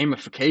huge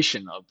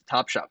gamification of the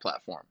Top Shot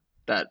platform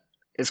that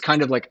is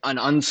kind of like an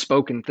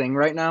unspoken thing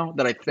right now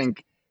that I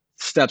think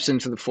steps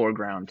into the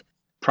foreground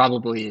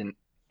probably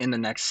in the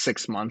next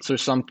 6 months or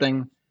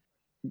something,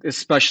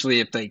 especially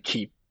if they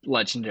keep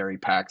legendary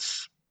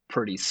packs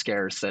pretty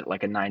scarce at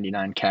like a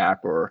 99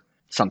 cap or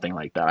something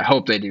like that. I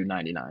hope they do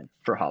 99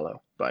 for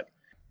Holo, but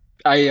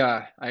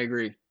I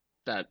agree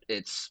that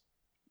it's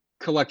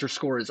collector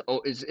score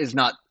is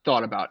not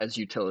thought about as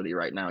utility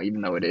right now,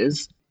 even though it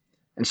is.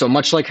 And so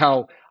much like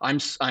how I'm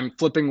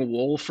flipping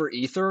wool for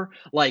ether,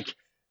 like,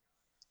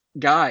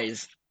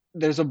 guys,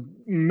 there's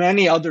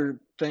many other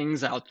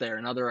things out there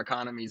and other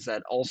economies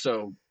that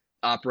also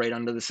operate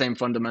under the same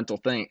fundamental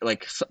thing,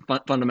 like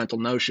fundamental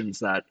notions,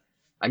 that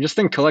I just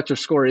think collector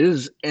score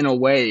is, in a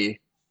way,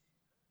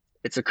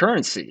 it's a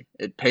currency.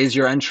 It pays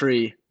your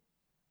entry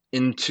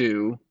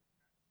into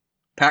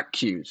pack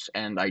queues,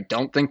 and I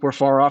don't think we're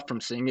far off from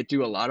seeing it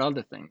do a lot of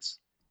other things,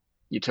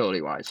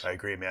 utility-wise. I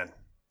agree, man.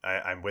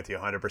 I'm with you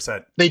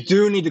 100%. They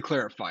do need to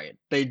clarify it.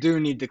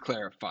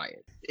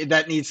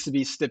 That needs to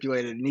be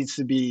stipulated. It needs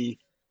to be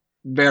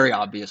very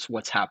obvious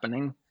what's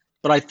happening.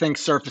 But I think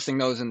surfacing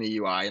those in the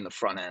UI in the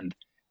front end,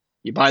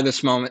 you buy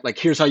this moment, like,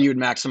 here's how you would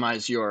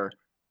maximize your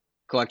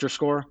collector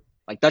score.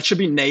 Like, that should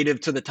be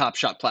native to the Top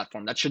Shot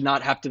platform. That should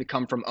not have to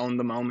come from Own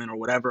the Moment or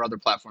whatever other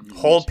platform you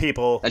Hold use.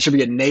 people. That should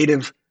be a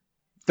native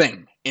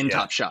thing in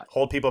Top Shot.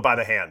 Hold people by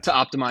the hand to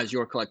optimize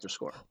your collector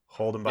score.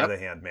 Hold them by the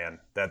hand, man.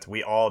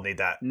 We all need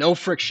that. No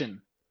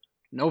friction.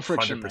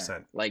 100%.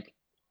 There. Like,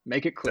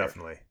 make it clear.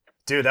 Definitely.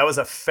 Dude, that was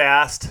a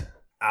fast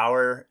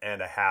hour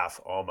and a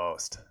half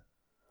almost.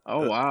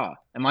 Oh, wow.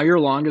 Am I your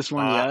longest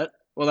one yet?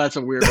 Well, that's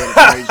a weird way to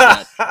phrase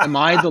that. Am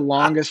I the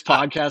longest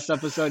podcast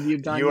episode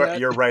you've done yet?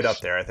 You're right up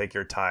there. I think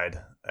you're tied.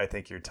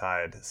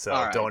 So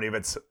right. Don't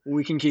even...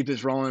 We can keep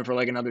this rolling for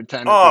like another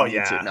 10. Oh,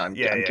 yeah. No, I'm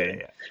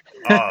kidding.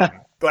 Yeah.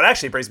 But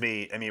actually brings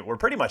me... I mean, we're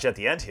pretty much at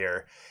the end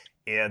here.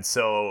 And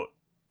so,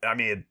 I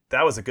mean,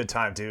 that was a good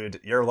time,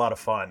 dude. You're a lot of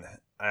fun.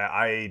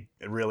 I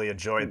really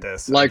enjoyed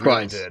this.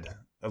 Likewise. I really did.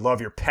 I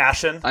love your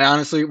passion.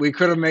 We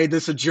could have made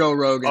this a Joe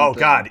Rogan thing.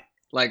 God.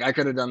 Like, I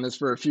could have done this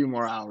for a few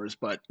more hours,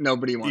 but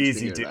nobody wants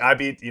to hear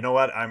that. You know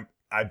what?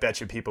 I bet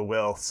you people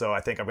will. So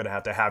I think I'm going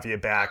to have you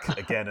back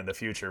again in the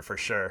future for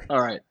sure.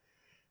 All right.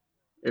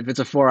 If it's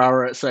a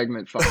 4-hour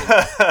segment, fine.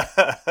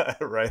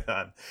 Right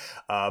on.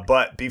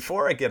 But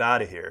before I get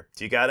out of here,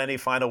 do you got any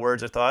final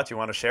words or thoughts you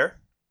want to share?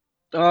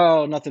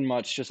 Oh, nothing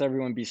much. Just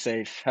everyone be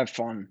safe. Have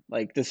fun.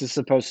 Like, this is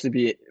supposed to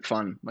be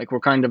fun. Like, we're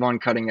kind of on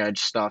cutting edge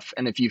stuff.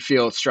 And if you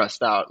feel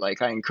stressed out,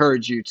 like, I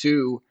encourage you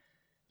to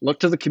look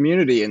to the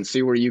community and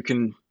see where you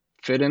can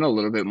fit in a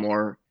little bit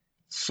more,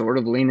 sort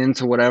of lean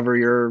into whatever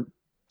you're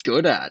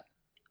good at.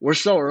 We're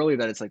so early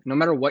that it's like, no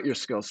matter what your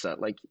skill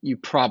set, like, you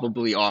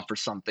probably offer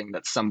something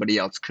that somebody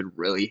else could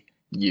really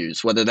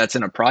use, whether that's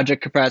in a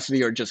project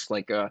capacity or just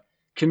like a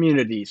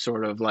community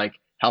sort of like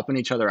helping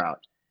each other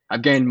out.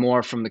 I've gained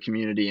more from the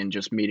community and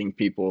just meeting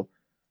people.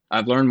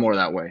 I've learned more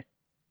that way.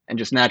 and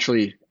just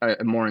naturally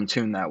more in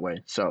tune that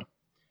way. So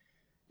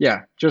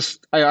yeah,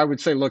 just I would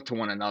say look to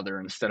one another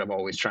instead of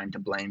always trying to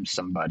blame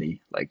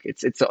somebody. Like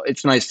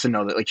it's nice to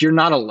know that like you're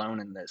not alone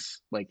in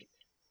this. Like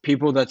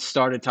people that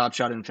started Top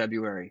Shot in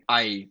February,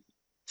 I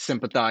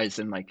sympathize,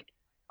 and like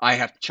I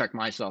have to check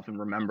myself and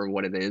remember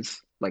what it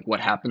is, like what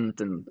happened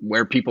and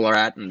where people are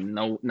at, and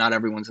no, not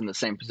everyone's in the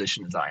same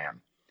position as I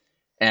am.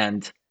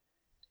 And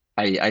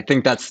I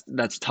think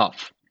that's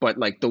tough. But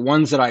like the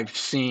ones that I've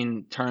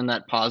seen turn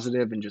that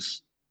positive and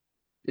just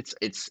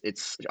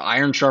it's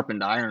iron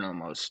sharpened iron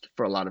almost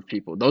for a lot of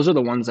people. Those are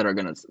the ones that are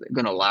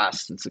gonna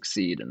last and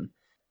succeed. And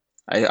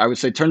I would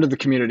say turn to the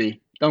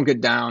community. Don't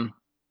get down.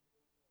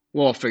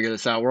 We'll all figure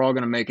this out. We're all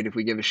gonna make it if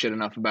we give a shit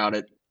enough about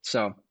it.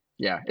 So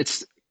yeah,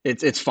 it's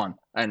fun.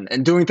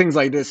 And doing things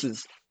like this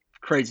is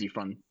crazy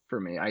fun for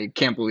me. I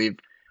can't believe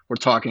we're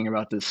talking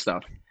about this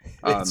stuff.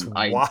 It's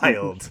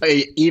wild.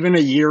 Even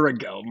a year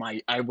ago,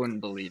 I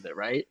wouldn't believe it,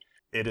 right?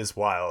 It is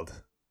wild.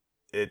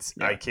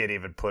 I can't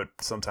even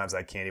sometimes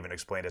I can't even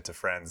explain it to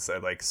friends.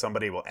 Like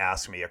somebody will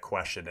ask me a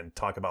question and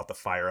talk about the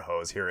fire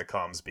hose. Here it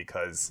comes,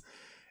 because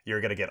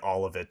you're going to get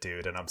all of it,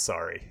 dude. And I'm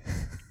sorry.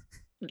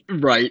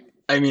 Right.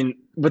 I mean,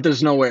 but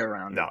there's no way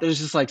around it. There's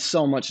just like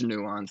so much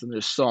nuance, and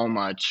there's so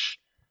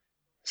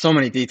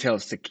many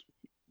details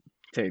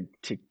to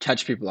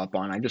catch people up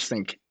on. I just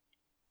think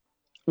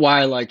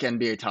why I like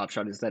NBA Top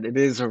Shot is that it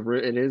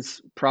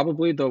is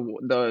probably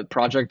the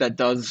project that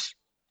does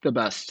the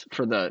best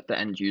for the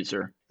end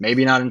user.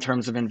 Maybe not in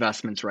terms of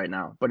investments right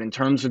now, but in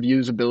terms of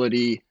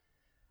usability,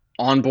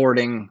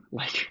 onboarding.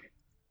 Like,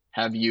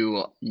 have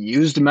you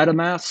used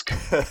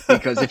MetaMask?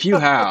 Because if you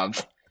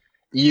have,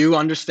 you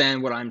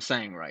understand what I'm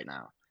saying right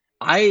now.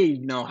 I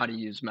know how to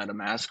use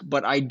MetaMask,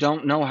 but I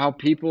don't know how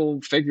people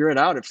figure it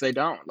out if they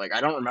don't. Like, I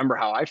don't remember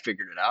how I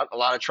figured it out. A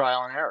lot of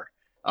trial and error,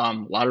 a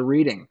lot of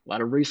reading, a lot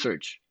of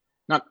research.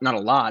 Not a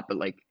lot, but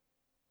like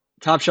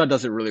Top Shot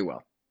does it really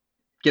well.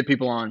 Get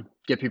people on,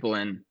 get people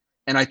in.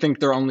 And I think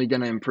they're only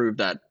going to improve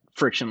that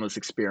frictionless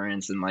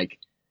experience. And like,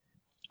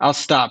 I'll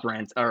stop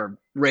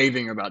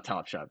raving about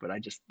Top Shot, but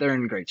they're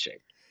in great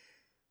shape.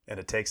 And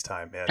it takes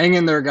time, man. Hang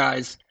in there,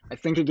 guys. I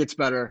think it gets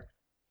better.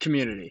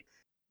 Community.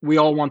 We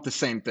all want the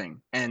same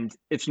thing. And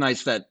it's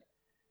nice that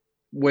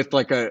with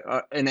like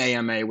an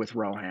AMA with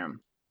Roham,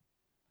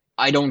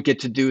 I don't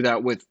get to do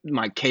that with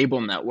my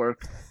cable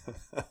network.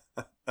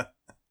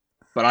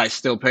 But I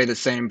still pay the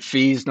same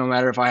fees no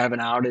matter if I have an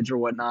outage or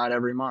whatnot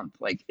every month.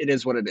 Like, it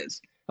is what it is.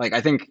 Like,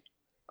 I think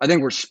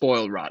we're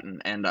spoiled rotten.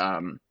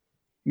 And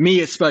me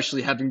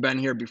especially, having been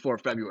here before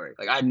February,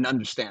 like, I didn't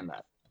understand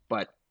that.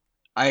 But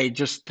I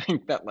just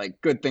think that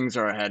like good things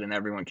are ahead, and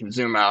everyone can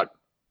zoom out,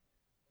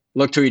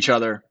 look to each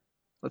other.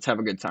 Let's have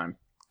a good time.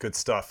 Good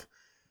stuff.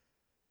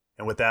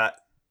 And with that,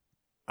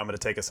 I'm going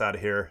to take us out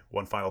of here.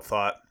 One final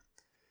thought.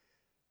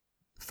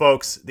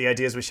 Folks, the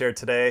ideas we shared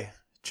today,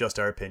 just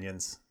our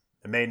opinions.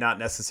 It may not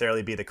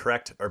necessarily be the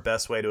correct or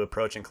best way to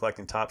approach in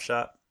collecting Top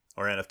Shot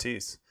or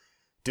NFTs.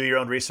 Do your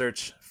own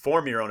research,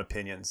 form your own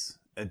opinions,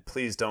 and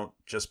please don't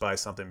just buy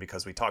something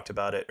because we talked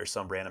about it or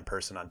some random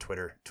person on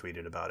Twitter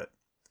tweeted about it.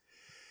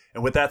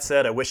 And with that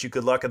said, I wish you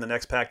good luck on the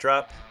next pack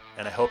drop,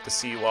 and I hope to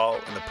see you all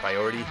in the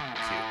priority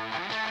queue.